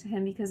saying to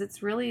him, because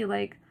it's really,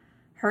 like,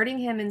 hurting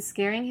him and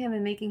scaring him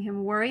and making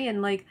him worry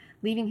and, like,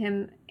 leaving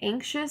him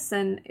anxious,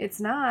 and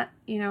it's not,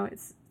 you know,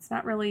 it's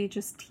not really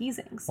just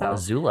teasing. So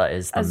Azula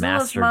is the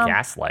master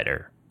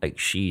gaslighter. Like,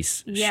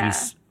 she's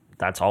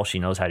that's all she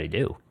knows how to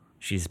do.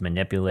 She's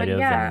manipulative,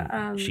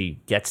 and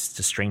she gets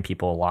to string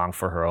people along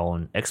for her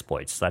own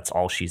exploits. That's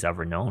all she's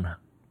ever known.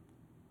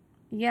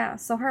 Yeah,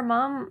 so her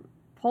mom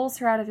pulls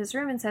her out of his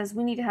room and says,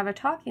 we need to have a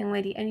talk, young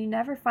lady, and you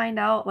never find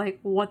out, like,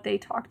 what they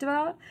talked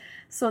about.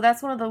 So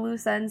that's one of the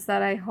loose ends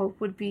that I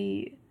hope would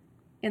be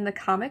in the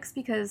comics,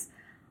 because,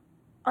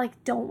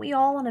 like, don't we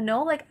all want to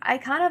know? Like, I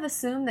kind of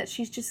assume that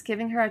she's just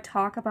giving her a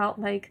talk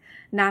about, like,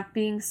 not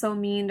being so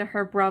mean to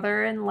her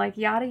brother and, like,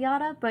 yada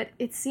yada, but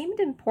it seemed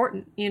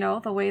important, you know,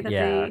 the way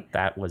that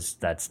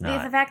that's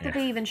not... The fact that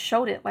they even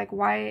showed it, like,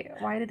 why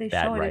did they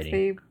show it if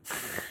they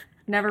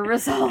never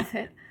resolve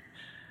it?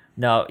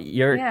 No,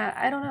 Yeah,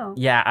 I don't know.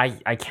 Yeah,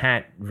 I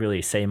can't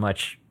really say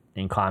much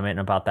in comment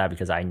about that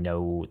because I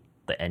know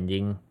the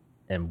ending,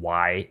 and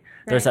why.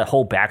 There's a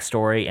whole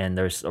backstory, and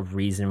there's a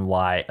reason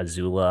why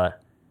Azula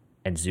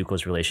and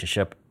Zuko's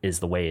relationship is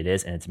the way it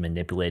is, and it's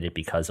manipulated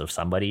because of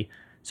somebody.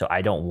 So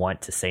I don't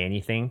want to say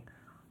anything.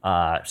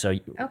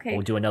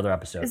 We'll do another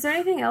episode. Is there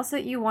anything else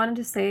that you wanted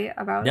to say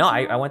about No,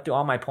 Azula? I went through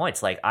all my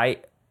points. Like I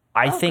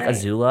think great.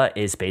 Azula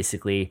is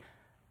basically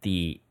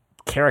the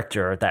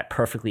character that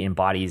perfectly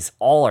embodies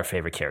all our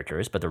favorite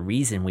characters, but the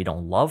reason we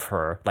don't love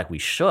her like we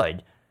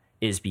should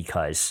is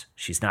because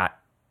she's not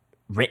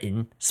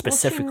written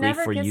specifically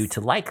for you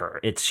to like her.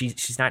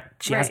 She's not.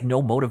 She has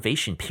no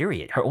motivation.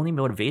 Period. Her only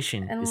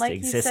motivation is to exist. And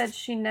like you said,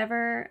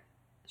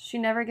 she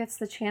never gets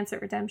the chance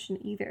at redemption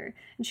either,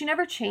 and she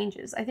never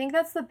changes. I think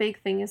that's the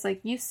big thing. Is like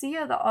you see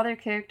the other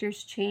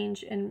characters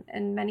change in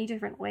many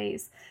different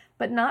ways,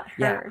 but not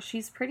her. Yeah.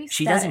 She's pretty static.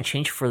 She doesn't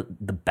change for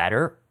the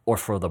better or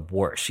for the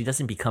worse. She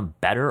doesn't become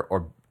better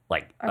or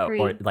like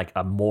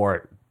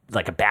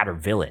a badder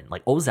villain.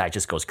 Like Ozai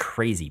just goes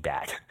crazy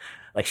bad.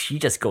 Like she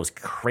just goes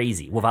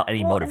crazy without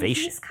any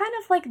motivation. And he's kind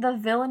of like the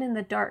villain in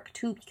the dark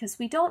too, because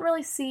we don't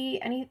really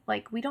see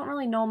we don't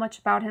really know much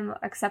about him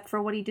except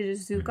for what he did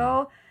to Zuko.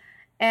 Mm-hmm.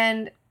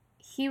 And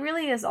he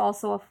really is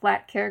also a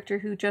flat character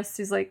who just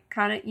is like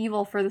kind of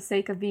evil for the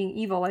sake of being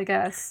evil, I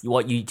guess.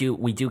 What we do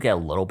get a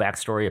little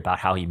backstory about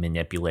how he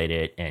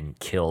manipulated and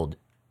killed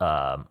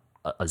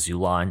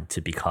Azulon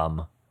to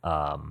become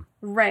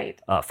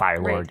Fire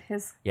Lord.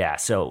 His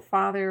so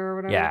father or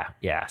whatever.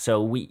 Yeah.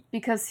 So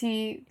because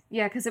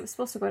it was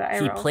supposed to go to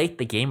Iroh. He played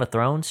the Game of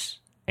Thrones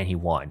and he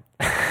won.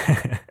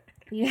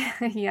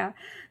 Yeah.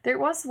 There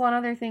was one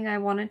other thing I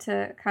wanted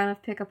to kind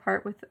of pick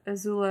apart with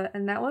Azula,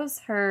 and that was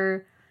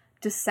her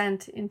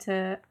descent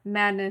into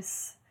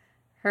madness,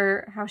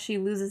 how she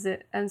loses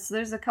it. And so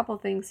there's a couple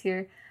things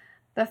here.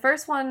 The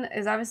first one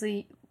is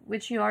obviously,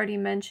 which you already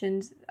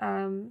mentioned,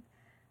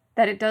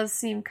 that it does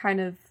seem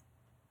kind of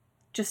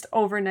just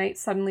overnight,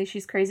 suddenly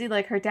she's crazy.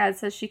 Like her dad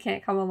says she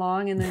can't come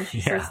along, and then she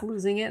starts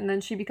losing it, and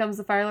then she becomes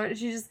the Fire Lord.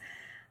 She just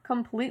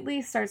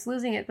completely starts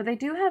losing it. But they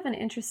do have an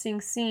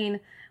interesting scene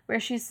where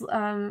she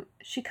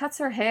cuts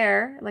her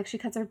hair, like she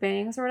cuts her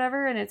bangs or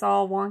whatever, and it's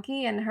all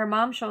wonky, and her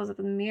mom shows up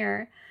in the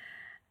mirror.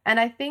 And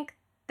I think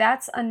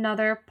that's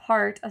another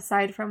part,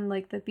 aside from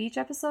like the beach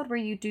episode, where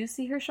you do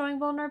see her showing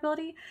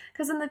vulnerability.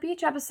 Because in the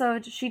beach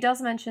episode, she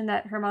does mention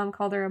that her mom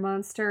called her a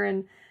monster,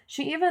 and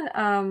she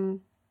even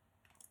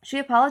she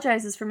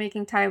apologizes for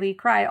making Ty Lee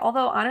cry.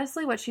 Although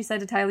honestly, what she said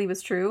to Ty Lee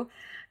was true.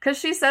 Because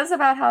she says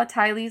about how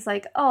Ty Lee's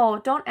like, oh,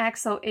 don't act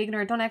so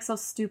ignorant, don't act so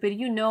stupid.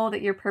 You know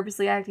that you're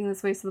purposely acting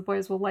this way so the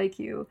boys will like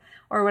you,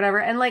 or whatever.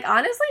 And like,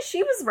 honestly,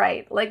 she was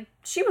right. Like,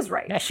 she was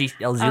right. Yeah,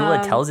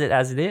 Azula tells it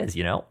as it is,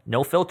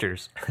 no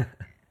filters.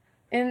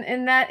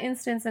 in that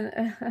instance,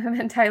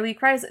 and Ty Lee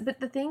cries. But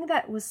the thing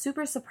that was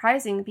super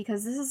surprising,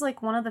 because this is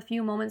like one of the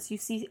few moments you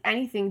see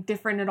anything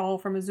different at all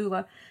from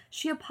Azula,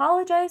 she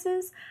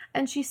apologizes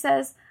and she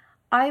says,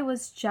 I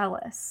was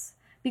jealous.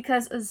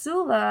 Because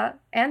Azula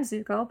and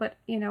Zuko, but,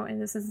 in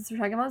this instance we're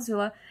talking about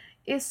Azula,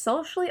 is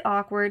socially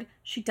awkward.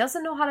 She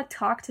doesn't know how to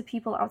talk to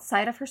people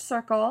outside of her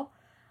circle.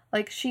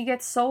 Like, she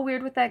gets so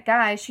weird with that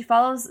guy. She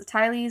follows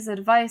Ty Lee's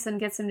advice and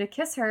gets him to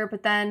kiss her,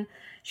 but then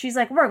she's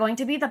like, we're going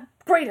to be the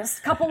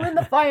greatest couple in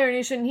the Fire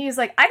Nation. And he's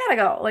like, I gotta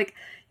go. Like,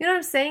 you know what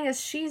I'm saying? Is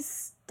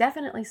she's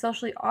definitely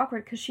socially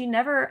awkward because she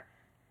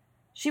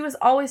was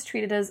always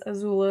treated as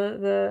Azula,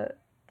 the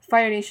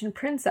Fire Nation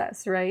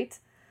princess, right?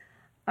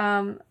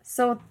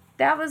 So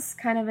that was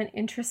kind of an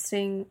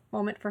interesting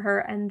moment for her.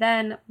 And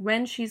then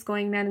when she's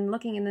going mad and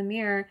looking in the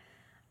mirror,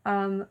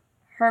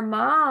 her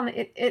mom,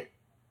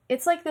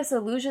 it's like this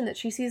illusion that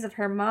she sees of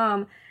her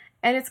mom,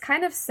 and it's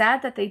kind of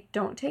sad that they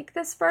don't take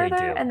this further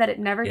and that it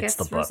never gets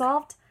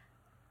resolved.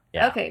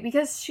 Yeah. Okay,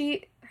 because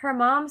her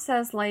mom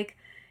says, like,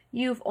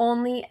 you've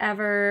only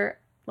ever,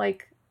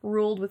 like,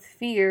 ruled with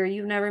fear.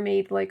 You've never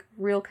made, like,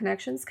 real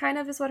connections, kind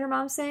of, is what her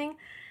mom's saying.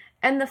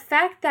 And the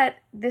fact that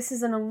this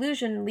is an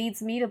illusion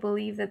leads me to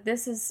believe that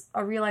this is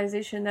a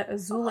realization that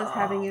Azula is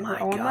having in her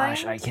own mind. Oh my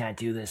gosh, I can't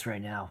do this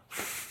right now.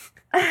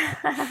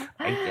 I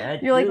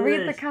can't. You're like,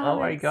 read the comments. Oh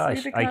my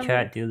gosh, I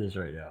can't do this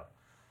right now.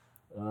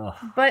 Ugh,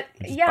 but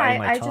yeah,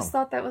 I just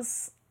thought that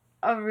was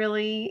a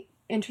really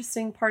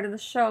interesting part of the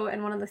show,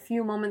 and one of the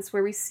few moments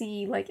where we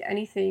see like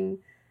anything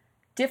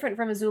different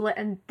from Azula,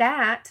 and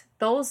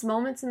those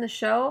moments in the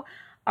show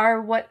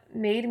are what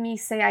made me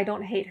say I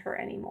don't hate her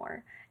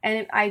anymore.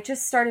 And I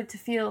just started to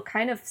feel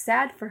kind of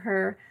sad for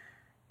her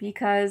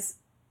because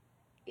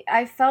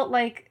I felt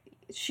like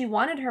she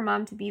wanted her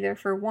mom to be there,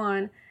 for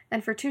one,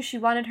 and for two, she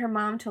wanted her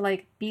mom to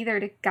like be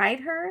there to guide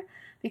her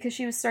because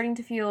she was starting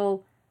to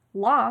feel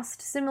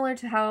lost, similar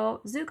to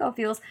how Zuko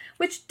feels,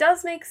 which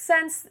does make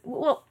sense.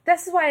 Well,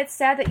 this is why it's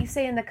sad that you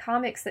say in the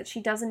comics that she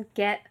doesn't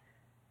get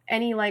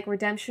any like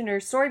redemption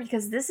or story,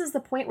 because this is the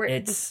point where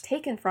it's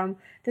taken from.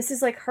 This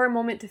is like her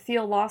moment to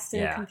feel lost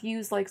and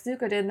confused like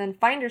Zuko did and then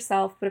find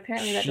herself, but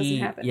apparently that doesn't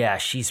happen. Yeah,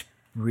 she's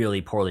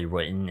really poorly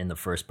written in the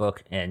first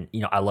book, and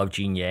I love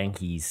Gene Yang.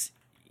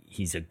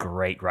 He's a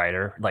great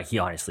writer. Like, he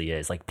honestly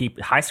is. Like,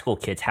 high school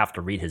kids have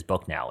to read his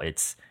book now.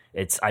 It's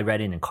I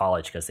read it in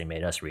college because they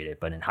made us read it,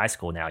 but in high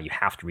school now you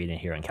have to read it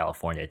here in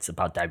California. It's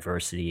about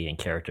diversity and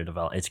character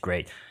development. It's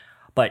great,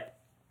 but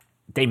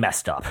they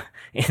messed up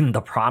in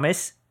The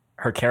Promise.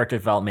 Her character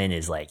development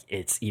is like,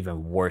 it's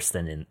even worse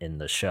than in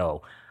the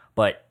show,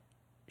 but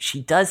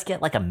she does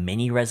get like a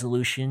mini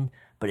resolution,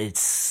 but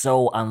it's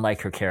so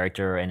unlike her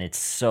character, and it's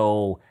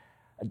so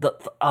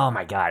oh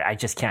my god, I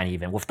just can't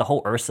even with the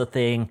whole Ursa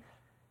thing.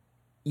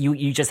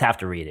 You just have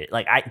to read it.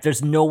 Like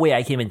there's no way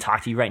I can even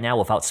talk to you right now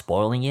without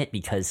spoiling it,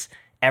 because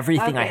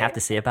everything I have to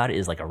say about it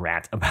is like a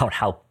rant about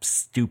how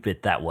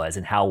stupid that was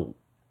and how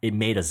it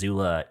made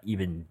Azula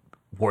even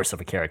worse of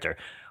a character.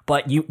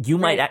 But you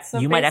might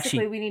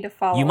actually we need to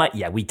follow.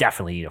 We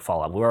definitely need to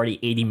follow up. We're already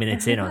 80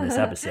 minutes in on this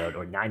episode,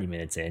 or 90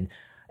 minutes in,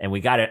 and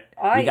we gotta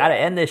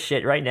end this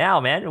shit right now,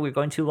 man. We're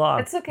going too long.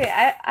 It's okay.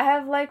 I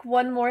have like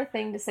one more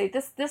thing to say.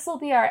 This will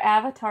be our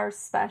Avatar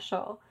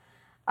special.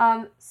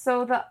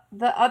 So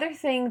the other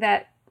thing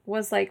that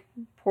was like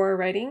poor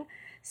writing.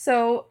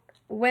 So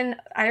when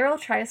Iroh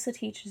tries to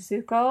teach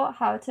Zuko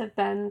how to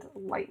bend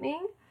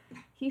lightning,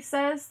 he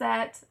says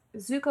that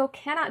Zuko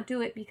cannot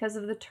do it because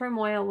of the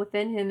turmoil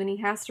within him, and he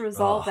has to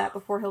resolve that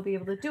before he'll be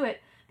able to do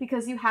it,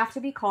 because you have to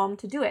be calm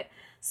to do it.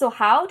 So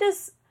how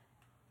does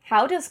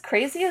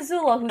crazy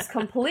Azula, who's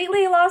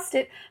completely lost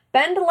it,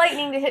 bend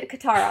lightning to hit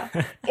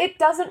Katara? It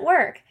doesn't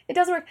work. It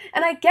doesn't work.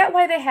 And I get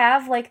why they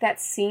have like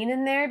that scene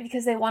in there,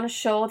 because they want to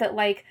show that,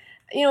 like,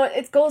 you know,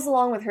 it goes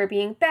along with her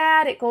being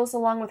bad. It goes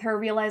along with her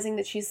realizing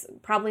that she's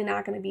probably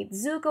not going to beat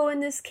Zuko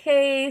in this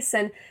case.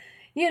 And,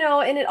 you know,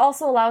 and it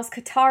also allows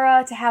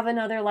Katara to have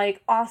another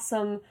like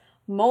awesome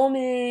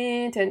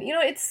moment. And, you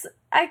know,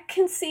 I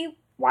can see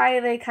why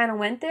they kind of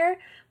went there.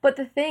 But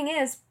the thing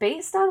is,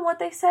 based on what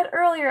they said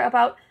earlier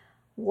about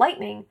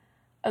lightning,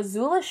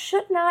 Azula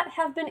should not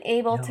have been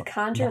able to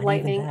conjure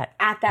lightning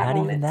at that moment.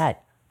 Not even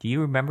that. Do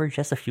you remember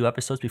just a few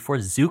episodes before,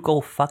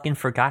 Zuko fucking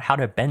forgot how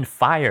to bend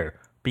fire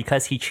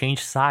because he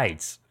changed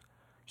sides?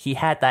 He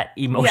had that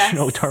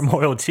emotional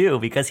turmoil too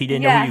because he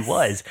didn't know who he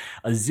was.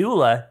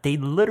 Azula, they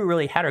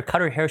literally had her cut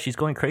her hair. She's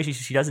going crazy.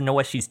 She doesn't know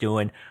what she's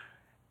doing.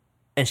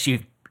 And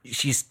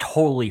she's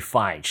totally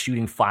fine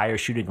shooting fire,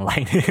 shooting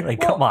lightning.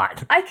 Like, come on.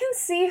 I can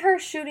see her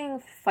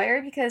shooting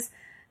fire because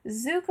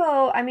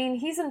Zuko, I mean,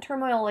 he's in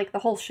turmoil like the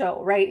whole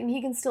show, right? And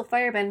he can still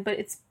firebend, but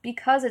it's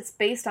because it's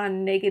based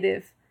on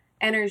negative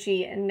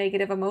energy and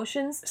negative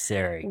emotions.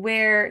 Sari,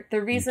 where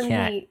the reason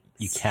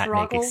you can't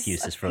make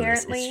excuses for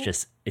this.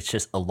 It's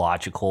just a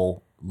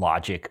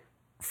logic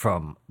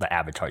from the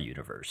Avatar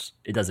universe.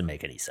 It doesn't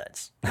make any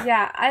sense.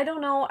 Yeah, I don't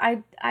know.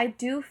 I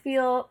do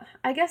feel,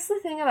 I guess the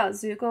thing about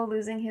Zuko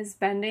losing his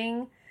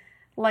bending,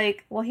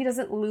 like, well, he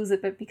doesn't lose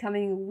it, but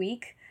becoming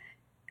weak,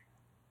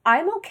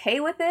 I'm okay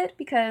with it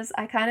because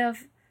I kind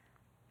of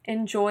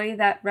enjoy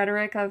that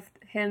rhetoric of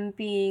him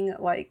being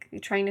like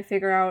trying to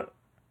figure out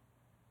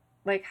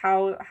like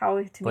how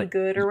to be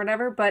good or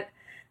whatever. But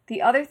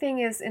the other thing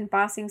is, in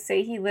Ba Sing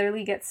Se, he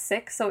literally gets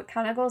sick, so it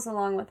kind of goes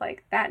along with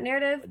like that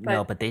narrative. But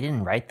no, but they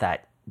didn't write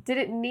that. Did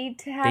it need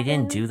to happen? They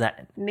didn't do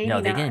that. Maybe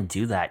no, they not. didn't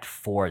do that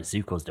for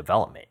Zuko's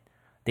development.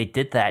 They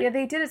did that. Yeah,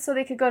 they did it so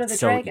they could go to the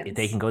dragons. So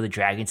they can go to the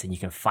dragons, and you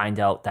can find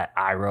out that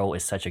Iroh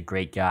is such a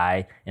great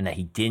guy and that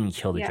he didn't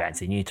kill the dragons.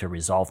 They needed to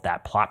resolve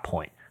that plot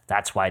point.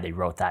 That's why they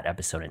wrote that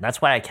episode. And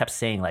that's why I kept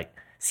saying, like,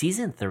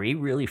 season 3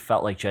 really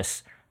felt like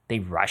just they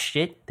rushed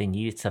it. They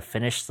needed to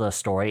finish the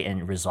story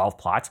and resolve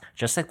plots.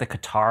 Just like the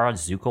Katara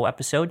Zuko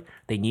episode,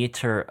 they needed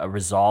to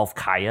resolve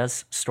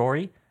Kaya's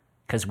story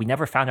because we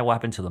never found out what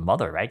happened to the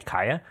mother, right,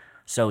 Kaya?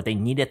 So they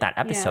needed that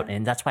episode,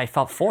 and that's why I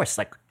felt forced.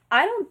 Like,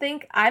 I don't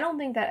think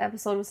that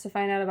episode was to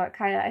find out about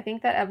Kaya. I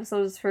think that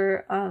episode was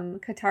for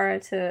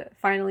Katara to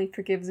finally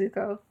forgive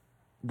Zuko.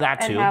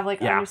 That too. And have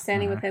like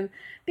understanding with him.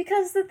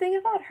 Because the thing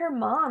about her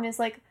mom is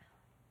like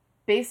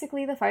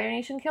basically the Fire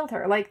Nation killed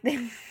her. Like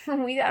I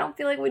don't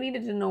feel like we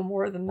needed to know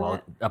more than that.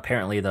 Well,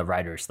 apparently the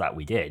writers thought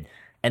we did.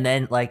 And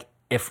then like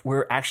if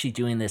we're actually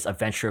doing this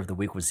Adventure of the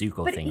Week with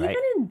Zuko thing, right?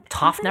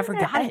 Toph never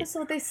got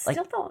episode, they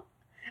still don't.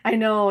 I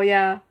know,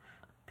 yeah.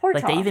 Poor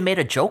like Toph. They even made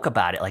a joke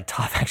about it. Like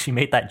Toph actually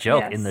made that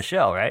joke in the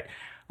show, right?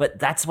 But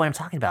that's what I'm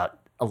talking about.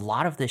 A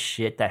lot of this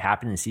shit that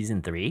happened in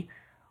season 3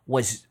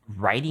 was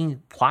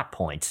writing plot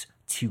points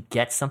to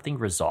get something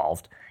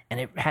resolved, and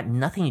it had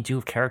nothing to do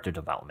with character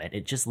development.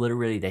 It just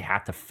literally they had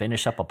to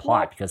finish up a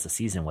plot because the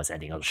season was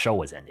ending or the show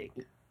was ending.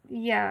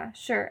 Yeah,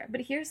 sure.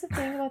 But here's the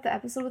thing about the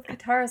episode with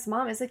Katara's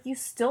mom is like you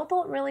still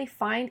don't really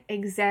find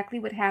exactly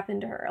what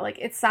happened to her. Like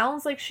it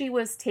sounds like she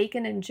was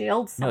taken and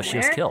jailed somewhere. No, she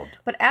was killed.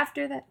 But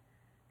after that,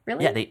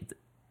 really?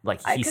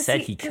 Yeah, he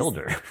said he killed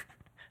her.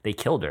 They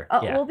killed her.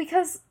 Well,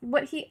 because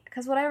what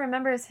I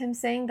remember is him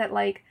saying that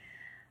like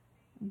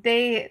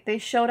they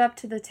showed up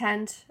to the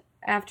tent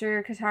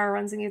after Katara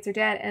runs against her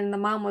dad and the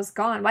mom was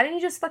gone. Why didn't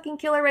he just fucking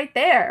kill her right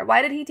there?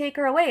 Why did he take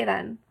her away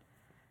then?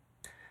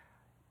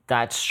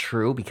 That's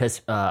true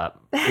because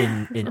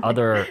in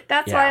other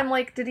that's why I'm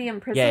like, did he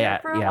imprison her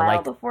for a while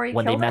like before he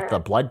when killed they met her?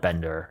 the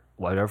bloodbender,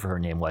 whatever her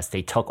name was,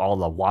 they took all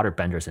the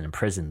waterbenders and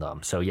imprisoned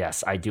them. So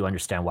yes, I do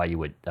understand why you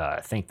would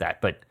think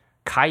that. But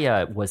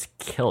Kaya was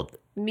killed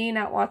me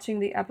not watching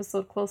the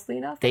episode closely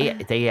enough.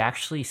 They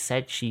actually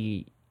said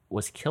she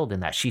was killed in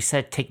that. She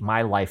said, "Take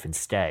my life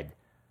instead,"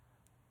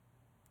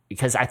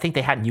 because I think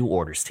they had new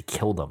orders to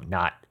kill them,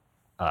 not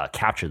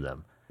capture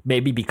them.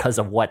 Maybe because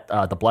of what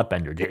the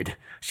Bloodbender did,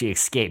 she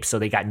escaped, so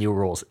they got new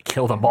rules: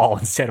 kill them all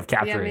instead of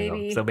capturing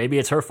them. So maybe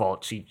it's her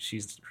fault.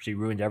 She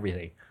ruined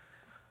everything.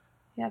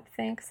 Yep.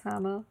 Thanks,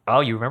 Hama.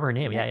 Oh, you remember her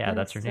name? Yeah,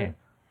 that's her name.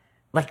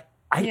 Like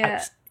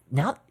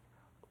now.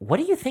 What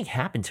do you think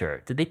happened to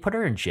her? Did they put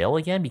her in jail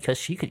again? Because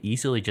she could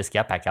easily just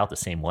get back out the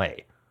same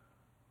way.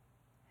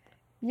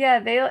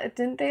 Yeah,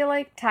 didn't they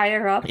like tie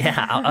her up?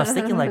 Yeah, I was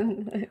thinking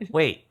like,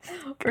 wait,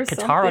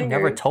 Katara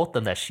never told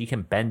them that she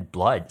can bend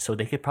blood, so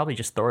they could probably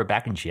just throw her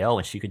back in jail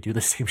and she could do the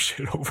same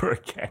shit over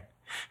again.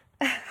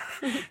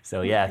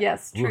 So yeah,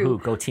 yes, true.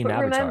 Woohoo, go Team but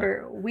Avatar.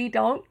 Remember, we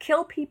don't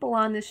kill people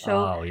on this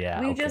show. Oh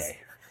yeah,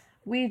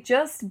 we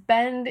just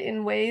bend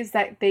in ways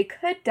that they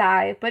could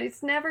die, but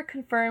it's never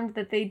confirmed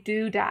that they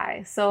do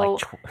die. So,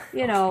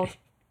 you know,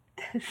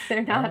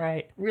 they're not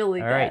really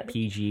dead. All right,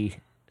 PG,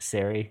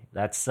 Sari.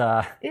 That's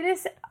I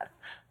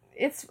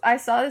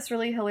saw this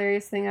really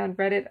hilarious thing on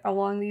Reddit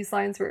along these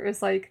lines where it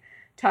was like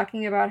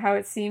talking about how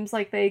it seems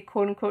like they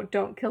quote unquote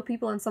don't kill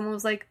people, and someone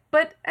was like,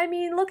 but I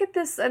mean, look at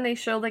this, and they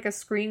showed like a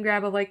screen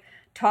grab of like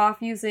Toph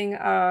using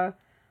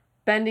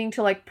bending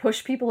to like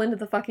push people into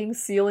the fucking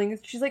ceiling.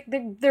 She's like,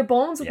 their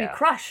bones would be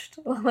crushed.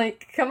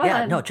 Like, come on.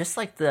 Yeah, no, just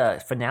like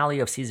the finale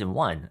of season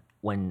 1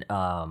 when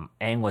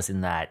Aang was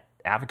in that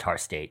Avatar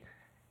state.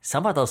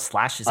 Some of those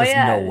slashes, there's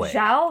no way.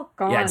 Zhao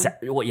gone.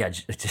 Yeah,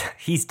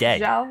 he's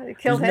dead. Zhao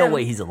killed him. There's no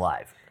way he's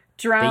alive.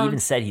 Drowned. They even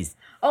said he's.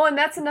 Oh, and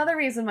that's another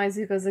reason why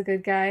Zuko's a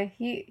good guy.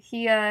 He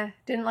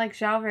didn't like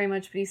Zhao very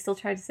much, but he still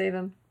tried to save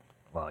him.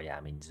 Well, yeah,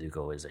 I mean,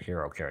 Zuko is a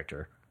hero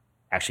character.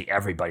 Actually,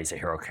 everybody's a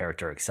hero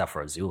character except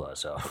for Azula,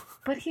 so.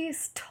 But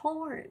he's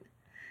torn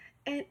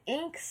and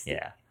angsty.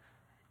 Yeah.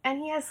 And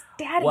he has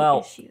daddy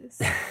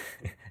issues.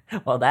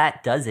 Well,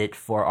 that does it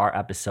for our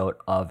episode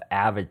of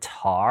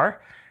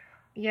Avatar.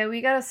 Yeah,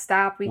 we gotta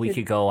stop. We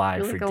could go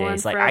on really for go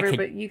days. On forever,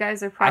 but you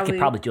guys are probably. I could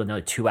probably do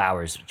another 2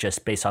 hours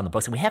just based on the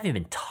books, and we haven't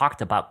even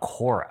talked about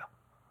Korra.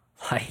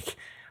 Like,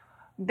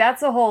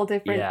 that's a whole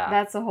different. Yeah.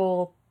 That's a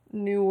whole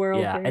new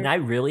world. Yeah, there. and I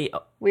really.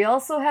 We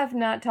also have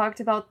not talked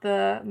about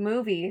the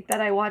movie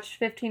that I watched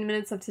 15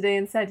 minutes of today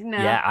and said, no.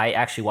 Yeah, I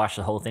actually watched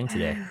the whole thing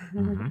today.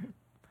 Mm-hmm.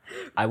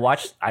 I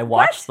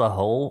watched the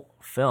whole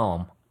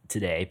film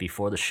today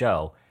before the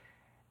show,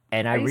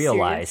 and I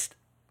realized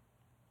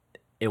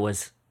it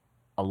was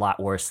a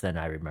lot worse than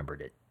I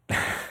remembered it.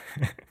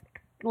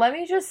 Let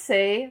me just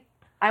say,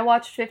 I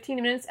watched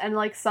 15 minutes, and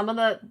like some of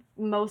the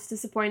most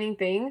disappointing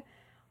thing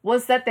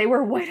was that they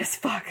were white as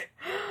fuck.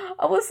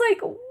 I was like,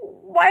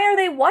 why are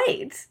they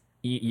white?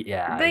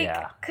 Yeah, like,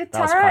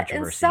 Katara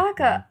and Sokka.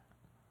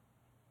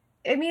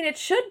 Mm-hmm. I mean, it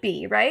should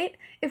be, right?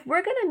 If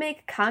we're going to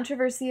make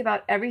controversy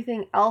about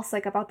everything else,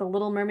 like about the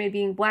Little Mermaid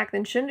being black,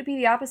 then shouldn't it be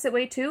the opposite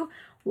way too?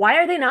 Why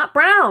are they not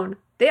brown?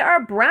 They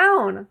are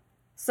brown.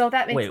 So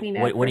that makes me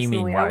mad. What do you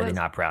mean, why are they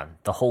not brown?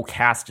 The whole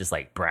cast is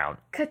like brown.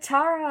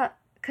 Katara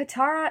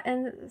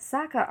and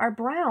Sokka are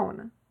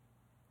brown.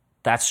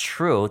 That's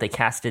true. They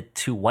casted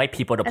 2 white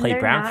people to play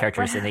brown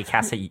characters, and they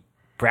casted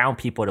brown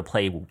people to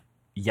play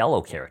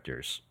yellow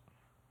characters.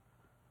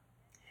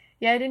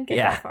 Yeah, I didn't get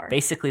that far.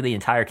 Basically, the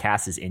entire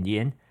cast is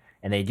Indian,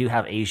 and they do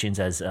have Asians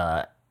as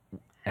yeah,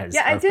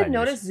 I did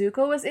notice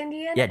Zuko was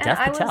Indian. Yeah, Dev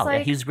Patel.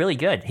 Like, he was really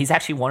good. He's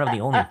actually one of the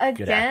only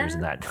good actors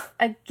in that.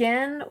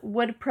 Again,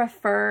 would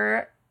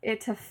prefer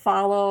it to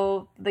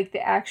follow like the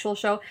actual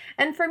show.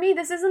 And for me,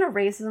 this isn't a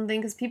racism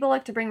thing because people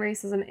like to bring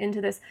racism into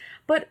this.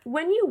 But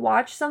when you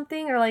watch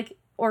something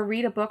or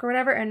read a book or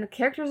whatever, and the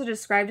characters are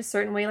described a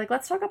certain way, like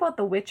let's talk about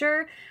The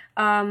Witcher,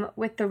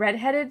 with the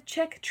redheaded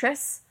chick,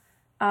 Triss.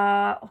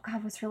 Oh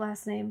God, what's her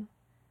last name?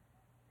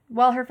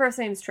 Well, her first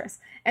name's Triss.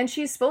 And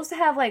she's supposed to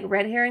have like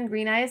red hair and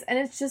green eyes, and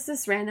it's just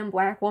this random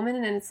black woman,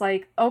 and it's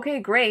like, okay,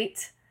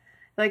 great.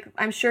 Like,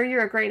 I'm sure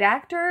you're a great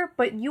actor,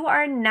 but you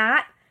are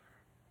not,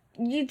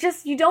 you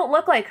don't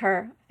look like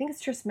her. I think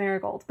it's Triss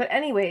Marigold. But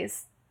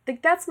anyways,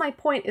 like that's my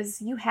point,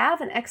 is you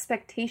have an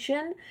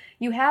expectation,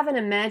 you have an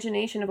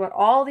imagination of what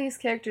all these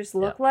characters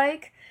look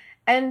like.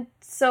 And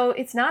so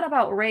it's not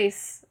about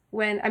race.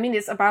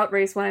 It's about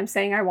race when I'm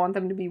saying I want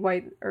them to be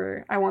white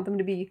or I want them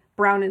to be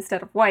brown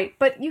instead of white.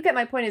 But you get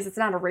my point, is it's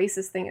not a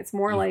racist thing. It's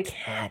more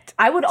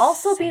I would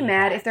also be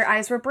mad if their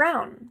eyes were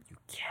brown. You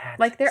can't.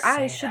 Like their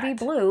eyes should be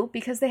blue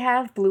because they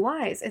have blue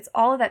eyes. It's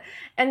all of that.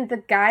 And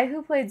the guy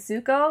who played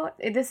Zuko,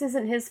 this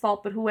isn't his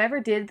fault, but whoever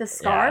did the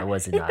scar,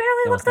 it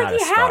barely looked like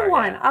he had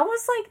one. I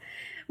was like,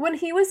 when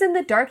he was in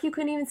the dark, you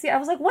couldn't even see. I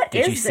was like, what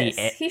is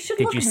this? He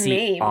should look maimed. Did you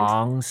see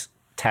Aang's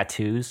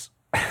tattoos?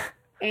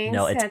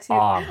 No, it's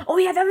tattoo. Oh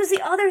yeah, that was the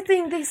other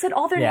thing. They said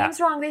all their names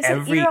wrong. They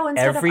said Iroh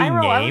instead of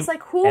Iroh. I was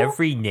like, who?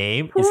 Every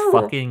name is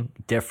fucking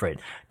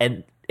different.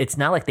 And it's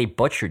not like they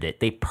butchered it.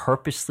 They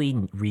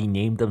purposely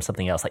renamed them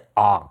something else, like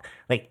Aang.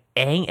 Like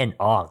Aang and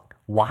Aang.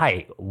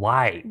 Why?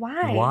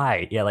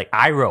 Why? Yeah, like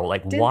Iroh,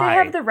 like Did why? they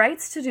have the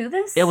rights to do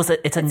this? It's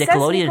a It says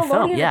Nickelodeon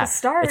film. at Yeah, the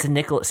start. it's a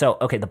Nickel. So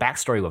okay, the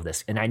backstory of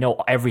this, and I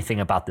know everything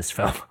about this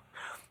film.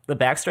 The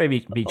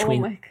backstory between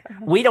Oh my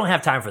God. we don't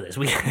have time for this.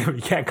 We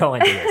can't go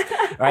into this.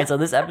 All right, so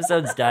this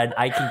episode's done.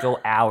 I can go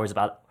hours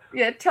about.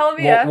 Yeah, tell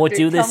me We'll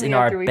do tell this me in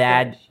after our we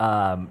bad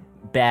finish.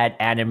 bad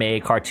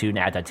anime cartoon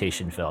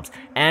adaptation films,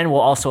 and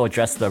we'll also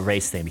address the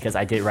race thing because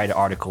I did write an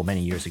article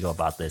many years ago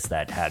about this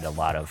that had a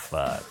lot of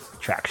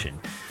traction.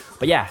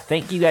 But yeah,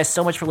 thank you guys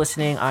so much for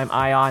listening. I'm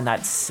Ion.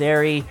 That's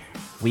Sari.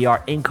 We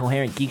are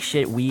Incoherent Geek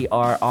Shit. We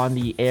are on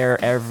the air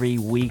every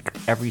week,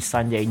 every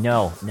Sunday.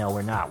 No,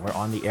 we're not. We're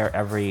on the air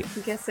You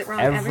guess it wrong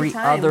every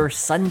time. other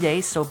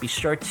Sunday. So be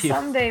sure to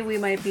Someday we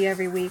might be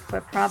every week,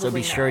 but probably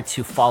be not. sure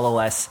to follow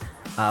us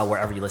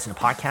wherever you listen to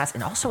podcasts.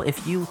 And also,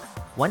 if you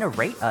want to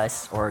rate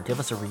us or give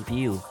us a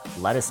review,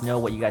 let us know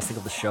what you guys think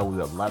of the show. We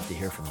would love to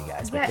hear from you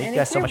guys. Yeah, But thank and you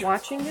guys if so you're much.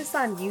 watching this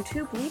on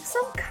YouTube, leave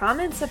some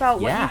comments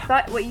about Yeah.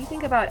 what you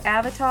think about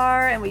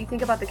Avatar and what you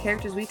think about the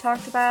characters we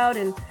talked about,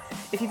 and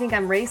if you think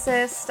I'm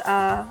racist,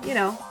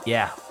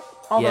 Yeah.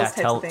 all yeah, those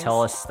types of things.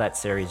 tell us that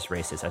Sari's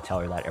racist. I tell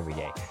her that every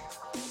day.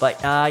 But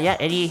yeah,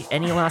 any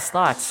last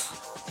thoughts?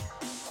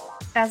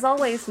 As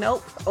always,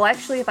 nope. Well,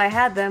 actually, if I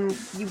had them,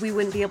 we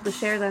wouldn't be able to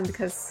share them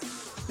because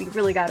we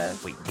really gotta.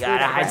 We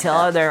gotta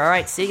hightail her there. All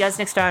right, see you guys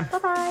next time. Bye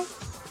bye.